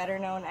 better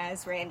known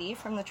as Randy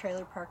from the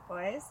Trailer Park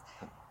Boys.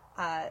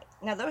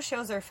 Now those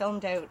shows are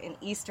filmed out in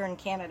Eastern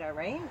Canada,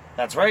 right?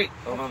 That's right.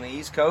 Over on the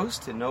East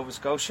Coast in Nova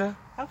Scotia.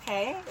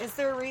 Okay. Is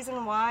there a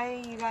reason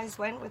why you guys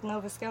went with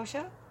Nova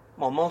Scotia?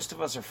 Well, most of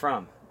us are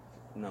from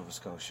Nova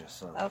Scotia,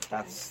 so Okay.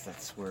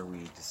 that's where we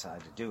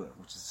decided to do it,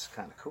 which is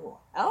kind of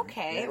cool.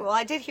 Okay. Yeah. Well,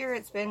 I did hear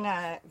it's been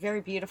very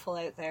beautiful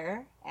out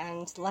there,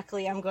 and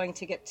luckily I'm going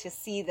to get to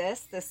see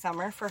this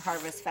summer for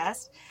Harvest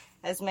Fest.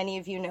 As many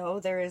of you know,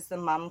 there is the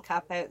Mum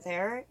Cup out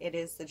there. It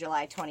is the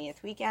July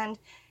 20th weekend,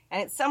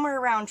 and it's somewhere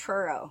around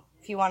Truro.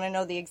 If you want to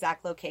know the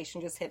exact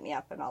location, just hit me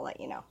up and I'll let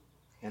you know.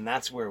 And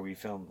that's where we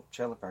filmed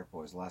Trailer Park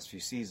Boys the last few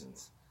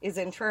seasons. Is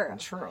in Truro? In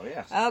Truro,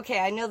 yes. Okay,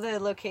 I know the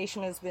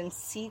location has been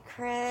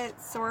secret,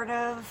 sort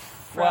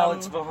of. Well,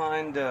 it's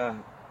behind the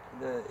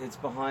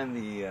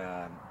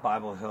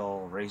Bible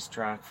Hill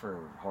racetrack for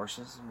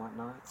horses and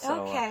whatnot.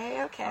 So,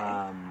 Okay.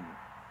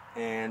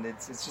 And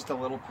it's just a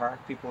little park.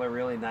 People are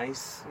really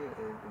nice,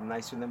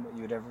 nicer than what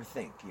you would ever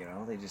think. You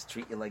know, they just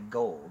treat you like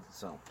gold.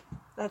 So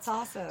That's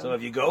awesome. So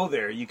if you go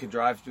there, you can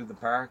drive through the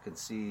park and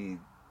see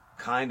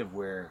kind of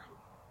where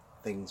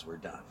things were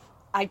done.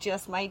 I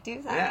just might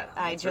do that.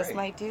 Yeah, I that's just right.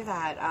 might do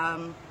that.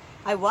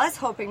 I was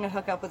hoping to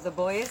hook up with the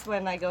boys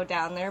when I go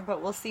down there,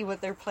 but we'll see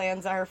what their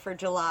plans are for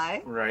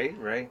July. Right.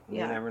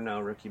 Yeah. You never know.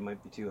 Ricky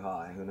might be too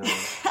high. Who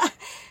knows?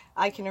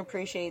 I can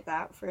appreciate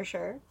that for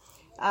sure.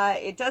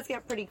 It does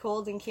get pretty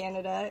cold in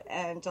Canada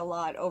and a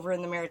lot over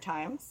in the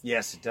Maritimes.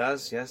 Yes, it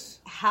does. Yes.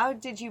 How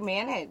did you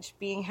manage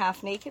being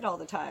half naked all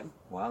the time?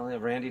 Well,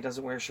 Randy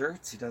doesn't wear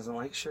shirts. He doesn't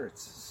like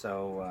shirts.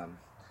 So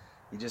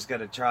you just got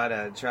to try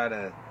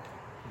to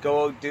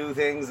go out, do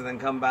things, and then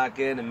come back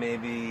in and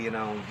maybe,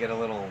 get a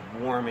little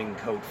warming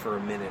coat for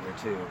a minute or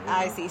two.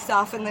 I see.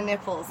 Soften the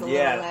nipples a little,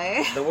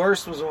 eh? The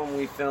worst was when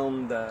we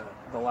filmed the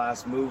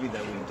last movie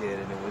that we did,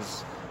 and it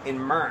was in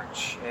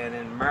March. And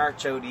in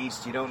March out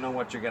east, you don't know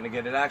what you're going to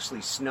get. It actually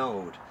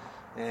snowed.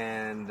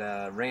 And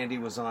Randy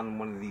was on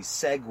one of these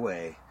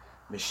Segway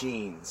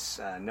machines.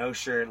 No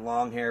shirt,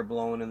 long hair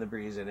blowing in the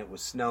breeze, and it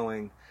was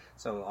snowing.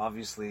 So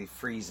obviously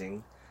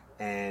freezing.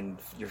 And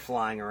you're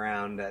flying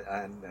around at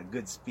a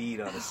good speed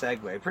on a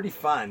Segway. Pretty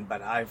fun,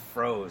 but I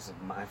froze.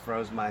 I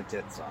froze my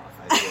tits off.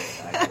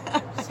 I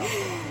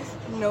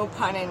did. No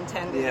pun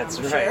intended, Yeah, that's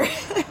I'm right.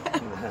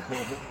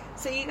 sure.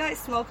 So you guys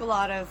smoke a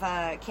lot of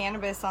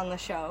cannabis on the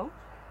show.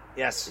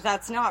 Yes.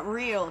 That's not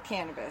real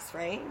cannabis,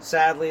 right?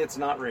 Sadly, it's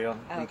not real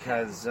Okay.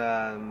 because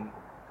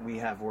we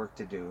have work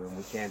to do and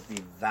we can't be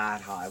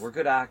that high. We're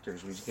good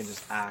actors. We can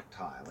just act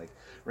high. Like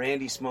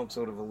Randy smokes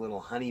out of a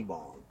little honey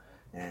bong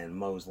and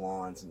mows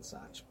lawns and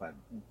such, but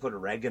put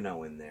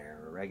oregano in there,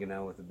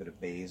 oregano with a bit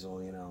of basil,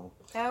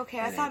 Okay,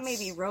 I And thought it's-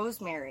 maybe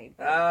rosemary.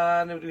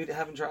 No, we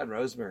haven't tried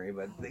rosemary,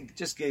 but it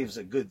just gives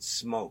a good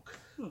smoke.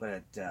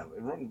 But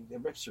it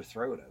rips your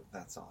throat out,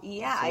 that's all.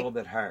 Yeah, It's a little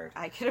bit hard.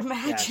 I could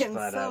imagine. Yes,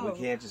 but so. we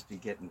can't just be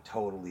getting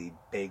totally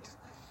baked.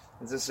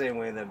 It's the same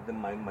way that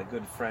my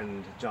good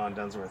friend John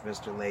Dunsworth,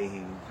 Mr. Leahy,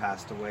 who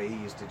passed away, he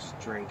used to just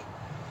drink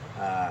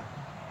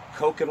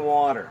Coke and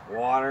water,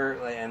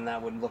 and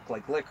that would look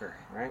like liquor,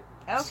 right?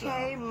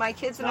 Okay, So, my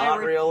kids and not I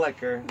were real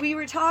liquor. We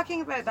were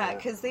talking about that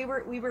because we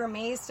were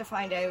amazed to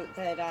find out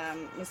that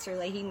Mr.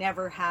 Leahy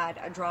never had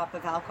a drop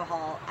of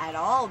alcohol at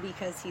all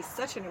because he's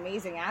such an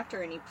amazing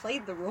actor and he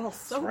played the role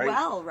so That's right.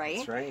 well, right?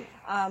 That's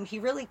right. He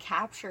really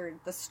captured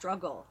the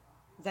struggle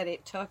that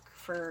it took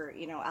for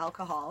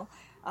alcohol.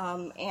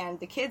 And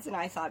the kids and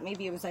I thought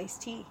maybe it was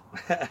iced tea.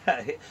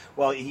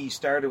 Well, he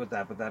started with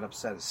that, but that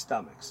upset his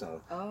stomach.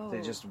 So Oh.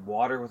 they just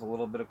water with a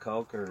little bit of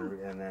Coke,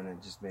 and then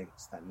it just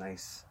makes that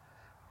nice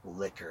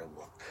liquor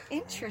look.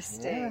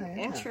 Interesting. Yeah.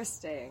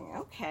 Interesting.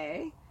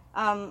 Okay.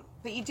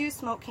 But you do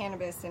smoke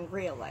cannabis in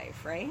real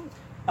life, right?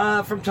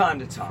 From time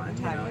to time,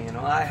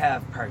 I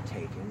have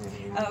partaken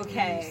in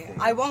Okay, these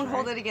things, I won't right?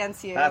 hold it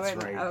against you. That's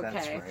and- right. Okay.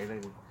 That's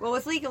right. Well,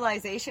 with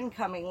legalization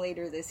coming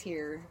later this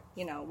year,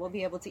 we'll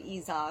be able to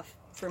ease off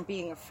from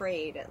being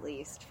afraid, at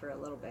least for a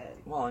little bit.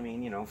 Well,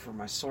 for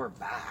my sore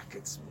back,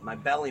 my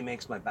belly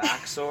makes my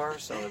back sore,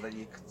 so that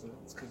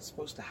it's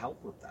supposed to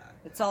help with that.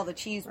 It's all the Right?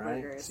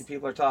 cheeseburgers. See,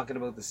 people are talking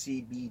about the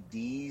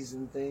CBDs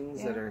and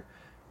things that Yeah. are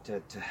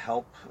to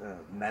help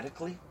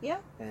medically. Yeah.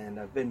 And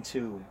I've been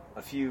to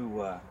a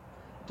few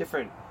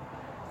different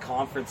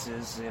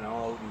conferences,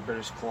 out in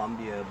British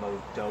Columbia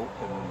about dope,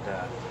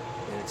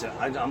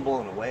 and I'm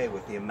blown away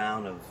with the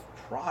amount of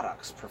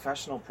products,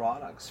 professional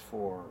products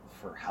for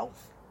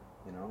health.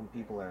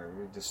 People are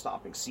just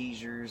stopping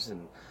seizures,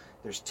 and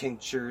there's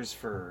tinctures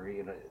for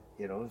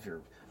if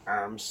your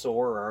arm's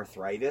sore or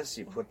arthritis,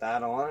 you put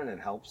that on and it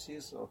helps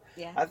you. So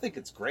Yeah. I think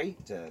it's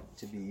great to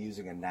be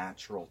using a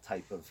natural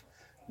type of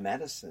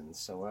medicine.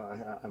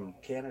 So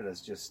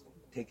Canada's just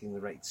taking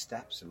the right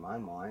steps in my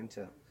mind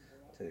to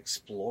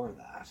explore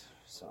that.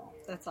 So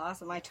That's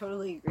awesome. I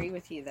totally agree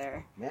with you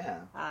there.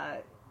 yeah.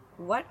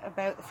 What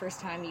about the first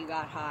time you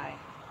got high?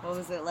 What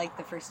was it like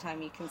the first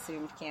time you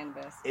consumed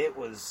cannabis? It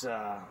was,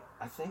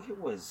 I think it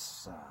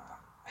was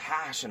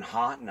hash and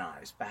hot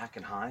knives back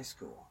in high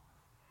school.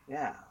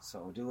 Yeah,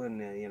 so doing,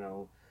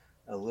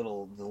 the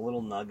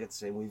little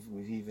nuggets, and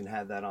we've even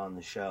had that on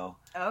the show.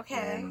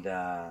 Okay.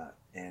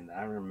 And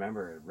I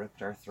remember it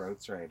ripped our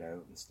throats right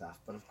out and stuff.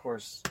 But of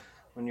course,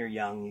 when you're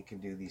young, you can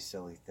do these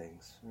silly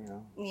things,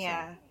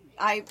 Yeah.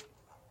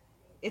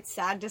 It's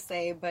sad to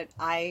say, but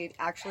I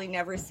actually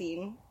never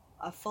seen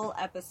a full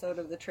episode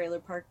of the Trailer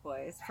Park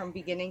Boys from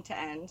beginning to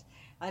end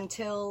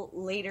until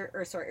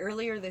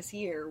earlier this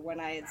year, when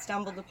I had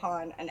stumbled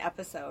upon an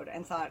episode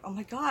and thought, oh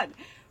my God,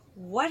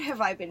 what have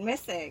I been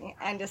missing?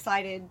 And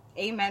decided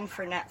amen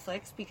for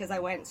Netflix, because I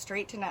went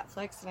straight to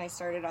Netflix and I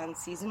started on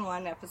season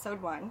 1,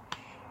 episode 1.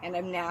 And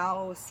I'm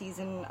now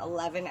season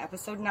 11,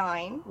 episode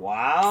 9.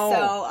 Wow.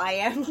 So I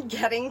am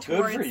getting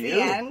towards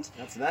the end.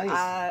 That's nice.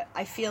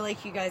 I feel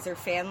like you guys are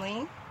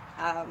family.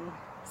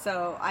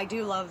 So I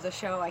do love the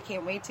show. I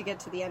can't wait to get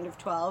to the end of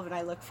 12, and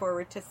I look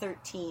forward to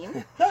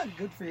 13.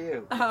 Good for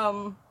you.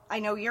 I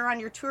know you're on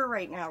your tour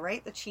right now,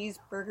 right? The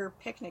Cheeseburger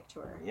Picnic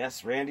Tour.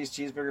 Yes, Randy's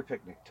Cheeseburger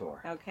Picnic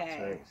Tour. Okay.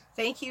 That's right.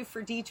 Thank you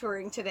for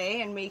detouring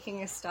today and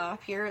making a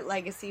stop here at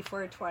Legacy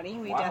 420.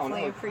 We Wow,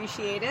 definitely no.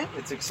 appreciate it.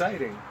 It's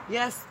exciting.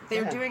 Yes,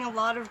 they're Yeah. doing a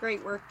lot of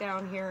great work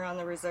down here on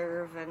the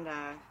reserve, and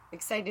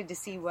excited to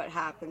see what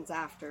happens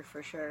after,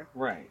 for sure.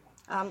 Right.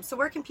 So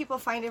where can people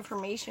find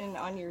information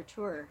on your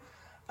tour?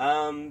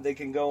 They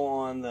can go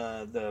on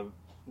the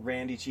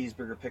Randy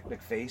Cheeseburger Picnic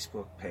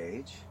Facebook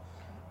page.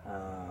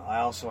 I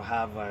also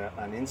have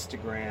an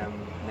Instagram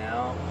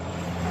now.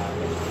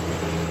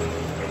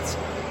 It's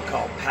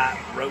called Pat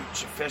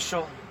Roach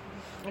Official.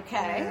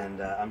 Okay.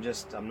 And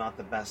I'm not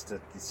the best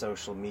at the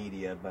social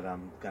media, but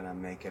I'm gonna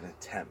make an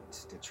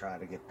attempt to try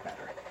to get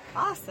better.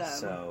 Awesome.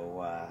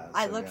 So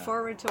I look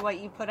forward to what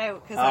you put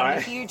out, because All I'm a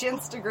right. huge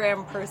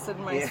Instagram person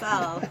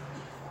myself.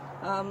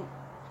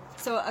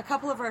 So a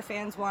couple of our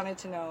fans wanted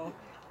to know,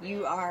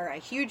 you are a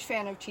huge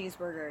fan of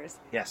cheeseburgers.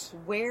 Yes.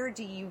 Where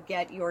do you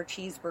get your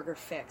cheeseburger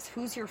fix?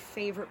 Who's your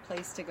favorite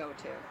place to go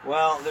to?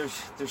 Well,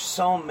 there's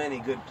so many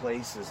good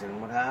places,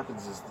 and what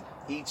happens is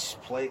each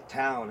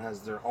town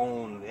has their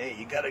own. Hey,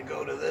 you got to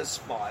go to this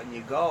spot, and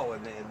you go,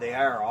 and they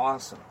are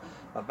awesome.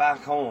 But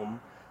back home,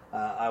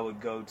 I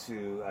would go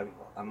to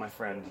my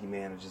friend. He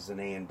manages an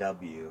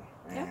A&W,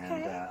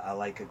 and I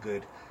like a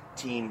good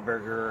teen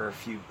burger or a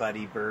few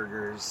buddy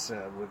burgers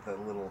with a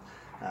little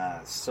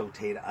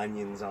sauteed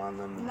onions on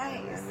them.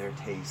 Nice. And they're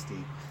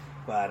tasty.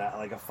 But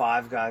like a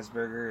Five Guys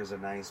burger is a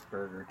nice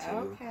burger too.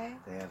 Okay.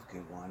 They have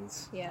good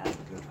ones. Yeah.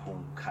 Good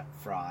home cut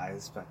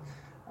fries. But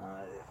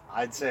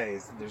I'd say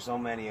there's so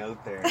many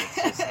out there.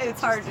 It's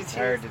hard to It's choose.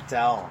 hard to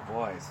tell,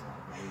 boys.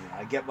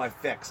 I get my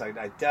fix.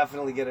 I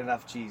definitely get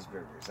enough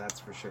cheeseburgers. That's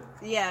for sure.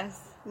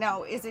 Yes.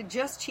 Now, is it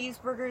just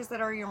cheeseburgers that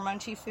are your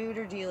munchie food,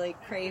 or do you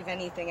crave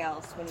anything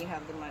else when you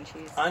have the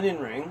munchies? Onion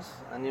rings.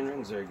 Onion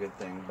rings are a good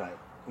thing, but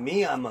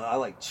me, I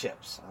like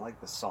chips. I like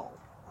the salt.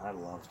 I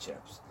love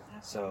chips.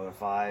 So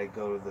if I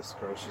go to this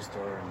grocery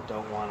store and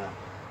don't want to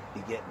be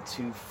getting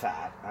too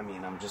fat,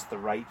 I'm just the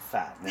right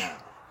fat now.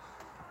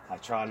 I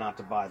try not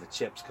to buy the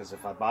chips, because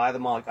if I buy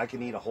them all, I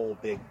can eat a whole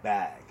big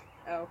bag.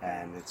 Okay.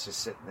 And it's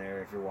just sitting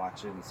there if you're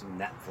watching some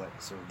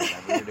Netflix or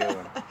whatever you're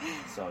doing.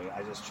 So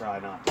I just try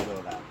not to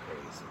go that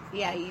crazy.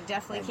 Yeah, you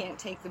definitely can't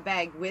take the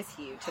bag with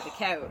you to the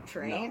couch,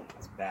 right? No,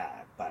 it's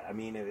bad. But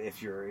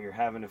if you're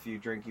having a few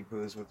drinky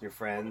poos with your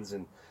friends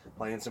and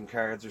playing some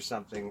cards or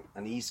something,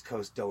 an East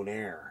Coast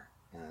Donair,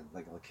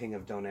 like a King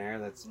of Donair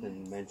that's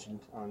been mentioned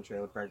on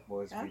Trailer Park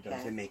Boys,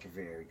 Okay. they make a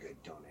very good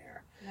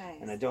Donair.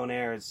 Nice. And a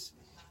Donair is,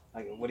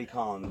 what do you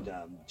call them,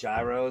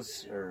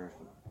 gyros, or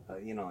a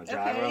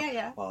gyro?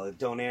 yeah. Well, a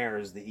Donair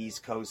is the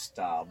East Coast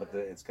style, but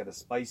it's got a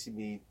spicy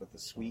meat with a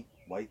sweet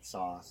white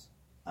sauce,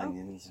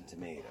 onions, and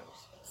tomatoes.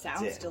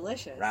 Sounds That's it.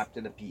 delicious. Wrapped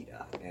in a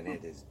pita, and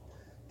it is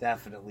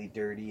definitely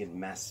dirty and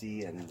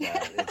messy, and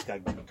it's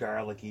got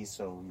garlicky,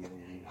 so you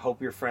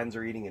hope your friends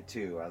are eating it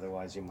too,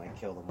 otherwise you might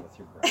kill them with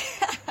your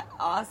breath.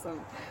 Awesome.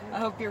 I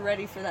hope you're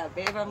ready for that,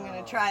 babe. I'm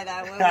going to try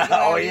that when we go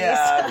Oh out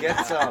yeah, east.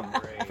 get some,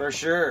 for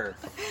sure.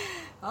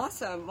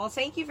 Awesome. Well,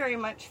 thank you very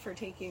much for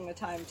taking the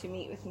time to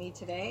meet with me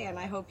today, and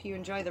I hope you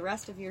enjoy the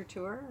rest of your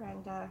tour,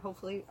 and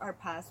hopefully our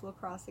paths will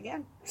cross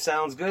again.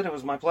 Sounds good, it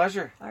was my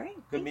pleasure. All right.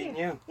 Good thank meeting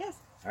you. Yes.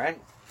 All right.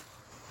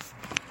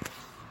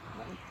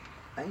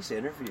 Nice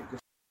interview.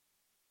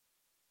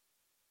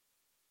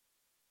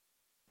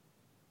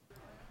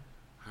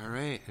 All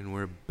right. and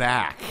we're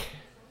back.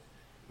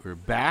 We're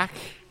back.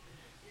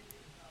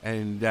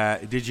 And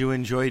did you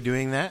enjoy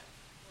doing that?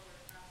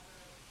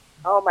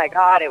 Oh my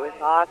God, it was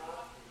awesome.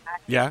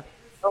 Yeah?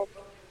 Oh,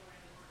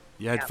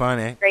 You had fun,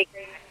 eh? great.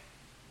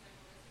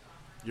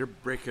 You're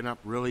breaking up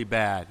really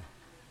bad.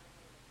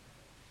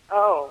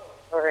 Oh,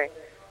 sorry.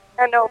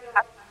 No,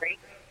 that's great.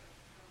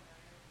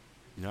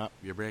 No,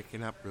 you're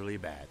breaking up really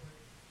bad.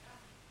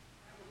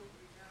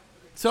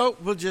 So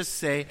we'll just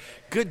say,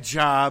 good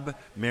job,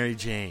 Mary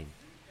Jane.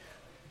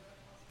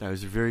 That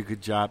was a very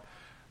good job.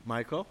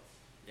 Michael?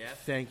 Yes?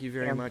 Thank you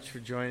very much for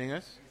joining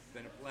us. It's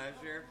been a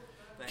pleasure.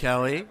 Thanks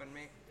Kelly, for having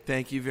me.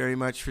 thank you very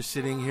much for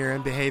sitting here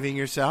and behaving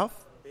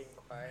yourself. Being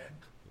quiet.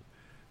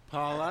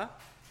 Paula,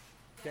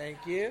 thank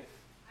you.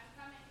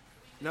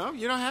 No,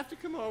 you don't have to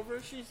come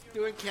over. She's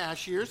doing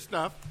cashier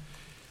stuff.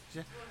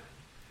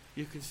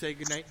 You can say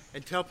goodnight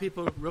and tell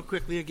people real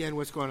quickly again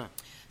what's going on.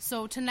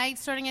 So tonight,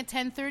 starting at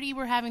 10:30,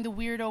 we're having the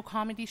Weirdo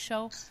Comedy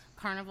Show,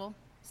 Carnival,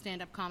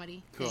 stand-up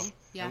comedy. Cool. Thing.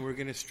 Yeah. And we're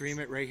going to stream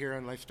it right here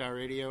on Lifestyle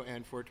Radio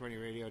and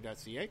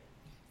 420radio.ca.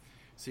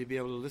 So you'll be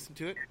able to listen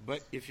to it.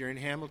 But if you're in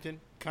Hamilton,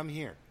 come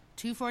here.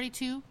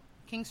 242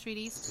 King Street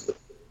East.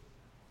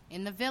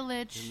 In the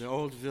village. In the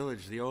old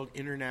village, the old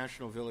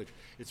international village.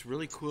 It's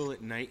really cool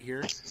at night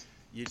here.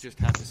 You just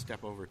have to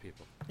step over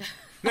people.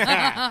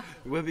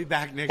 We'll be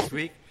back next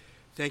week.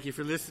 Thank you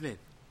for listening.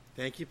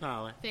 Thank you,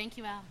 Paula. Thank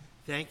you, Al.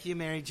 Thank you,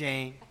 Mary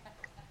Jane.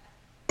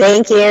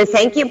 Thank you.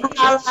 Thank you,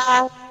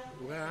 Paula.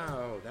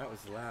 Wow, that was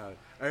loud.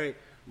 All right,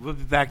 we'll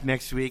be back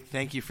next week.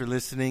 Thank you for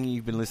listening.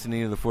 You've been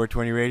listening to the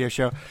 420 Radio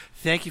Show.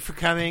 Thank you for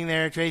coming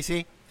there,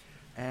 Tracy.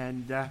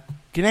 And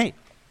good night.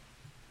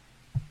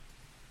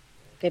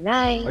 Good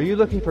night. Are you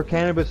looking for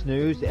cannabis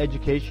news,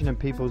 education, and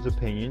people's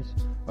opinions?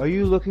 Are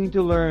you looking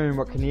to learn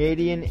what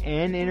Canadian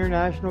and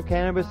international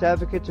cannabis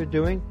advocates are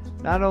doing?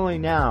 Not only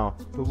now,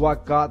 but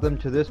what got them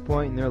to this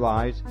point in their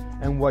lives,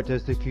 and what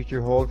does the future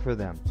hold for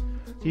them?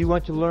 Do you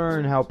want to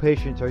learn how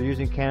patients are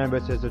using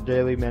cannabis as their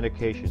daily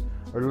medication,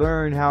 or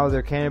learn how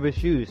their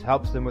cannabis use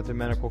helps them with their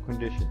medical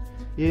condition?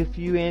 If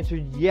you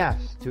answered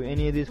yes to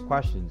any of these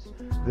questions,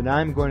 then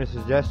I'm going to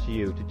suggest to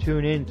you to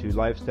tune in to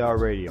Lifestyle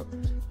Radio.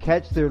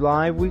 Catch their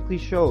live weekly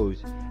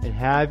shows and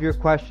have your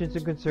questions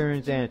and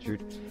concerns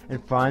answered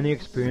and find the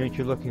experience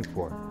you're looking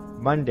for.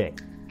 Monday,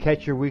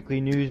 catch your weekly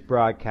news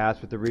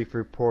broadcast with the Reef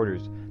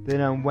Reporters.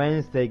 Then on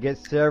Wednesday, get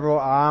several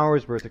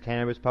hours worth of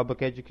cannabis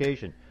public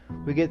education.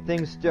 We get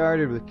things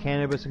started with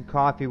Cannabis and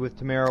Coffee with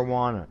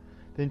Tamarawana.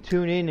 Then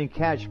tune in and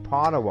catch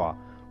Pottawa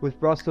with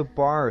Russell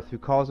Barth, who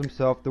calls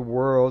himself the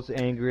world's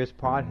angriest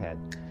pothead.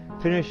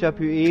 Finish up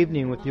your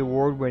evening with the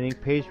award-winning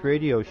Pace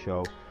Radio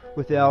Show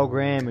with Al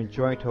Graham and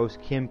joint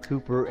host Kim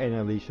Cooper and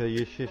Alicia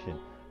Yashishin.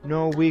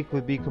 No week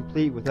would be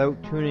complete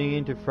without tuning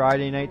into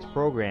Friday night's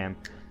program,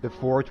 the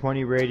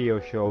 420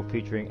 Radio Show,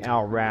 featuring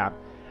Al Rapp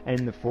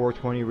and the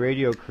 420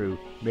 Radio crew,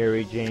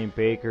 Mary Jane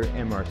Baker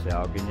and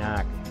Marcel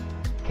Gignac.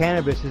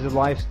 Cannabis is a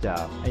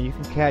lifestyle, and you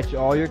can catch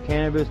all your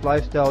cannabis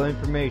lifestyle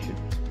information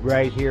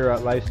right here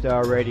at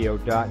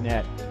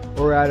lifestyleradio.net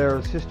or at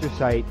our sister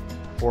site,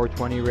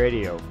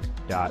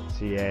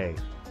 420radio.ca.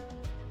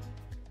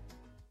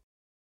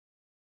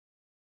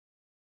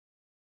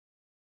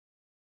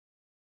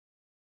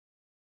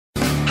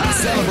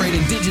 Celebrate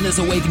Indigenous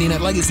Awakening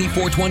at Legacy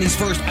 420's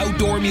first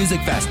outdoor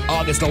music fest,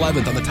 August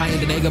 11th on the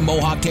Tyendinaga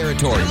Mohawk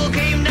Territory.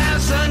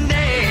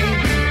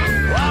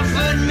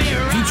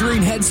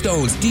 Featuring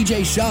Headstones,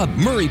 DJ Shub,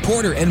 Murray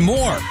Porter, and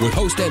more, with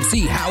host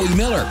MC Howie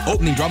Miller.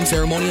 Opening drum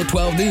ceremony at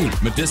 12 noon.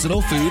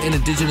 Medicinal, food, and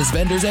Indigenous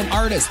vendors and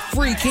artists.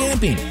 Free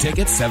camping.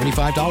 Tickets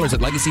 $75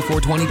 at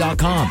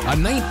legacy420.com. A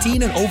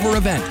 19 and over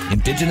event.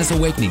 Indigenous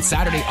Awakening,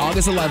 Saturday,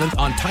 August 11th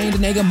on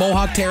Tyendinaga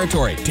Mohawk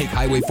Territory. Take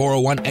Highway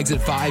 401,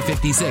 exit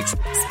 556.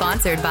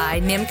 Sponsored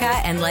by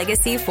NIMCA and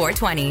Legacy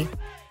 420.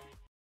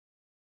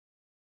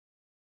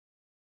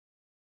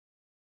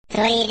 So what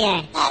are you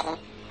doing?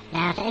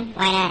 Nothing?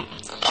 Why not?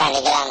 Trying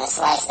to get on this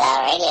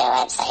Lifestyle Radio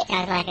website.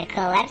 Sounds like a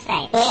cool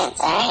website. Yeah,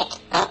 it's alright.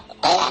 Oh,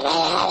 wait, I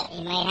might have it.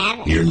 You might have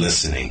it. You're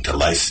listening to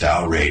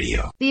Lifestyle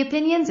Radio. The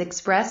opinions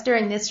expressed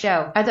during this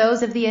show are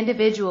those of the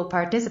individual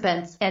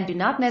participants and do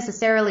not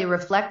necessarily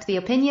reflect the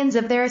opinions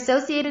of their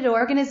associated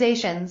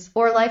organizations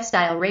or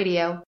Lifestyle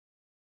Radio.